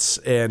thoughts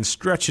and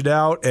stretch it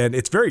out. And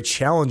it's very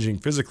challenging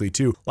physically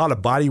too. A lot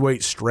of body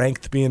weight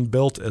strength being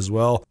built as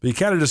well. But you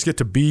kind of just get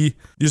to be,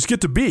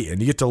 and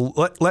you get to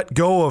let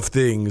go of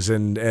things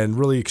and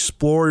really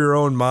explore your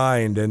own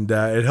mind. And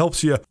it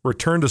helps you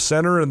return to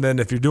center. And then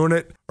if you're doing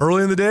it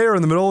early in the day or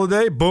in the middle of the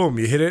day, boom,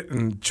 you hit it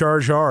and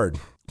charge hard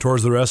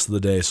towards the rest of the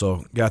day.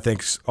 So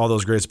thanks all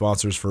those great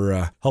sponsors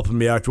for helping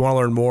me out. If you want to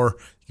learn more,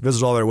 you can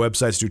visit all their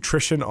websites: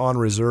 Nutrition on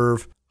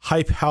Reserve,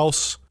 Hype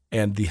House,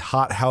 and the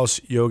Hot House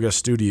Yoga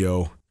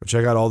Studio. Go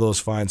check out all those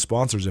fine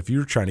sponsors if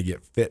you're trying to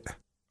get fit.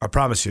 I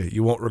promise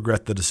you won't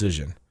regret the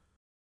decision.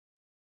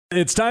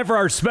 It's time for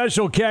our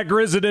special Cat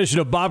Griz edition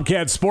of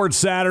Bobcat Sports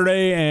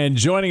Saturday, and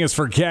joining us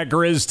for Cat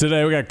Griz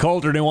today, we got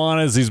Colter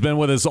Nuanez. He's been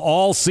with us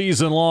all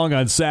season long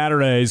on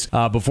Saturdays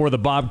before the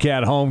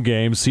Bobcat home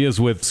games. He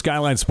is with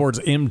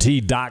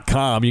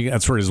SkylineSportsMT.com.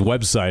 That's where his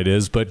website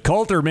is. But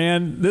Colter,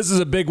 man, this is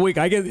a big week.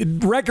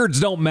 Records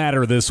don't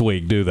matter this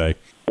week, do they?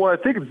 Well, I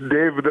think it's,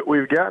 Dave, that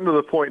we've gotten to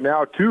the point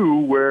now,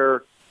 too,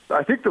 where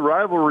I think the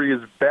rivalry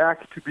is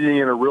back to being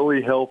in a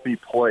really healthy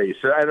place.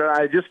 And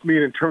I just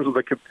mean in terms of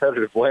the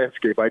competitive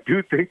landscape. I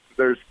do think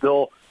there's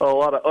still a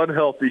lot of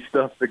unhealthy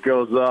stuff that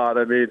goes on.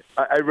 I mean,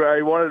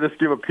 I want to just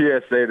give a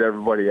PSA to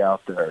everybody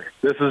out there.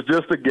 This is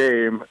just a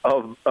game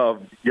of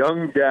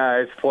young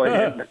guys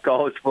playing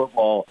college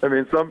football. I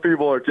mean, some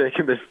people are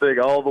taking this thing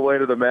all the way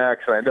to the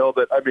max. And I know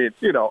that, I mean,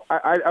 you know,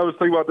 I was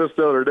thinking about this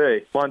the other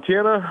day.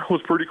 Montana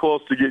was pretty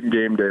close to getting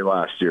game day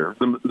last year.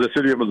 The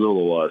city of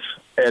Missoula was.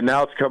 And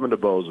now it's coming to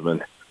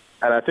Bozeman.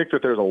 And I think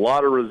that there's a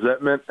lot of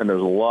resentment and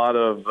there's a lot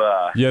of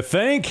you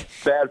think?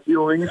 Bad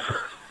feelings.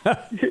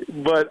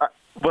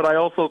 But I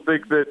also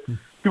think that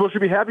people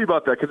should be happy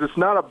about that because it's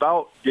not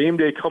about game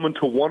day coming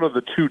to one of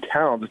the two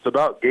towns. It's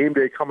about game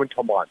day coming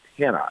to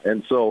Montana.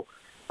 And so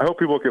I hope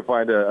people can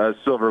find a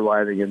silver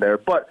lining in there.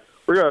 But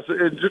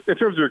regardless, in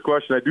terms of your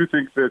question, I do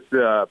think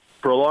that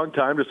for a long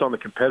time, just on the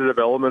competitive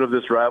element of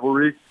this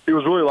rivalry, it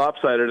was really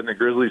lopsided in the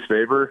Grizzlies'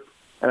 favor.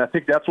 And I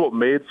think that's what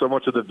made so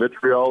much of the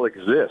vitriol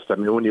exist. I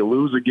mean, when you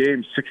lose a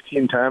game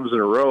 16 times in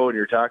a row and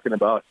you're talking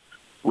about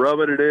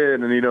rubbing it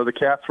in, and, you know, the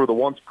Cats were the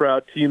once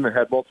proud team that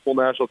had multiple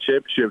national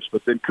championships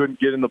but then couldn't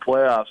get in the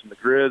playoffs, and the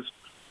Griz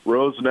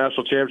rose to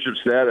national championship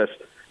status.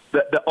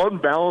 The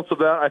unbalance of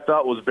that, I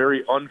thought, was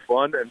very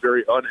unfun and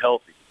very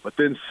unhealthy. But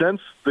then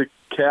since the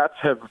Cats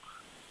have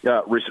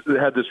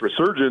had this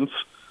resurgence,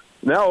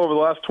 now over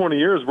the last 20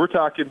 years, we're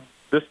talking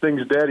this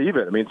thing's dead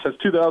even. I mean, since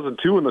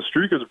 2002 when the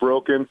streak was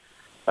broken,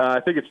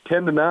 I think it's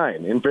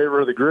 10-9 in favor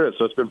of the Griz.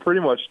 So it's been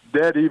pretty much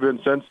dead even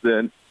since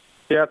then.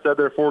 Cats had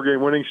their 4-game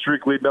winning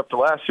streak leading up to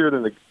last year.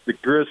 Then the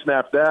Griz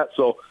snapped that.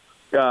 So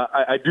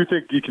I do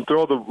think you can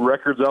throw the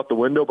records out the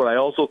window, but I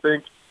also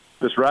think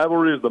this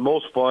rivalry is the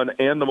most fun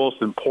and the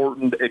most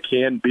important it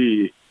can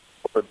be.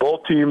 But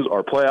both teams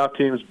are playoff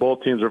teams.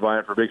 Both teams are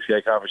vying for Big Sky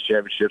Conference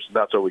championships, and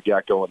that's what we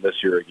got going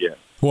this year again.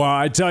 Well,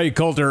 I tell you,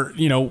 Colter,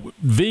 you know,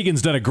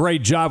 Vegan's done a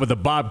great job with the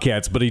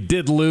Bobcats, but he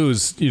did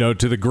lose, you know,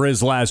 to the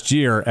Griz last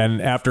year.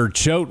 And after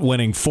Choate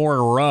winning 4 in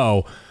a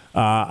row,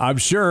 I'm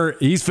sure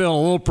he's feeling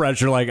a little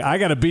pressure, like, I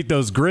got to beat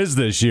those Griz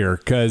this year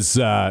because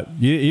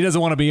he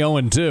doesn't want to be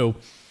 0-2.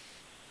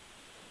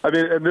 I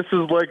mean, and this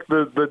is like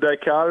the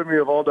dichotomy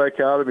of all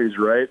dichotomies,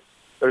 right?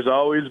 There's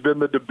always been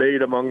the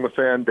debate among the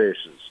fan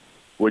bases.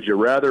 Would you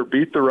rather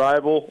beat the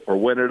rival or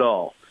win it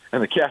all?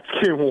 And the Cats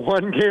came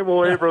one game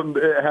away from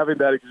having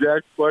that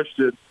exact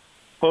question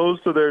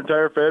posed to their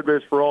entire fan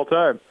base for all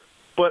time.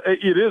 But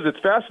it's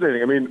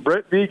fascinating. I mean,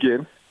 Brent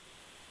Vegan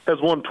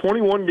has won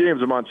 21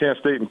 games at Montana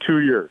State in 2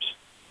 years.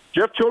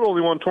 Jeff Choate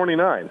only won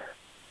 29.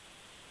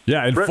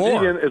 Yeah, and Brent 4.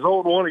 Vegan is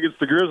 0-1 against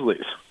the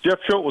Grizzlies. Jeff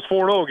Choate was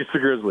 4-0 against the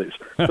Grizzlies.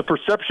 The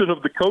perception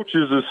of the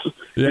coaches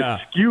is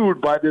skewed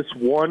by this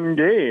one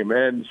game.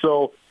 And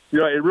so, you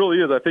know, it really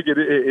is. I think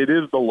it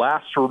is the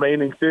last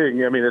remaining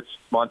thing. I mean, it's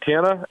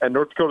Montana and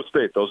North Dakota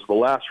State. Those are the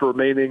last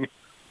remaining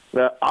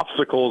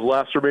obstacles,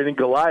 last remaining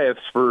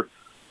Goliaths for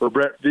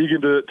Brent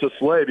Vegan to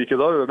slay, because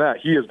other than that,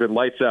 he has been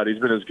lights out. He's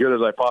been as good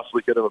as I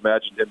possibly could have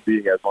imagined him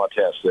being at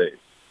Montana State.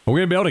 Are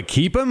we going to be able to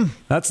keep him?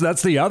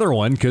 That's the other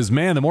one, because,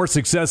 man, the more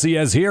success he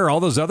has here, all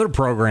those other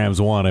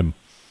programs want him.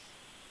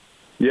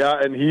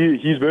 Yeah, and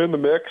he's been in the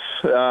mix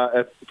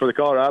for the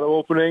Colorado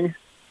opening.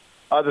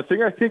 The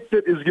thing I think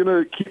that is going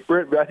to keep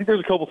Brent – I think there's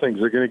a couple things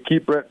that are going to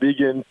keep Brent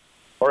Vegan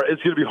 – or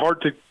it's going to be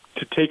hard to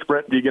take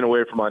Brent Vegan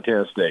away from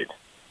Montana State.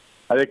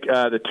 I think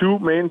the two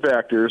main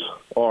factors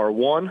are,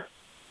 one,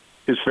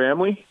 his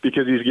family,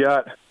 because he's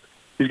got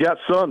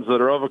sons that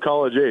are of a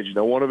college age. You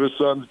know, one of his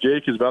sons,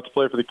 Jake, is about to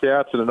play for the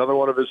Cats, and another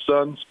one of his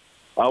sons,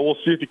 we'll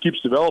see if he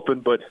keeps developing,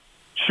 but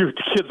shoot,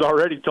 the kid's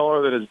already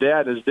taller than his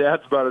dad. His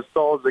dad's about as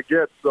tall as it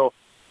gets. So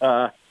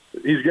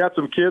he's got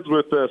some kids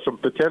with some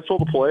potential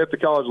to play at the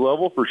college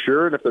level for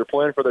sure, and if they're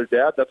playing for their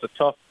dad, that's a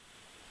tough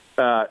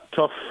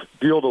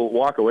deal to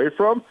walk away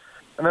from.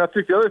 And I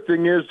think the other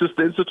thing is just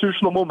the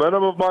institutional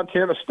momentum of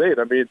Montana State.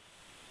 I mean,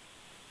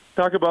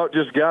 talk about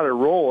just got to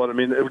roll. And I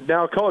mean,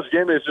 now college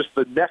game day is just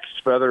the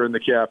next feather in the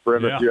cap for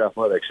MSU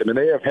athletics. I mean,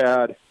 they have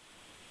had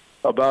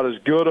about as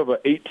good of an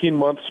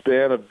 18-month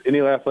span of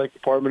any athletic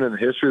department in the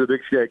history of the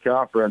Big Sky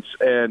Conference.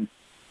 And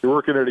you're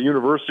working at a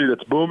university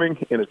that's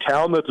booming, in a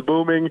town that's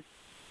booming,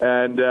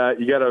 and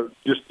you got a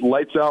just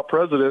lights-out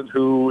president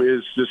who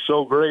is just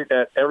so great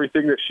at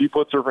everything that she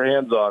puts her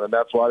hands on, and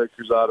that's Wally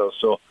Cruzado.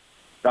 So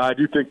I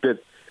do think that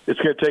it's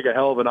going to take a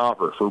hell of an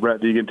offer for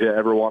Brent Vegan to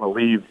ever want to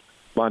leave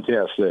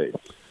Montana State.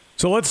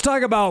 So let's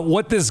talk about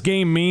what this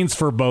game means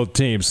for both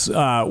teams.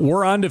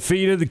 We're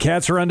undefeated. The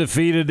Cats are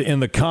undefeated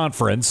in the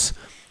conference.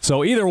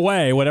 So either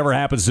way, whatever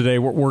happens today,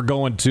 we're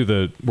going to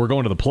the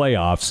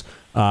playoffs.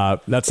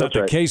 That's not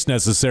the case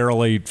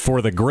necessarily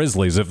for the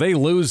Grizzlies. If they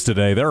lose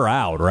today, they're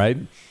out, right?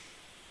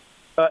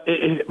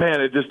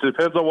 It just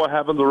depends on what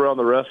happens around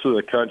the rest of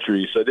the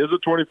country. So it is a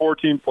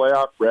 2014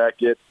 playoff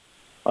bracket.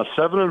 A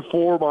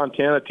 7-4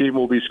 Montana team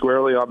will be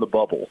squarely on the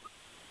bubble.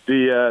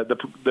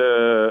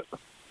 The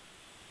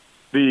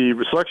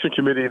selection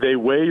committee, they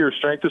weigh your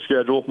strength of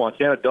schedule.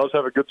 Montana does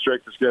have a good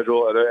strength of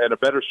schedule and a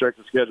better strength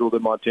of schedule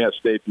than Montana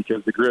State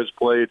because the Griz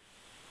played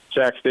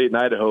Sac State and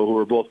Idaho, who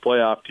were both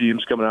playoff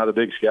teams coming out of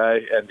the Big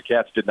Sky, and the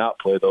Cats did not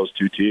play those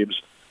two teams.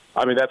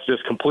 I mean, that's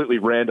just completely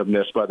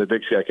randomness by the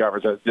Big Sky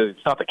Conference.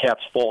 It's not the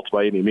Cats' fault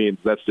by any means.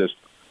 That's just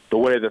the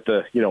way that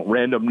the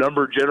random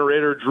number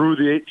generator drew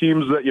the 8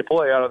 teams that you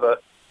play out of the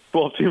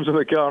 12 teams in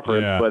the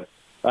conference. Yeah. But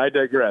I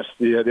digress.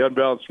 The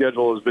unbalanced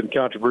schedule has been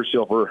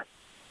controversial for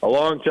a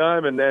long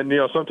time, and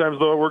sometimes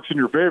though it works in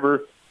your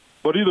favor.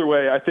 But either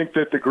way, I think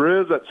that the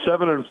Griz at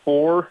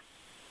 7-4,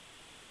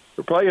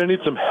 they're probably going to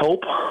need some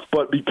help.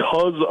 But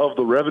because of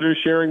the revenue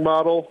sharing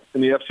model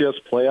in the FCS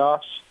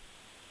playoffs,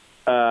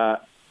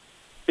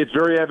 it's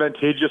very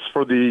advantageous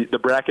for the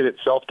bracket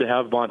itself to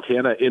have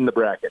Montana in the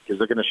bracket because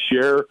they're going to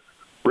share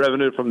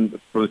revenue from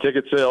the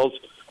ticket sales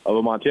of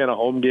a Montana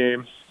home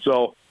game.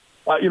 So,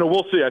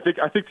 we'll see. I think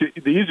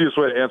the easiest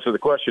way to answer the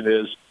question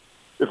is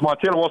if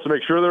Montana wants to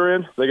make sure they're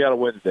in, they got to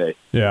win today.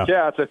 Yeah.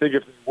 Cats, I think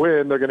if they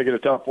win, they're going to get a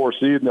top 4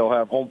 seed, and they'll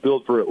have home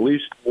field for at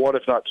least one,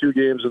 if not 2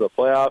 games in the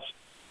playoffs.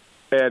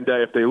 And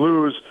if they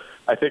lose,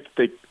 I think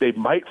they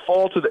might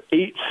fall to the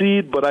 8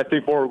 seed, but I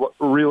think more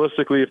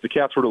realistically, if the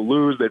Cats were to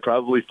lose, they'd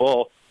probably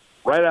fall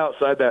right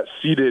outside that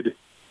seeded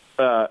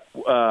part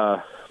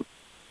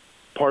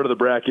of the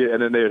bracket,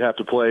 and then they would have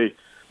to play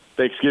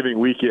Thanksgiving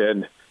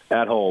weekend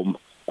at home,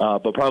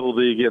 but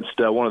probably against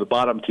one of the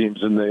bottom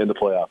teams in the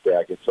playoff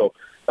bracket. So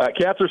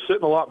Cats are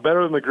sitting a lot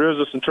better than the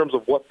Griz in terms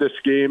of what this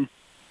game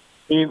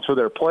means for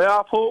their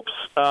playoff hopes,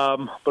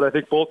 but I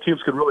think both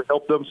teams could really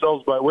help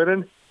themselves by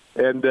winning,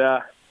 and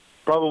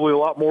probably a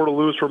lot more to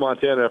lose for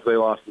Montana if they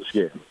lost this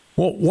game.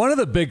 Well, one of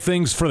the big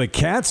things for the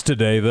Cats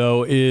today,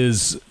 though,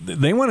 is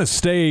they want to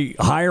stay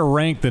higher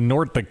ranked than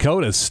North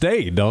Dakota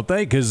State, don't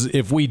they? Because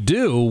if we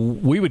do,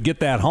 we would get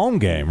that home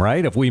game,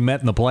 right, if we met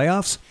in the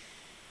playoffs?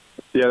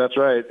 Yeah, that's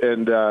right.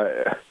 And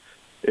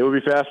it would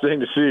be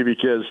fascinating to see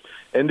because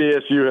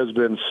NDSU has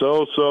been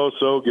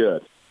so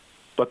good.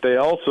 But they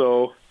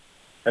also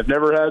have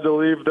never had to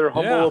leave their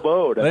humble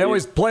abode. They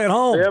always play at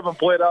home. They haven't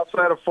played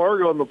outside of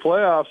Fargo in the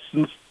playoffs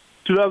since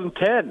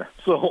 2010.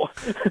 So,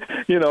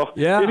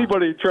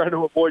 anybody trying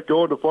to avoid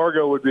going to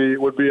Fargo would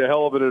be a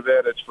hell of an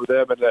advantage for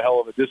them and a hell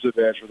of a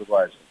disadvantage for the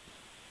Bison.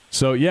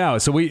 So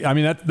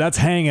that's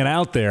hanging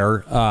out there.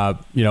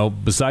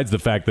 Besides the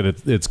fact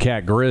that it's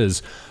Cat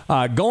Griz.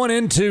 Going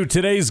into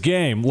today's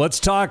game, let's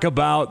talk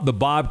about the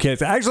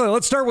Bobcats. Actually,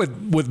 let's start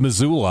with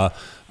Missoula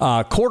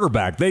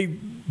quarterback. They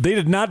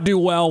did not do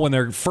well when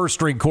their first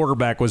string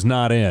quarterback was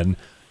not in.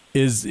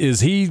 Is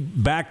he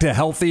back to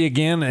healthy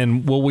again,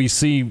 and will we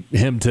see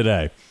him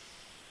today?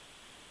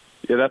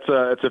 Yeah,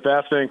 it's a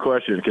fascinating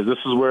question because this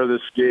is where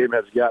this game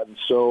has gotten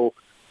so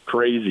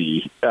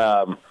crazy.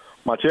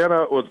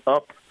 Montana was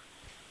up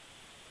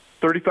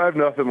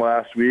 35-0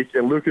 last week,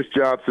 and Lucas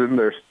Johnson,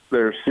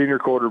 their senior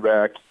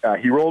quarterback,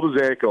 he rolled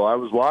his ankle. I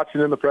was watching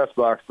in the press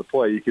box the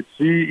play. You could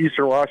see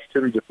Eastern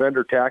Washington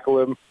defender tackle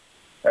him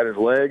at his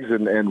legs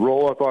and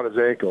roll up on his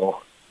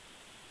ankle.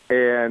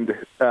 And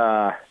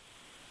that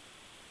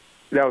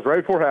was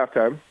right before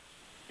halftime.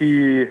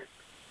 He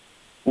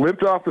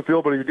limped off the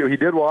field, but he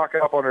did walk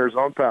up under his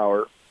own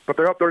power. But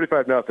they're up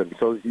 35-0,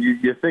 so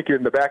you're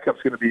thinking the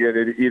backup's going to be in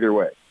it either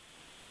way.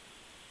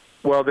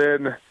 Well,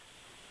 then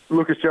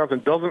Lucas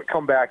Johnson doesn't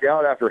come back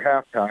out after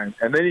halftime,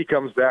 and then he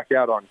comes back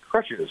out on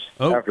crutches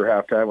after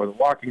halftime with a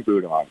walking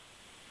boot on.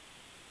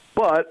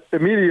 But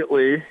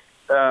immediately,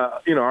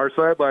 our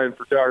sideline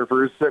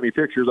photographers sent me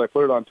pictures. I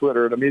put it on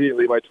Twitter, and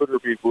immediately my Twitter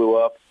feed blew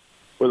up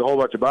with a whole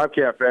bunch of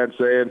Bobcat fans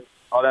saying,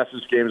 "Oh, that's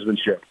his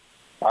gamesmanship."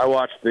 I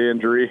watched the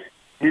injury.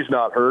 He's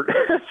not hurt.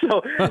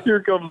 So here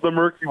comes the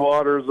murky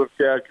waters of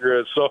Cat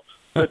Griz. So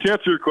to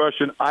answer your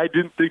question, I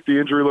didn't think the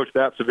injury looked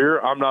that severe.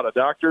 I'm not a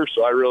doctor,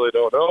 so I really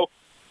don't know.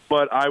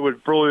 But I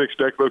would fully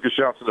expect Lucas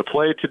Johnson to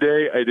play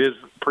today. It is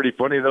pretty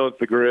funny, though, that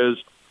the Griz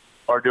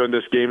are doing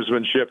this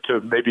gamesmanship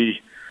to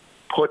maybe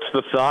put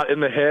the thought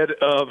in the head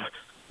of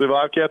the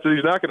Bobcats that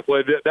he's not going to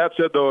play. That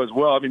said, though, as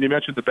well, I mean, you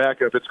mentioned the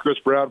backup. It's Chris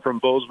Brown from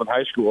Bozeman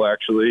High School,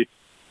 actually.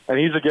 And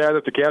he's a guy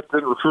that the Cats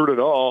didn't recruit at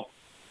all.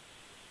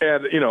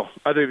 And,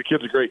 I think the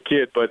kid's a great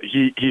kid, but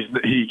he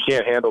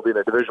can't handle being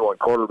a Division I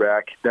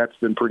quarterback. That's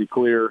been pretty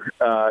clear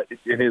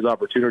in his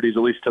opportunities,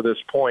 at least to this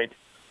point.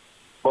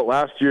 But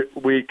last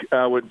week,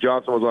 when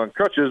Johnson was on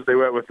crutches, they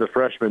went with the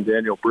freshman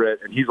Daniel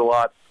Britt, and he's a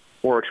lot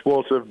more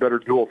explosive, better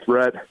dual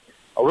threat,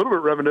 a little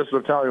bit reminiscent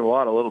of Tommy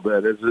Milano a little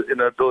bit, his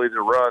inability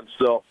to run.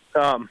 So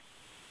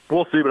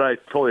we'll see, but I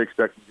totally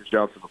expect Lucas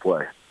Johnson to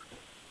play.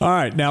 All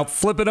right, now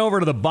flipping over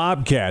to the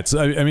Bobcats.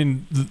 I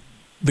mean,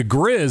 the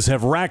Griz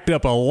have racked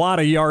up a lot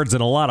of yards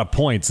and a lot of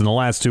points in the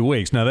last 2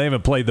 weeks. Now, they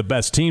haven't played the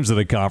best teams of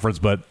the conference,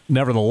 but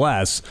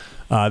nevertheless,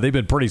 they've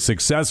been pretty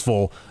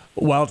successful.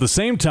 While at the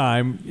same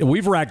time,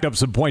 we've racked up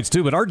some points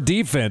too, but our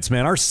defense,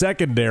 man, our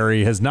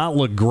secondary has not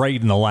looked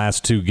great in the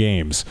last 2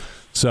 games.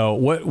 So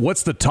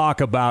what's the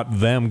talk about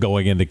them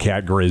going into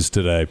Cat Griz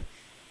today?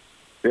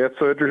 Yeah, it's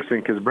so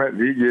interesting because Brent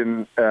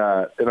Vigen,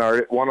 in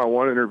our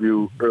one-on-one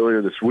interview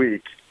earlier this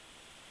week,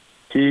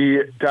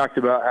 he talked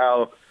about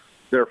how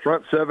their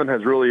front seven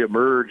has really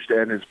emerged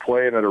and is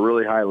playing at a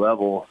really high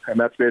level, and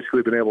that's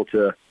basically been able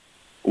to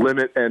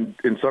limit and,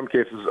 in some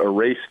cases,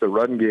 erase the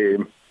run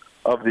game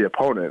of the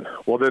opponent.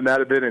 Well, then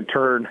that then in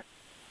turn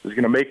is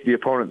going to make the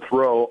opponent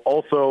throw.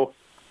 Also,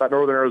 at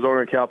Northern Arizona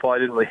and Cal Poly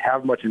didn't really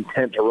have much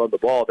intent to run the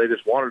ball. They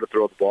just wanted to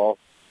throw the ball.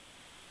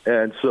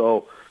 And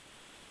so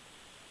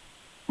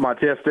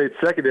Montana State's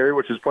secondary,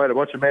 which has played a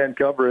bunch of man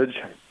coverage,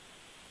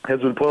 has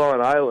been put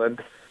on an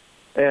island.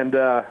 And,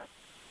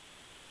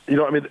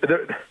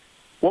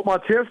 what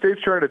Montana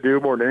State's trying to do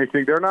more than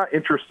anything, they're not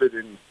interested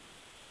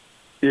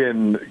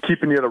in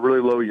keeping you at a really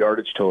low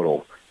yardage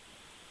total.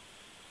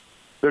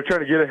 They're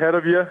trying to get ahead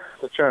of you.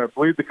 They're trying to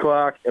bleed the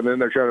clock, and then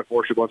they're trying to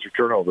force a bunch of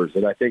turnovers.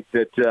 And I think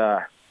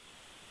that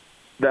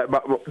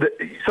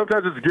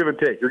sometimes it's give and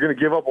take. You're going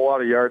to give up a lot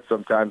of yards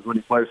sometimes when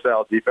you play the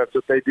style of defense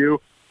that they do.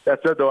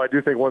 That said, though, I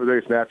do think one of the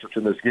biggest matchups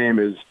in this game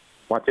is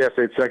Montana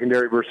State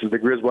secondary versus the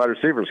Griz wide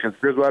receivers, because the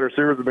Griz wide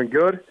receivers have been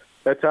good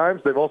at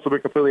times. They've also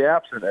been completely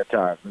absent at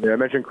times. I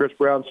mentioned Chris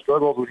Brown's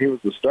struggles when he was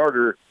the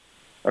starter.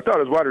 I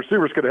thought his wide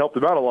receivers could have helped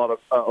him out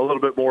a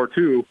little bit more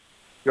too,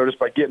 just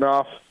by getting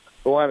off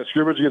the line of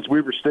scrimmage against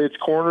Weber State's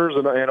corners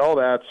and all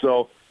that.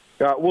 So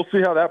we'll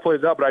see how that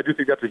plays out, but I do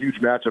think that's a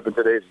huge matchup in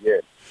today's game.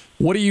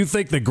 What do you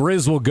think the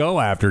Griz will go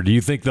after? Do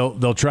you think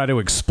they'll try to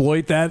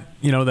exploit that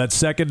that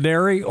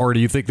secondary, or do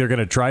you think they're going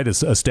to try to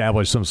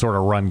establish some sort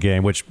of run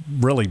game, which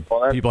really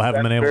people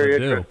haven't been able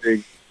to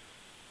do?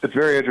 It's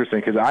very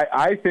interesting because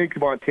I think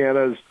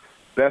Montana's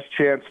best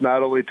chance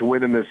not only to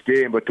win in this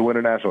game but to win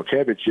a national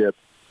championship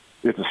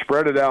is to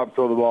spread it out and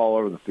throw the ball all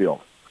over the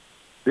field.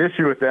 The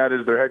issue with that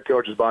is their head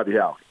coach is Bobby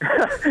Houck.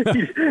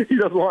 He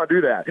doesn't want to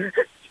do that.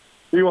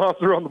 He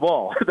wants to run the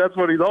ball. That's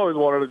what he's always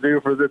wanted to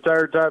do for the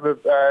entire time as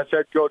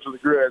head coach of the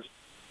Griz.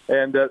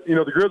 And,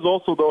 the Griz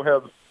also, though,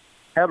 have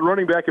had a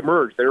running back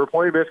emerge. They were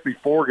playing basically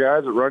four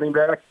guys at running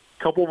back.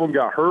 A couple of them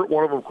got hurt.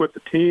 One of them quit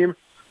the team.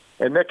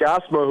 And Nick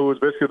Osma, who was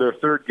basically their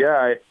third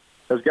guy,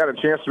 has got a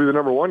chance to be the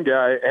number one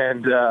guy,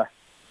 and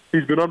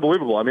he's been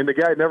unbelievable. I mean, the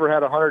guy never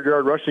had a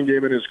 100-yard rushing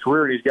game in his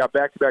career, and he's got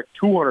back-to-back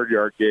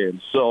 200-yard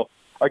games. So,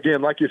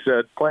 again, like you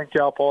said, playing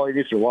Cal Poly and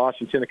Eastern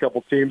Washington, a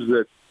couple teams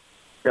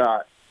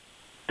that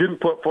didn't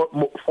put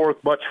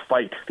forth much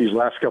fight these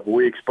last couple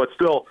weeks, but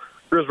still,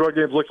 Griz run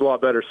games looked a lot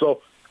better.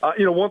 So,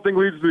 one thing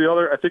leads to the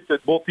other. I think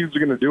that both teams are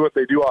going to do what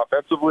they do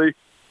offensively.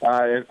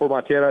 And for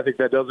Montana, I think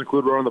that does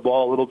include running the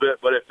ball a little bit.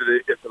 But if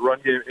the run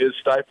game is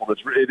stifled,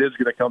 it is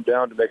going to come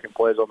down to making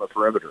plays on the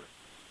perimeter.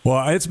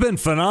 Well, it's been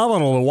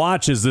phenomenal to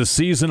watch as this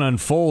season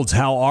unfolds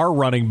how our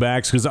running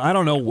backs, because I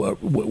don't know,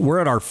 we're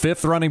at our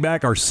fifth running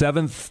back, our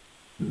seventh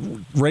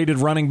rated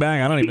running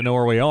back. I don't even know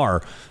where we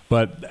are.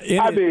 But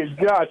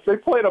gosh, they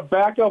played a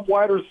backup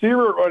wide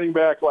receiver at running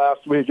back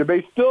last week, and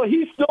he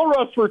still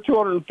rushed for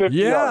 250 yards.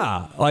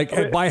 Yeah,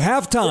 by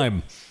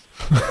halftime.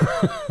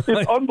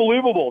 It's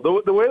unbelievable.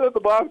 The way that the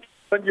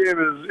Bobcat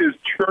game is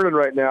churning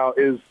right now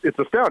it's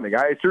astounding.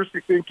 I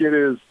seriously think it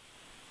is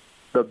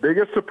the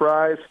biggest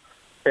surprise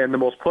and the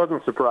most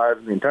pleasant surprise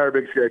in the entire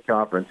Big Sky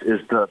Conference is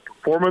the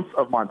performance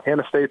of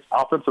Montana State's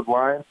offensive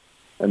line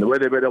and the way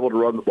they've been able to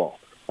run the ball.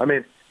 I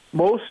mean,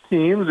 most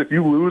teams, if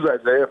you lose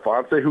Isaiah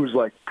Fonse, who's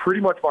like pretty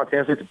much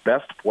Montana State's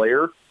best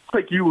player,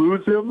 like you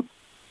lose him,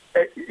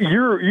 it's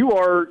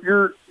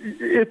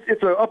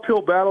an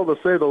uphill battle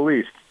to say the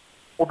least.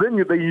 Well, then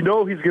he's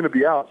going to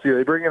be out. So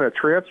they bring in a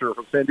transfer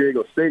from San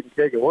Diego State and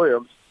Kagan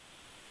Williams.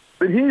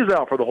 Then he's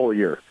out for the whole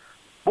year.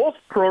 Most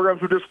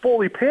programs would just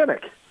fully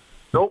panic.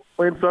 Nope,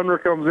 Lane Sundra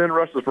comes in,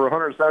 rushes for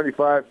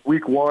 175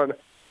 week one.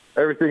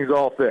 Everything's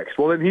all fixed.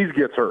 Well, then he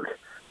gets hurt.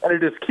 And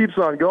it just keeps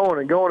on going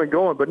and going and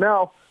going. But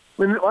now,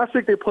 last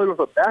week they played with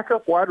a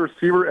backup wide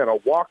receiver and a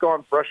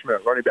walk-on freshman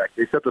at running back.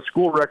 They set the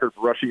school record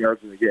for rushing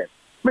yards in the game.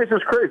 I mean, it's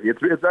just crazy.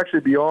 It's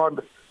actually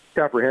beyond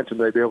comprehension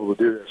they'd be able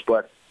to do this.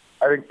 But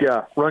I think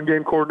run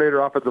game coordinator,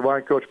 offensive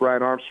line coach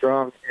Brian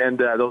Armstrong, and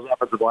those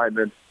offensive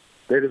linemen,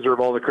 they deserve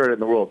all the credit in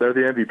the world. They're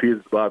the MVPs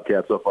of the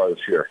Bobcats so far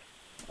this year.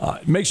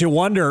 It makes you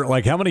wonder,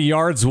 how many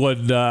yards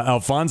would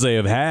Alphonse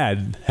have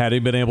had he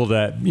been able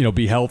to,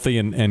 be healthy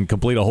and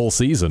complete a whole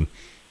season?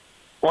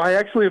 Well, I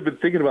actually have been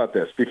thinking about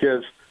this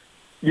because,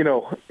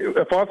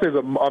 Alphonse is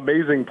an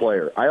amazing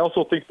player. I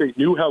also think they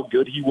knew how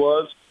good he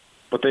was,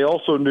 but they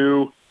also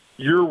knew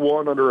year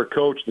one under a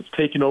coach that's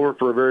taking over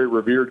for a very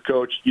revered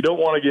coach, you don't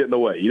want to get in the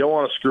way. You don't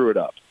want to screw it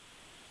up.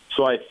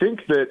 So I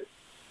think that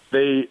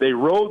they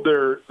rode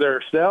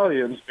their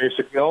Stallions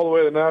basically all the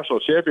way to the national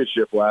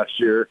championship last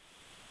year.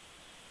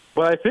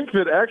 But I think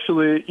that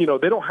actually, they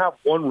don't have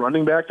one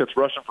running back that's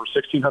rushing for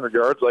 1,600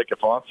 yards like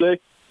Alphonse,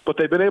 but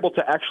they've been able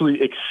to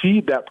actually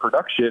exceed that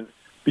production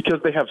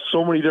because they have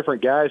so many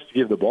different guys to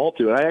give the ball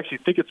to. And I actually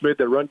think it's made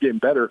their run game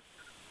better.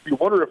 You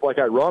wonder if,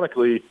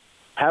 ironically,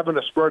 having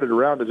to spread it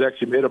around has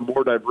actually made them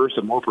more diverse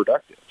and more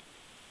productive.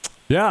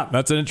 Yeah,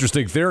 that's an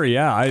interesting theory.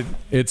 Yeah,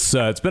 it's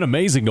been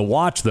amazing to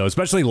watch, though,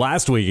 especially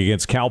last week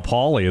against Cal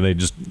Poly. They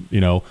just,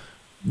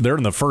 they're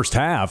in the first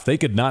half. They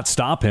could not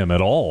stop him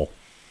at all.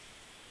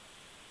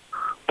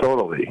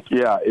 Totally.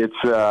 Yeah, it's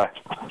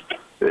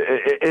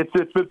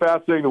been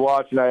fascinating to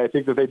watch, and I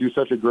think that they do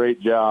such a great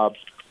job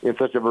in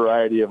such a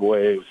variety of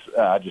ways,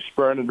 just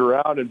spreading it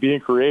around and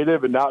being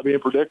creative and not being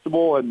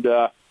predictable. And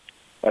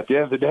at the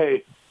end of the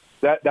day,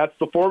 that's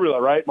the formula,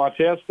 right?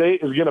 Montana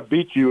State is going to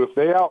beat you. If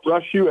they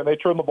outrush you and they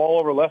turn the ball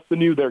over less than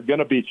you, they're going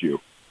to beat you.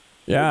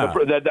 Yeah.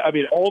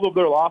 All of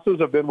their losses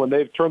have been when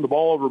they've turned the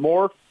ball over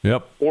more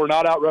or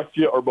not outrushed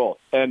you or both.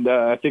 And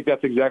I think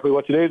that's exactly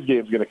what today's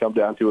game is going to come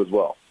down to as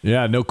well.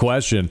 Yeah, no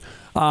question.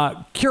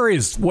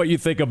 Curious what you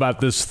think about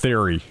this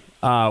theory.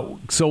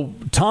 So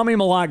Tommy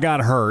Mellott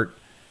got hurt,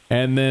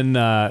 and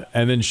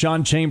then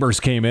Sean Chambers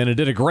came in and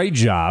did a great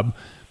job.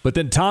 But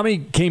then Tommy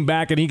came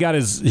back and he got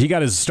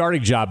his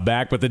starting job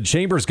back, but then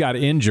Chambers got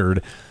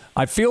injured.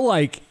 I feel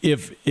like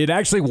if it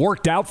actually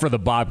worked out for the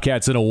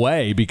Bobcats in a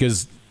way,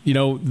 because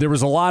there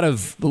was a lot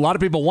of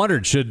people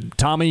wondered, should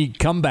Tommy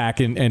come back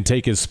and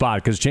take his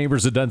spot, because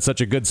Chambers had done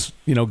such a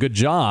good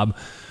job,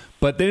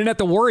 but they didn't have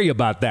to worry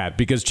about that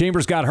because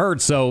Chambers got hurt,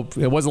 so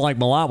it wasn't like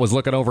Mellott was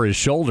looking over his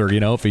shoulder,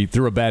 if he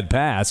threw a bad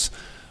pass,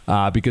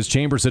 because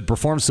Chambers had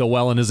performed so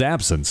well in his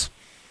absence.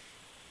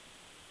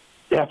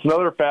 Yeah, it's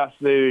another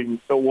fascinating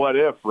what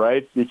if,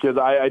 right? Because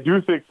I do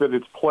think that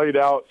it's played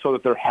out so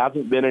that there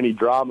hasn't been any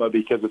drama,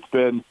 because it's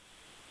been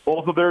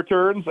both of their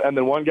turns, and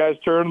then one guy's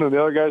turn, and then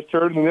the other guy's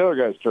turn, and then the other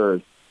guy's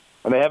turn.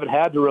 And they haven't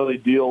had to really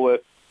deal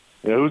with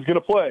who's going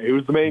to play,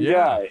 who's the main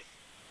guy.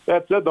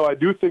 That said, though, I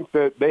do think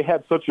that they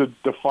had such a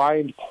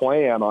defined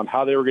plan on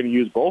how they were going to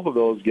use both of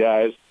those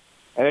guys,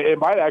 and it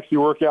might actually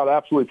work out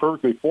absolutely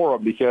perfectly for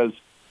them, because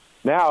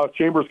now if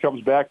Chambers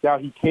comes back, now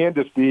he can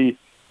just be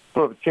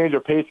sort of a change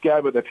of pace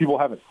guy, but that people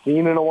haven't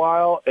seen in a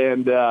while,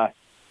 and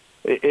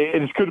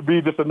it could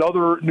be just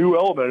another new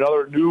element,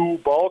 another new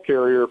ball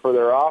carrier for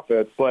their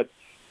offense. But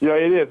it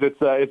is.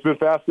 It's been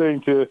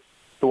fascinating to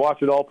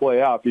watch it all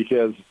play out,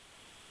 because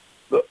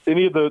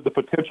any of the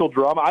potential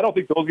drama, I don't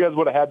think those guys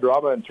would have had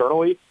drama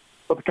internally,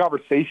 but the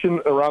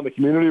conversation around the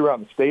community,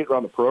 around the state,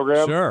 around the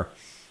program,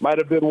 might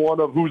have been one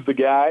of who's the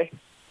guy,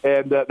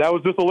 and that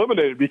was just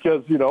eliminated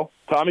because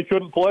Tommy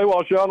couldn't play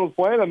while Sean was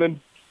playing, and then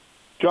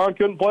John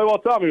couldn't play while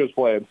Tommy was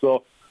playing.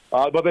 So,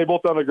 but they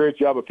both done a great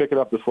job of picking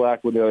up the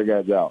slack when the other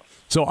guy's out.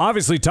 So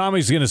obviously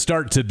Tommy's going to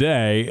start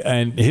today,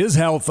 and his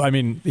health,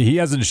 he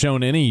hasn't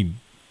shown any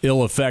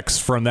ill effects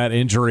from that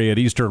injury at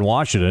Eastern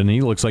Washington. He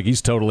looks like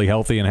he's totally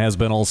healthy and has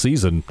been all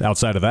season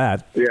outside of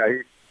that.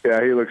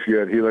 Yeah, he looks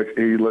good.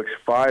 He looks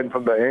fine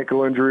from the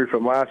ankle injury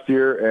from last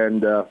year,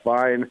 and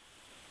fine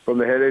from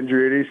the head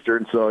injury at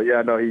Eastern. So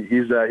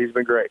he's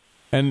been great.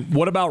 And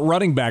what about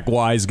running back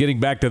wise?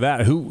 Getting back to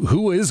that,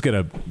 who is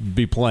going to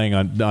be playing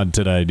on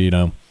today? Do you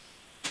know?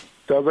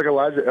 Sounds like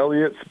Elijah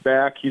Elliott's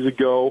back. He's a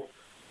go.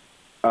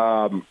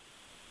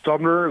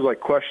 Sumner is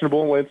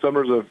questionable. Lane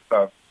Sumner's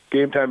a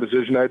game time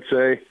decision, I'd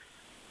say.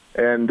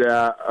 And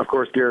of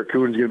course, Garrett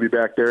Kuhn's going to be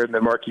back there, and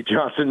then Marquis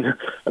Johnson.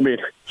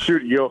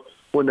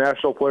 Win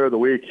National Player of the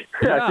Week.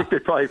 Yeah. I think they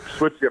probably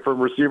switched you from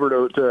receiver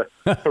to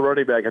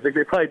running back. I think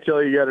they probably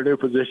tell you got a new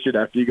position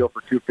after you go for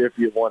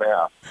 250 and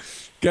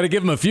 1/2. Got to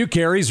give him a few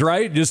carries,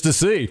 right, just to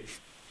see.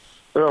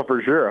 Oh,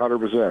 for sure,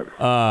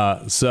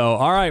 100%. So,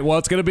 all right. Well,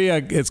 it's gonna be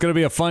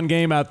a fun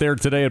game out there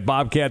today at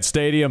Bobcat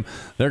Stadium.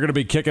 They're going to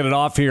be kicking it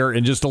off here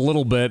in just a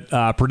little bit.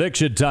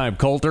 Prediction time,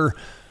 Colter.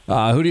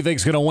 Who do you think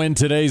is going to win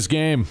today's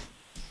game?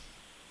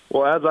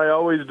 Well, as I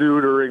always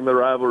do during the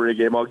rivalry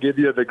game, I'll give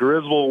you the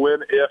Griz will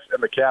win if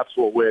and the Cats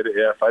will win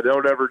if. I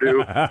don't ever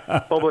do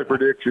public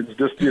predictions,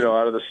 just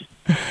out of the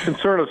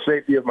concern of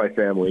safety of my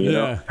family.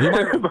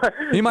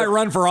 He might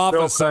run for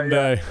office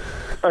someday.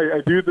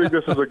 I do think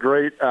this is a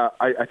great.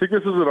 I think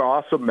this is an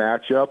awesome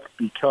matchup,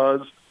 because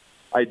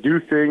I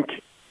do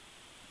think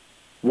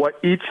what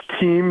each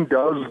team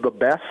does the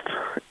best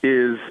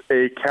is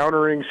a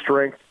countering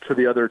strength to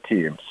the other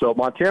team. So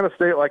Montana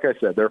State, like I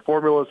said, their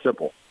formula is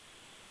simple.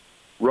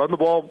 Run the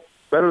ball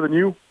better than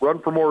you, run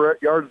for more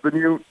yards than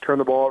you, turn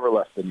the ball over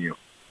less than you.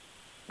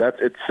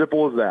 It's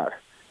simple as that.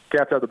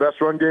 Cats have the best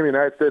run game in the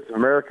United States of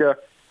America.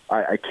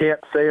 I can't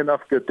say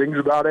enough good things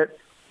about it.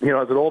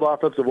 As an old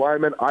offensive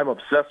lineman, I'm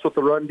obsessed with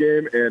the run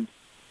game, and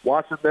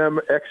watching them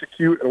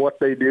execute and what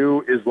they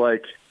do is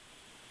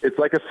it's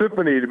like a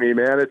symphony to me,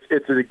 man.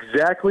 It's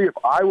exactly, if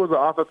I was an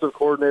offensive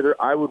coordinator,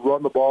 I would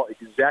run the ball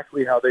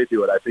exactly how they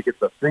do it. I think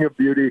it's a thing of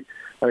beauty.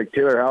 I think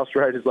Taylor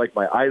Housewright is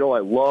my idol. I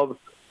love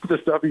the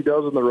stuff he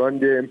does in the run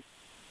game.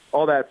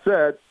 All that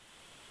said,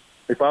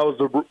 if I was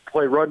to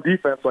play run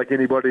defense like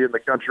anybody in the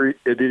country,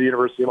 it'd be the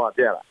University of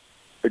Montana.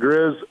 The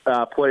Griz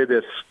play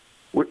this.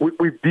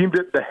 We've deemed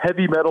it the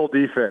heavy metal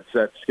defense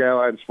at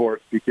Skyline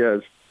Sports,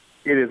 because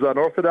it is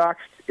unorthodox.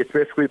 It's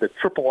basically the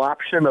triple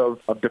option of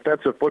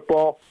defensive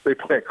football. They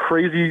play a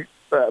crazy,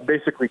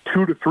 basically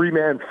 2 to 3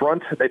 man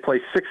front. They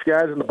play 6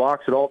 guys in the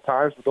box at all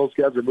times, but those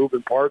guys are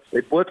moving parts. They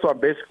blitz on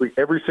basically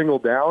every single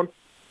down.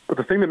 But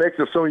the thing that makes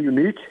it so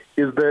unique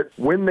is that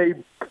when they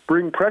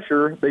bring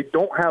pressure, they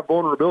don't have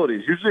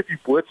vulnerabilities. Usually if you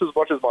blitz as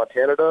much as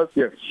Montana does,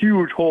 you have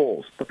huge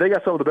holes. But they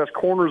got some of the best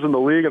corners in the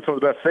league and some of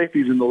the best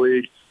safeties in the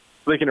league.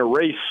 So they can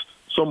erase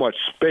so much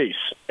space.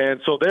 And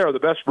so they are the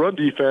best run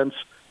defense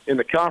in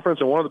the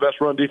conference and one of the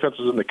best run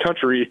defenses in the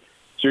country.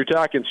 So you're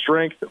talking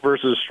strength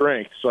versus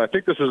strength. So I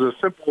think this is as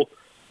simple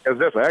as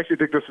this. I actually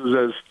think this is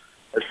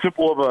as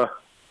simple of a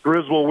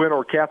Griz will win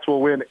or Cats will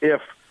win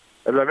if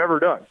as I've ever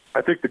done.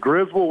 I think the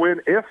Griz will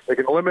win if they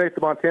can eliminate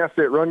the Montana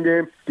State run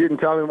game, get in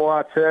Tommy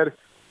Malotte's head,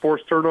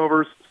 force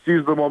turnovers,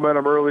 seize the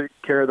momentum early,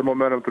 carry the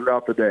momentum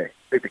throughout the day.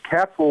 I think the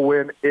Cats will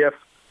win if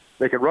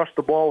they can rush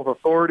the ball with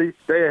authority,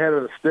 stay ahead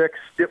of the sticks,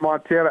 get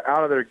Montana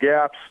out of their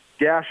gaps,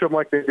 gash them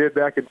like they did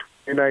back in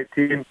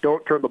 2019.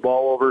 Don't turn the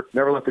ball over.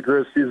 Never let the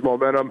Griz seize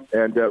momentum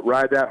and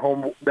ride that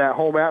home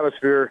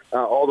atmosphere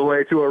all the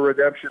way to a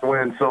redemption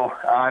win. So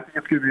I think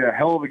it's going to be a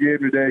hell of a game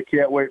today.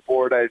 Can't wait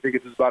for it. I think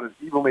it's about as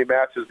evenly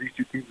matched as these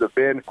two teams have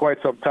been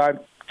quite some time,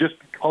 just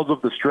because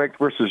of the strength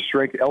versus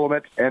strength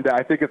element. And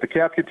I think if the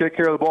Cats can take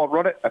care of the ball and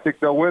run it, I think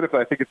they'll win.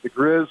 I think if the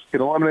Griz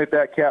can eliminate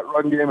that Cat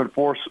run game and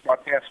force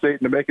Montana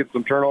State into making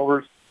some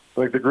turnovers, I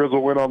think the Griz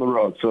will win on the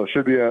road. So it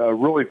should be a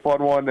really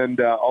fun one and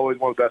always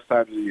one of the best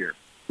times of the year.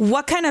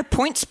 What kind of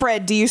point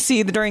spread do you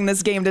see during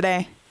this game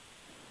today?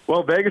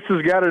 Well, Vegas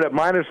has got it at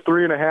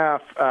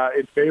 -3.5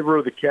 in favor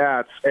of the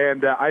Cats,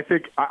 and I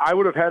think I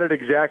would have had it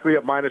exactly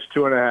at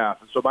 -2.5.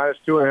 So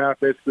 -2.5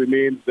 basically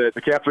means that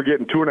the Cats are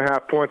getting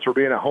 2.5 points for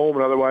being at home,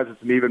 and otherwise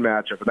it's an even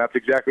matchup. And that's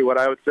exactly what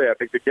I would say. I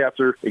think the Cats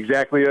are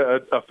exactly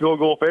a field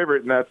goal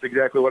favorite, and that's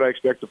exactly what I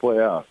expect to play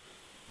out.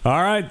 All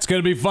right, it's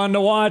going to be fun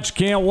to watch.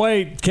 Can't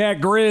wait.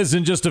 Cat Griz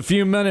in just a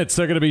few minutes.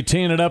 They're going to be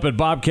teeing it up at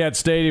Bobcat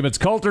Stadium. It's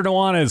Colter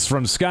Nuanez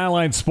from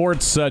Skyline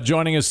Sports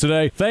joining us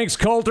today. Thanks,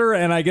 Colter,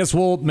 and I guess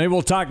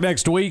we'll talk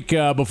next week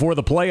before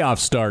the playoffs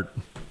start.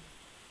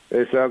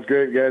 Hey, sounds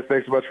great, guys.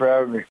 Thanks so much for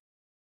having me.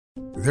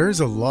 There's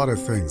a lot of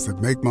things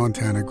that make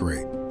Montana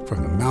great,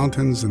 from the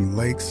mountains and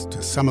lakes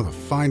to some of the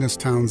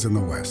finest towns in the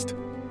West.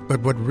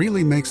 But what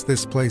really makes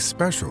this place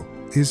special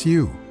is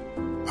you.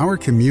 Our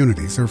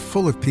communities are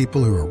full of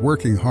people who are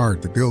working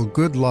hard to build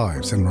good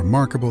lives and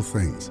remarkable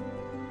things.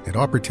 At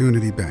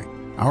Opportunity Bank,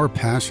 our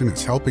passion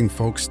is helping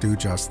folks do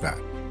just that.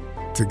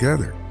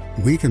 Together,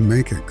 we can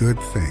make a good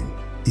thing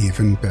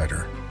even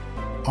better.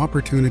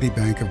 Opportunity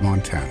Bank of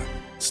Montana.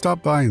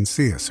 Stop by and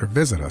see us or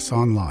visit us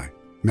online.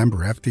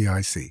 Member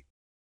FDIC.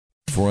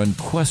 For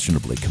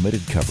unquestionably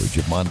committed coverage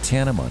of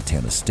Montana,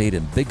 Montana State,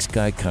 and Big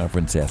Sky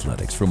Conference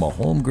athletics from a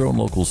homegrown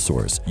local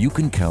source, you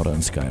can count on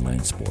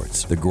Skyline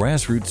Sports. The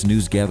grassroots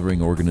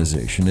news-gathering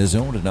organization is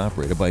owned and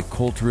operated by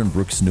Colter and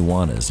Brooks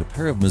Nuanez, a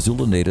pair of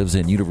Missoula natives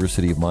and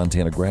University of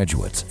Montana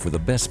graduates. For the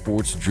best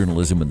sports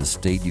journalism in the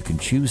state, you can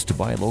choose to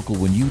buy local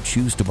when you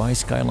choose to buy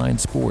Skyline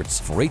Sports.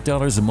 For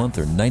 $8 a month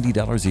or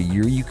 $90 a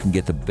year, you can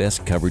get the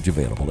best coverage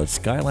available at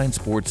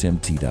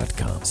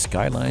SkylineSportsMT.com.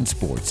 Skyline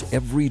Sports,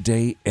 every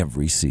day,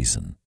 every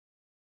season.